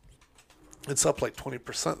 It's up like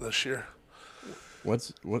 20% this year.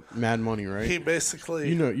 What Mad Money, right? He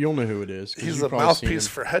basically you'll know who it is. He's a mouthpiece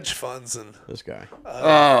for hedge funds and this guy.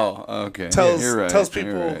 Okay. Tells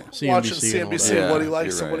people CNBC watching CNBC what he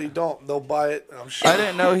likes and what he don't. They'll buy it. I'm sure. I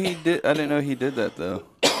didn't know he did that though.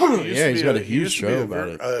 He's got a huge show about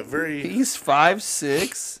it. He's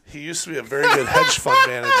 5'6". He used to be a very good hedge fund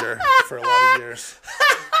manager for a lot of years.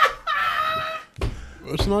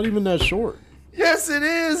 It's not even that short. Yes, it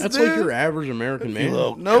is. That's dude. like your average American man.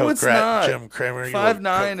 No, it's not. Jim Cramer.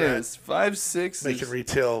 5'9" is 5'6". Making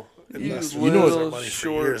retail. You know money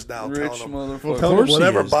short, for years now. rich motherfucker. Of course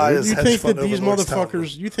whatever he is, buys you hedge think fund that these overlords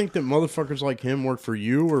motherfuckers? You think that motherfuckers like him work for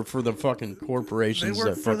you or for the fucking corporations? They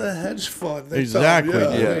work for the hedge fund. They Exactly.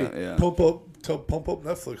 Yeah. Pump up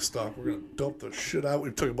Netflix stock. We're gonna dump the shit out.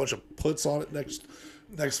 We took a bunch of puts on it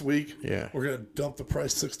next week. Yeah. We're gonna dump the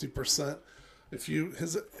price 60%.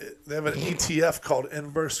 They have an ETF called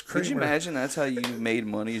Inverse Cramer. Could you imagine that's how you made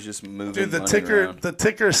money? Is just moving the money ticker around? the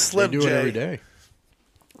ticker is Slim They do J. it every day.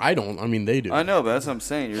 I don't. I mean, they do. I know, but that's what I'm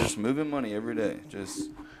saying. You're just moving money every day.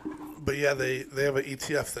 But yeah, they have an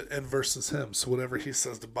ETF that inverses him. So whatever he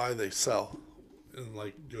says to buy, they sell. And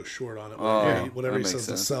like go short on it. Whatever he says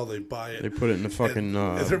to sell, they buy it. They put it in the fucking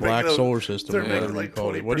they're black making solar system. They're making like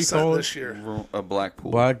 20% What do you call this it? year. A black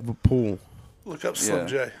pool. Black pool. Look up Slim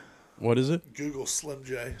J. What is it? Google Slim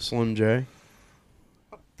J. Slim J.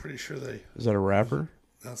 Pretty sure Is that a rapper?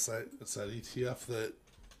 It's that ETF that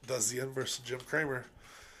does the inverse of Jim Cramer.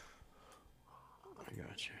 I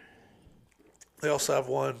got you. They also have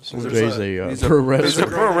one. Slim J's a pro wrestler. He's a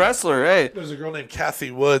pro wrestler. Hey, there's a girl named Kathy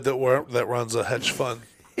Wood that runs a hedge fund.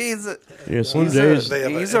 Slim J's.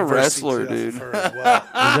 He's a wrestler, dude.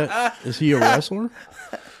 Well. Is he a wrestler?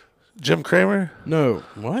 Jim Cramer? No,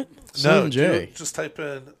 what? Slim J. Just type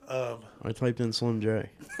in. I typed in Slim J.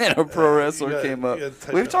 And a pro wrestler came up.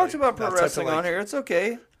 We've talked about pro type in, wrestling on here. It's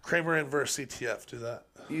okay. Kramer inverse ETF. Do that.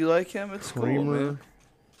 You like him? It's cool, man.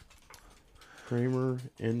 Kramer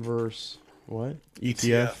inverse what?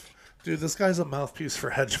 ETF. Dude, this guy's a mouthpiece for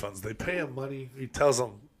hedge funds. They pay him money. He tells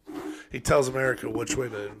America which way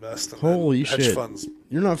to invest. And holy hedge shit! Funds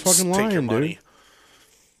You're not fucking take your lying, money. dude.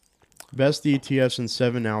 Best ETFs in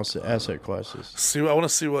 7 asset classes. See, I want to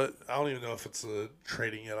see what. I don't even know if it's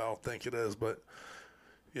trading yet. I don't think it is, but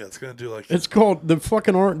yeah, it's gonna do like. It's called the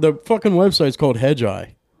fucking website's called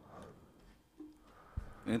Hedgeye.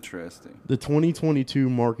 Interesting. The 2022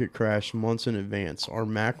 market crashed months in advance. Our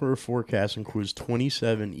macro forecast includes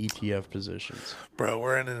 27 ETF positions. Bro,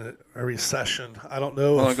 we're in a recession. I don't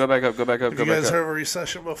know. Hold on, go back up. Have you guys heard of a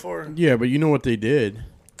recession before? Yeah, but you know what they did?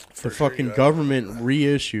 The fucking government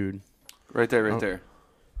reissued. Right there.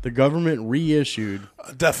 The government reissued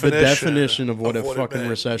the definition of what a fucking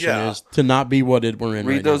recession is to not be what we're in.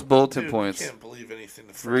 Read those bulletin Dude, points. You can't believe anything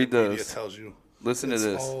the Read media those. tells you. Listen to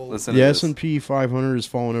this. The S&P 500 has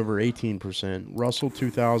fallen over 18%. Russell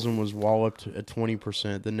 2000 was walloped at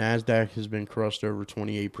 20%. The NASDAQ has been crushed over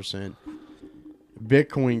 28%.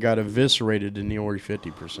 Bitcoin got eviscerated to nearly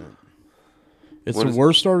 50%. It's the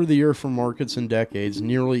worst start of the year for markets in decades.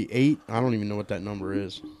 Nearly I don't even know what that number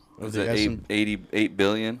is. Is it 88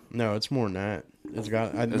 billion? No, it's more than that. It's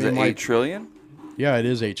got. Is it 8 trillion? Yeah, it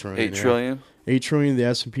is 8 trillion. 8 trillion? 8 trillion. The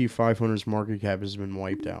S&P 500's market cap has been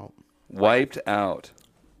wiped out. Wiped out.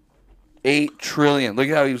 8 trillion. Look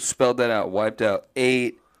at how you spelled that out. Wiped out.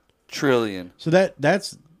 8 trillion. So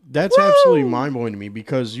that's absolutely mind blowing to me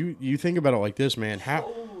because you think about it like this, man.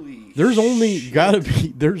 There's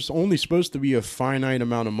only supposed to be a finite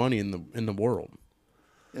amount of money in the world.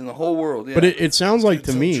 In the whole world, yeah. But it sounds like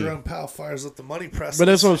to me. Jerome Powell fires up the money press. But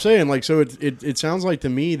that's what I'm saying. Like, so it sounds like to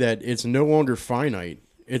me that it's no longer finite.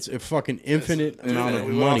 It's a fucking infinite amount of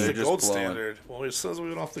money. The gold standard. Well, it says we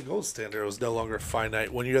went off the gold standard. It was no longer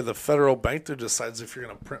finite. When you have the federal bank that decides if you're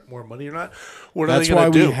going to print more money or not, what are they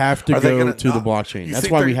going to do? That's why we have to go to the blockchain. That's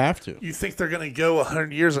why we have to. You think they're going to go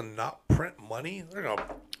 100 years and not print money? They're going to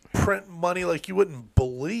print money like you wouldn't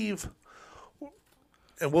believe,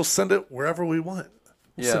 and we'll send it wherever we want.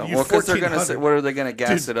 Yeah, well, because they're going to say, what are they going to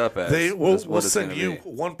gas it up as? We'll send you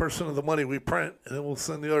 1% of the money we print, and then we'll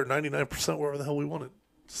send the other 99% wherever the hell we want to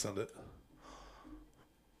send it.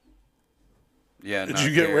 Yeah. Did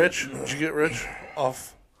you get rich? Did you get rich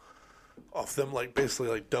off them, like basically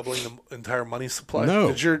like doubling the entire money supply?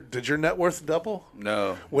 No. Did your net worth double?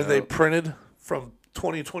 No. When they printed from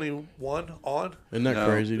 2021 on? Isn't that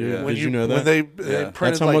crazy, dude? Yeah. Did you know that? When they printed,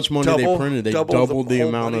 that's how much money they printed. They doubled the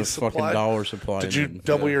amount of supply. fucking dollar supply. Did you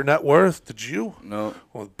double your net worth? Did you? No.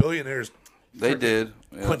 Well, billionaires. They did.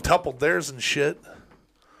 Yeah. Quintupled theirs and shit.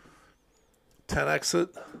 10x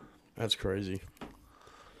it. That's crazy.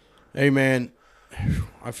 Hey, man,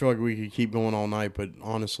 I feel like we could keep going all night, but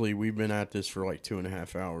honestly, we've been at this for like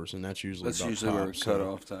 2.5 hours, and that's usually where we cut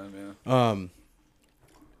off time. Yeah.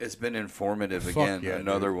 It's been informative again. Yeah,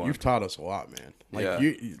 another dude. one. You've taught us a lot, man.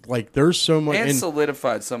 Like there's so much, and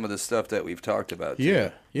solidified some of the stuff that we've talked about. Too. Yeah.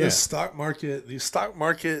 The stock market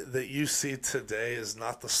that you see today is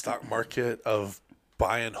not the stock market of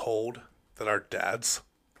buy and hold that our dads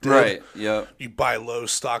did. Right. Yeah. You buy low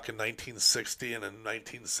stock in 1960, and in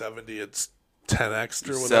 1970 it's 10x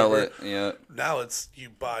or whatever. Sell it. Yeah. Now it's you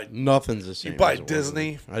buy. Nothing's the same. You buy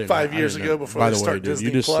Disney 5 years ago before they start Disney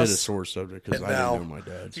you just Plus. hit a sore subject because I didn't know my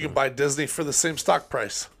dad. You can buy Disney for the same stock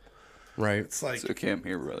price. Right. It's like it's okay, I'm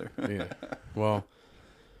here, brother. Yeah. Well,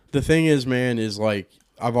 the thing is, man, is like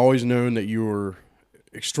I've always known that you were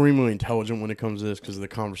extremely intelligent when it comes to this because of the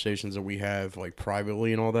conversations that we have, like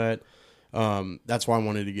privately and all that. That's why I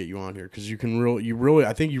wanted to get you on here because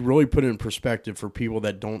I think you really put it in perspective for people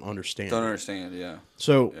that don't understand. Yeah.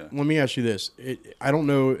 So let me ask you this: I don't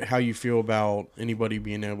know how you feel about anybody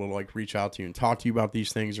being able to like reach out to you and talk to you about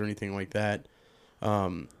these things or anything like that.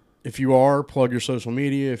 If you are, plug your social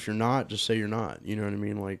media. If you're not, just say you're not. You know what I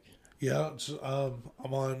mean? Like, yeah,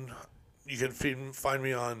 I'm on. You can find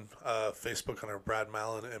me on Facebook under Brad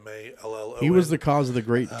Mallon, Mallon. He was the cause of the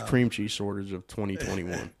great cream cheese shortage of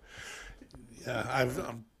 2021. Yeah,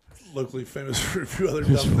 I'm locally famous for a few other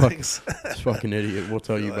dumb things. This fucking idiot. We'll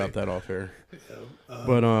tell you about that off air. Yeah,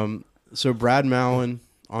 but so Brad Mallon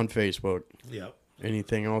on Facebook. Yeah.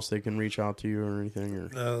 Anything else they can reach out to you or anything? Or?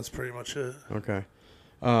 No, that's pretty much it. Okay.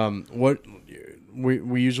 What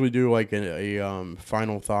we usually do like a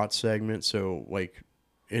final thoughts segment. So like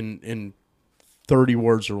in 30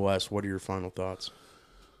 words or less, what are your final thoughts?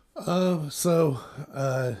 That's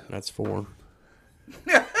 4.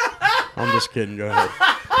 I'm just kidding. Go ahead.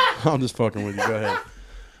 I'm just fucking with you. Go ahead.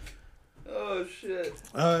 Oh shit.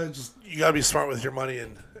 Just you gotta be smart with your money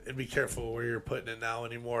and be careful where you're putting it now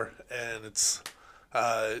anymore. And it's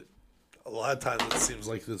a lot of times it seems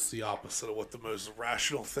like it's the opposite of what the most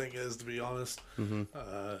rational thing is, to be honest. Mm-hmm.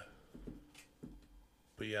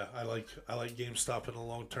 But yeah, I like GameStop in the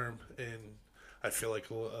long term, and I feel like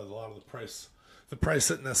a lot of the price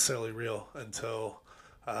isn't necessarily real until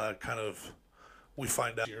kind of we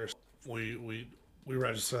find out. We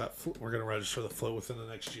register that we're going to register the float within the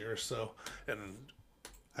next year or so, and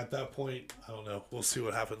at that point, I don't know. We'll see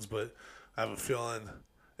what happens, but I have a feeling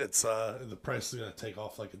it's the price is going to take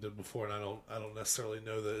off like it did before, and I don't necessarily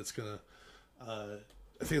know that it's going to. I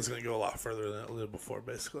think it's going to go a lot further than it did before,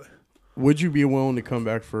 basically. Would you be willing to come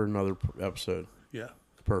back for another episode? Yeah.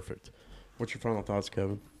 Perfect. What's your final thoughts,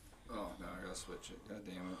 Kevin? Oh no, I gotta switch it. God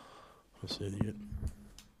damn it. This idiot.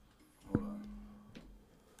 Hold on.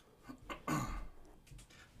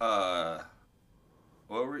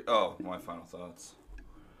 What were? Oh, my final thoughts.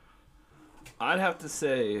 I'd have to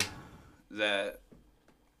say that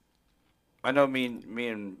I know me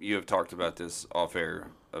and you have talked about this off air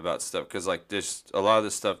about stuff because like this a lot of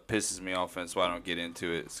this stuff pisses me off and that's why I don't get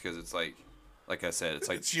into it. It's because it's like I said, it's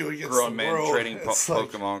like It's you against grown the men world. trading It's like-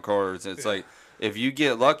 Pokemon cards. It's like if you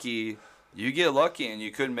get lucky and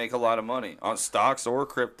you could make a lot of money on stocks or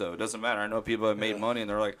crypto. It doesn't matter. I know people have made money and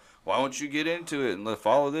they're like, why don't you get into it and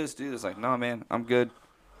follow this, dude? It's like, no, man, I'm good.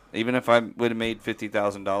 Even if I would have made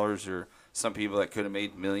 $50,000 or some people that could have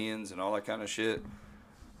made millions and all that kind of shit,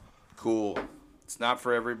 cool. It's not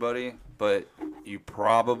for everybody, but you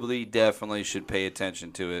probably definitely should pay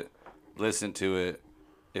attention to it. Listen to it.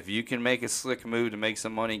 If you can make a slick move to make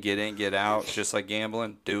some money, get in, get out, just like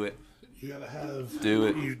gambling, do it. You gotta have. Do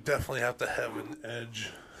it. You definitely have to have an edge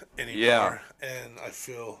anymore. Yeah. And I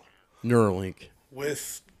feel Neuralink.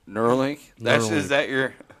 with Neuralink? Is that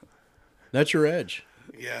your... That's your edge.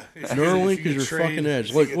 yeah. Neuralink is your fucking edge.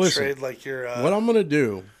 If Look, you could listen. trade like your, What I'm going to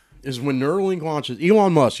do is when Neuralink launches,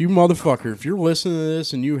 Elon Musk, you motherfucker, if you're listening to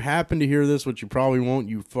this and you happen to hear this, which you probably won't,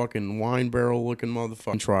 you fucking wine barrel looking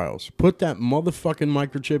motherfucking trials, put that motherfucking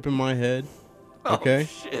microchip in my head, okay?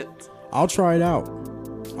 Oh, shit. I'll try it out.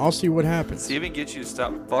 I'll see what happens. See if it can get you to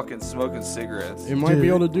stop fucking smoking cigarettes. It might be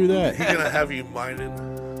able to do that. he's gonna have you mining.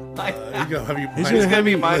 He's gonna have you. He's mining gonna have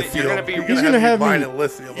me mining- lithium. you're gonna be- He's gonna have me. mining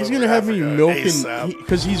lithium. He's over gonna have me Africa milking ASAP.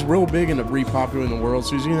 because he's real big into repopulating the world.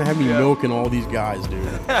 So he's gonna have me milking all these guys, dude.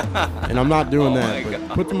 And I'm not doing that. my But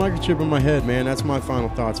God. put the microchip in my head, man. That's my final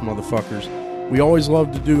thoughts, motherfuckers. We always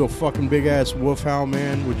love to do a fucking big ass wolf howl,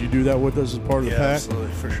 man. Would you do that with us as part of the Yeah, pack?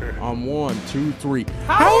 absolutely, for sure. 1, 2, 3.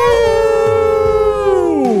 Howl!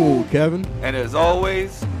 Kevin. And as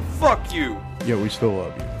always, fuck you. Yeah, we still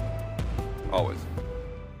love you. Always.